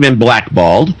basically been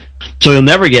blackballed, so he'll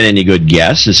never get any good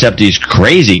guests, except these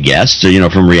crazy guests,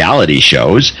 from reality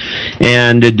shows,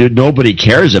 and nobody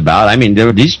cares about. I mean,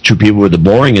 these 2 people were the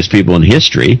boringest people in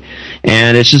history,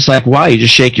 and it's just like, wow, you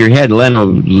just shake your head. Leno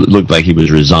looked like he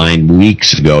was resigned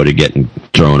weeks ago to getting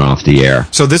thrown off the air.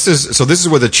 So this is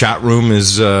where the chat room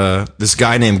is. This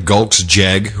guy named Gulks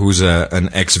Jeg, who's an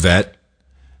ex-vet,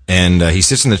 and he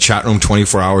sits in the chat room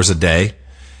 24 hours a day.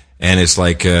 And it's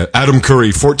like, Adam Curry,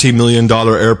 $14 million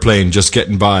airplane just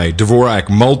getting by. Dvorak,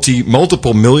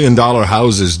 multiple $1 million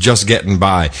houses just getting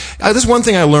by. This is one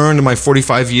thing I learned in my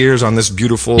 45 years on this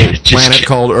beautiful planet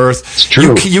called Earth. It's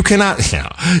true. You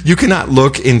cannot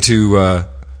look into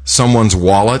someone's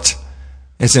wallet.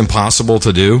 It's impossible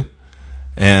to do.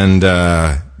 And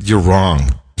you're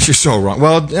wrong. You're so wrong.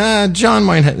 Well, John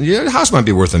your house might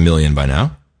be worth $1 million by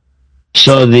now.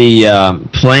 So the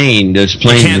plane, you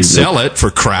can't sell it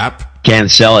for crap. Can't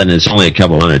sell it, and it's only a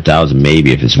couple $100,000,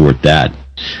 maybe, if it's worth that.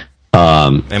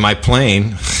 And my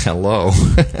plane, hello,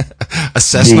 a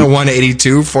Cessna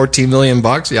 182, $14 million.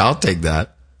 Yeah, I'll take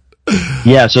that.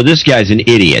 Yeah, so this guy's an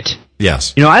idiot.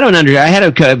 Yes. You know, I don't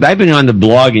understand. I've been on the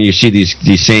blog, and you see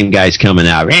these same guys coming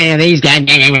out. These guys.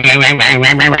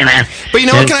 But you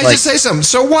know what? Can I just say something?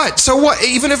 So what? So what?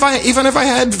 Even if I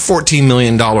had $14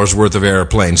 million worth of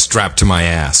airplanes strapped to my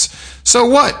ass, so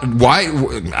what? Why?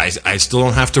 I still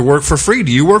don't have to work for free.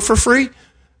 Do you work for free?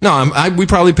 No, we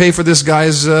probably pay for this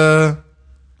guy's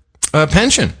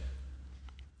pension.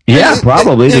 Yeah,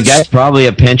 probably. The guy's probably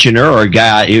a pensioner or a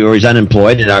guy, or he's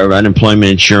unemployed, and our unemployment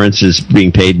insurance is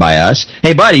being paid by us.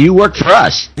 Hey, buddy, you work for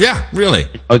us. Yeah, really.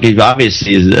 Okay,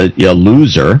 obviously he's a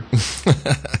loser.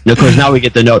 And of course, now we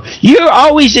get the note. You're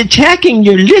always attacking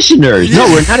your listeners. No,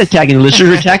 we're not attacking the listeners.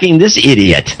 We're attacking this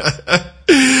idiot.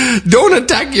 Don't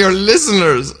attack your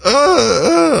listeners.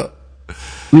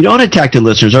 We don't attack the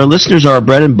listeners. Our listeners are our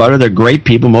bread and butter. They're great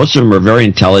people. Most of them are very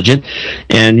intelligent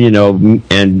and,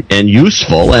 and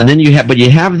useful. And then you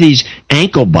have these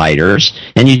ankle biters,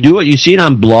 and you see it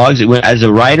on blogs. As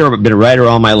a writer, I've been a writer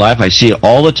all my life. I see it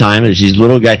all the time. There's these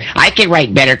little guys. I can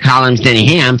write better columns than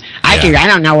him. I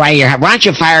don't know why why don't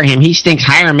you fire him? He stinks.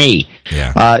 Hire me.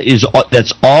 Yeah.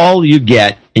 That's all you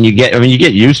get. And you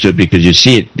get used to it because you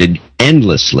see it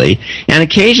endlessly. And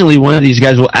occasionally one of these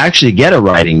guys will actually get a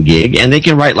writing gig, and they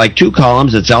can write like 2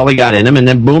 columns. That's all they got in them, and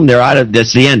then boom, they're out of.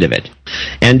 That's the end of it.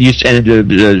 And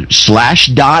the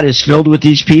Slashdot is filled with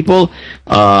these people.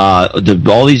 A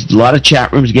lot of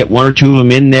chat rooms get 1 or 2 of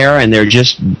them in there, and they're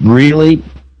just really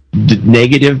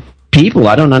negative people.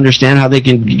 I don't understand how they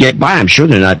can get by. I'm sure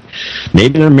they're not.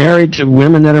 Maybe they're married to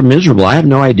women that are miserable. I have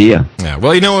no idea. Yeah.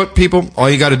 Well, you know what, people? All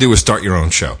you got to do is start your own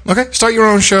show. Okay? Start your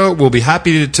own show. We'll be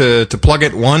happy to plug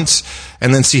it once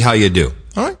and then see how you do.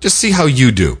 All right? Just see how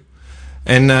you do.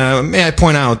 And may I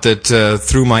point out that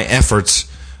through my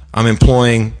efforts, I'm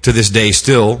employing to this day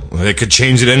still, it could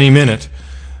change at any minute,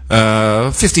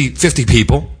 50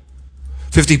 people.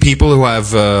 50 people who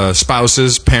have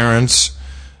spouses, parents,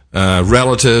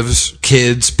 relatives,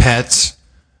 kids, pets.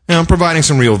 I'm providing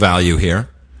some real value here.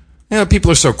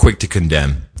 People are so quick to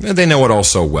condemn. They know it all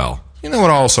so well. You know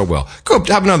it all so well. Go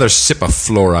have another sip of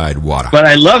fluoride water. But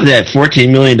I love that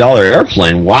 $14 million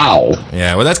airplane. Wow.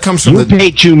 Yeah, well, that comes from You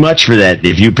paid too much for that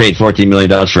if you paid $14 million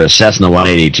for a Cessna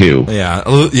 182.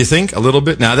 Yeah, you think? A little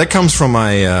bit? Now, that comes from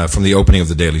from the opening of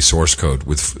the Daily Source Code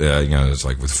with, it's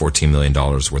like with $14 million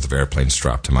worth of airplanes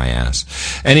strapped to my ass.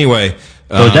 Anyway.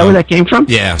 So is that where that came from?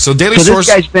 Yeah. So Daily Source. Source.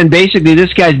 This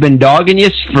guy's been dogging you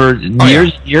for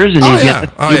years, and he's got to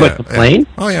do but complain.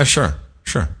 Oh yeah, sure.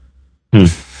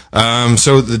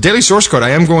 So the Daily Source Code.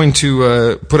 I am going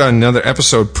to put on another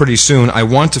episode pretty soon. I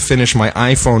want to finish my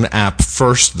iPhone app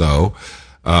first, though,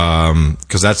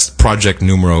 because that's project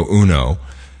numero uno.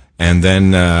 And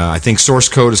then I think Source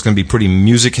Code is going to be pretty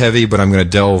music heavy, but I'm going to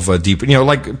delve deeper.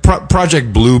 Like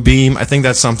Project Bluebeam. I think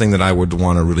that's something that I would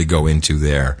want to really go into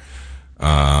there.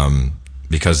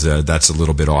 Because that's a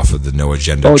little bit off of the no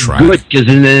agenda track. Oh, good, because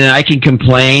then I can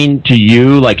complain to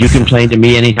you, like you complain to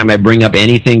me anytime I bring up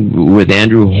anything with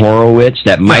Andrew Horowitz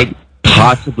that might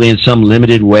possibly in some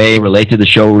limited way relate to the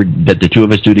show that the two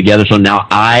of us do together. So now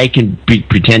I can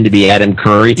pretend to be Adam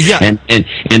Curry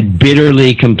and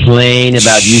bitterly complain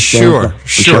about you. Sure.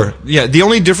 Yeah, the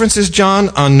only difference is, John,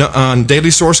 on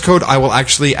Daily Source Code, I will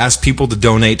actually ask people to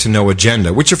donate to No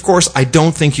Agenda, which, of course, I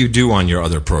don't think you do on your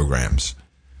other programs.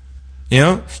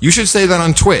 You should say that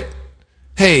on Twit.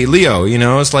 Hey, Leo,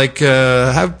 it's like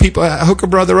have people hook a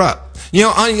brother up.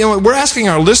 We're asking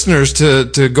our listeners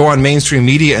to go on mainstream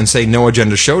media and say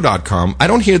noagendashow.com. I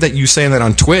don't hear that you saying that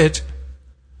on Twit.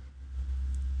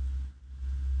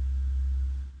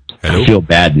 Hello? I feel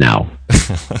bad now.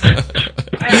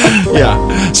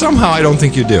 Yeah, somehow I don't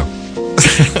think you do.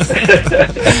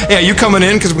 Yeah, you coming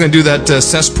in because we're going to do that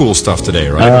cesspool stuff today,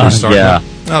 right? Yeah.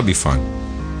 That'll be fun.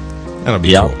 That'll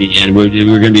be cool. And we're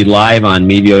going to be live on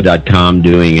Mevio.com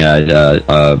doing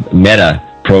meta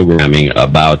programming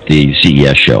about the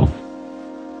CES show.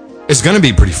 It's going to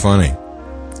be pretty funny.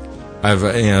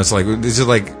 It's like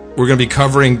we're going to be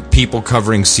covering people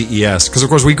covering CES because, of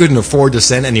course, we couldn't afford to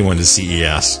send anyone to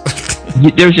CES.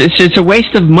 It's a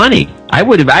waste of money. I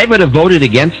would have voted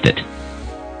against it.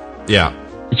 Yeah,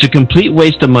 it's a complete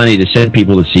waste of money to send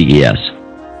people to CES.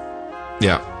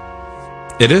 Yeah,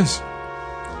 it is.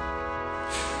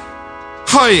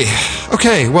 Hi.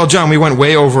 Okay. Well, John, we went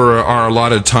way over our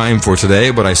allotted time for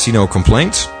today, but I see no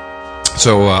complaints.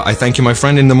 So I thank you, my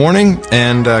friend, in the morning,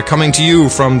 and coming to you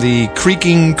from the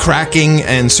creaking, cracking,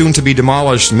 and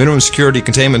soon-to-be-demolished minimum security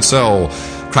containment cell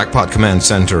Crackpot Command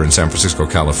Center in San Francisco,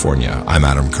 California, I'm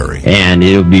Adam Curry. And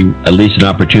it'll be at least an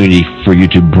opportunity for you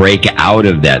to break out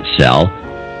of that cell.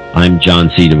 I'm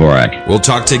John C. Dvorak. We'll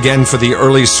talk again for the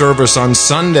early service on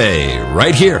Sunday,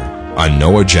 right here on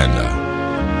No Agenda.